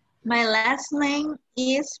 My last name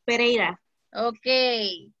is Pereira.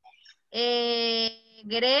 Okay.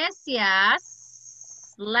 Grecia's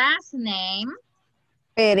last name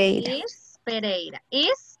Pereira. is Pereira.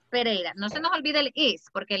 Is Pereira. No se nos olvide el is,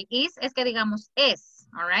 porque el is es que digamos es.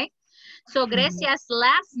 All right. So Grecia's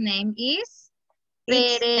last name is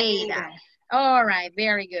Pereira. All right,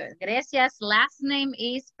 very good. Grecia's last name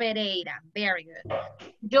is Pereira. Very good.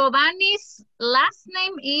 Giovanni's last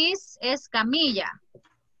name is Escamilla.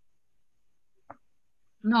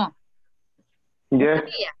 No. Yes.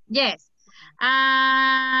 Yes. Yes.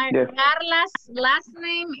 Carla's last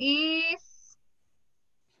name is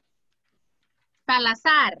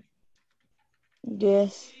Salazar.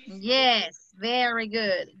 Yes. Yes, very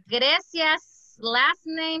good. Grecia's last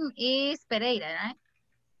name is Pereira, right?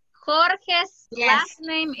 Jorge's last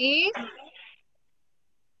name is?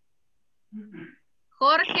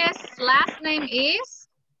 Jorge's last name is?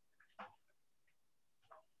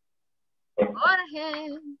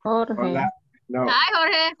 Jorge. Hola. No. Hi,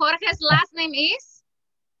 Jorge. Jorge's last name is?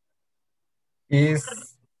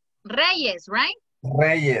 Is Reyes, right?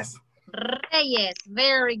 Reyes. Reyes.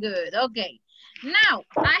 Very good. Okay. Now,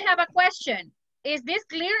 I have a question. Is this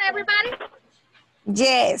clear, everybody?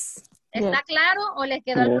 Yes. ¿Está claro o les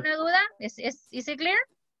quedó alguna duda? Is it clear?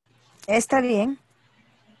 Está bien.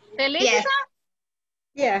 ¿Felicitas?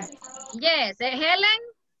 Yes. Yes. Helen?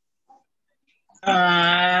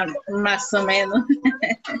 Más o menos.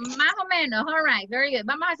 Más o menos. All right. Very good.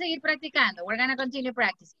 Vamos a seguir practicando. We're going to continue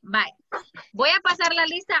practicing. Bye. Voy a pasar la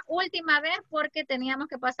lista última vez porque teníamos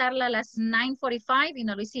que pasarla a las 9:45 y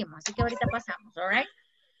no lo hicimos. Así que ahorita pasamos. All right.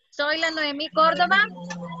 Soy la Noemí Córdoba.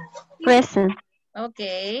 Present. Ok.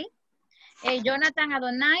 Jonathan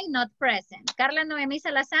Adonai, not present. Carla Noemí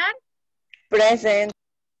Salazar. Present.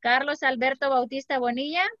 Carlos Alberto Bautista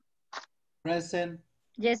Bonilla. Present.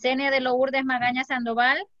 Yesenia de Lourdes Magaña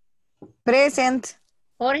Sandoval. Present.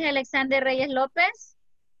 Jorge Alexander Reyes López.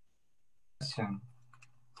 Present.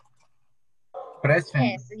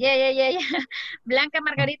 Yes. Yeah. Blanca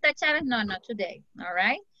Margarita Chávez. No, not today. All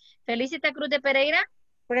right. Felicita Cruz de Pereira.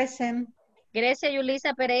 Present. Grecia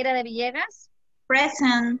Yulisa Pereira de Villegas.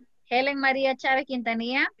 Present. Helen María Chávez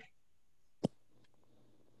Quintanilla.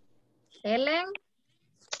 Helen.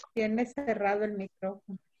 Tiene cerrado el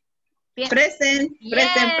micrófono. Present.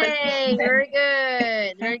 Yay, very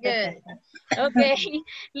good, very good. Okay,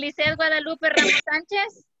 Lisette Guadalupe Ramos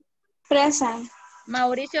Sánchez. Present.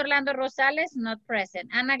 Mauricio Orlando Rosales, not present.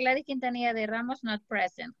 Ana Gladys Quintanilla de Ramos, not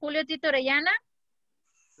present. Julio Tito Orellana.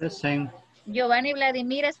 Present. Giovanni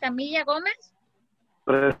Vladimir Escamilla Gómez.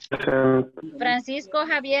 Present. Francisco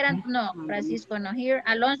Javier, Francisco no here.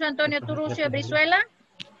 Alonso Antonio Turucio Brizuela.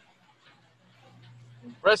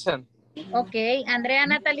 Present. Ok, Andrea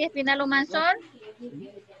Natalia Espinal Humansor.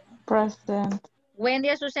 Present. Wendy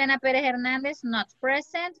Azucena Pérez Hernández, not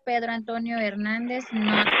present. Pedro Antonio Hernández,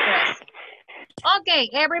 not present. Okay,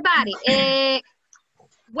 everybody.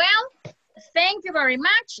 Well, thank you very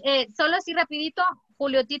much. Solo así rapidito,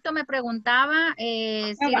 Julio Tito me preguntaba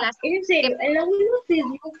si las... En serio, el abuelo se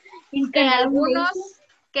dio en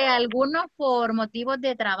que algunos por motivos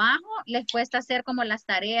de trabajo les cuesta hacer como las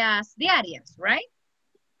tareas diarias, right?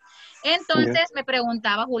 Entonces me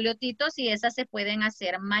preguntaba Julio Tito si esas se pueden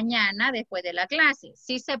hacer mañana después de la clase.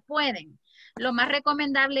 Sí se pueden. Lo más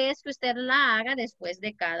recomendable es que usted la haga después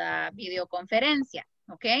de cada videoconferencia,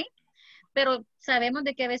 ¿ok? Pero sabemos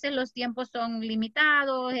de que a veces los tiempos son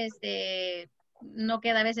limitados, no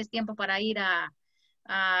queda a veces tiempo para ir a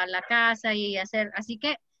la casa y hacer, así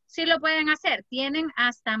que sí lo pueden hacer. Tienen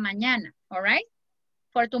hasta mañana, all right?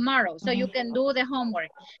 For tomorrow, so you can do the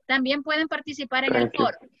homework. También pueden participar en el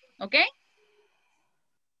foro. Okay?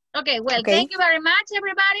 Okay, well, thank you very much,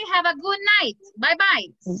 everybody. Have a good night. Bye-bye.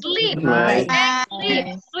 Sleep. Bye.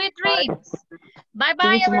 Sleep. Sweet dreams.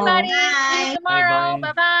 Bye-bye, everybody. See you tomorrow.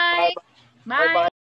 Bye-bye. Bye.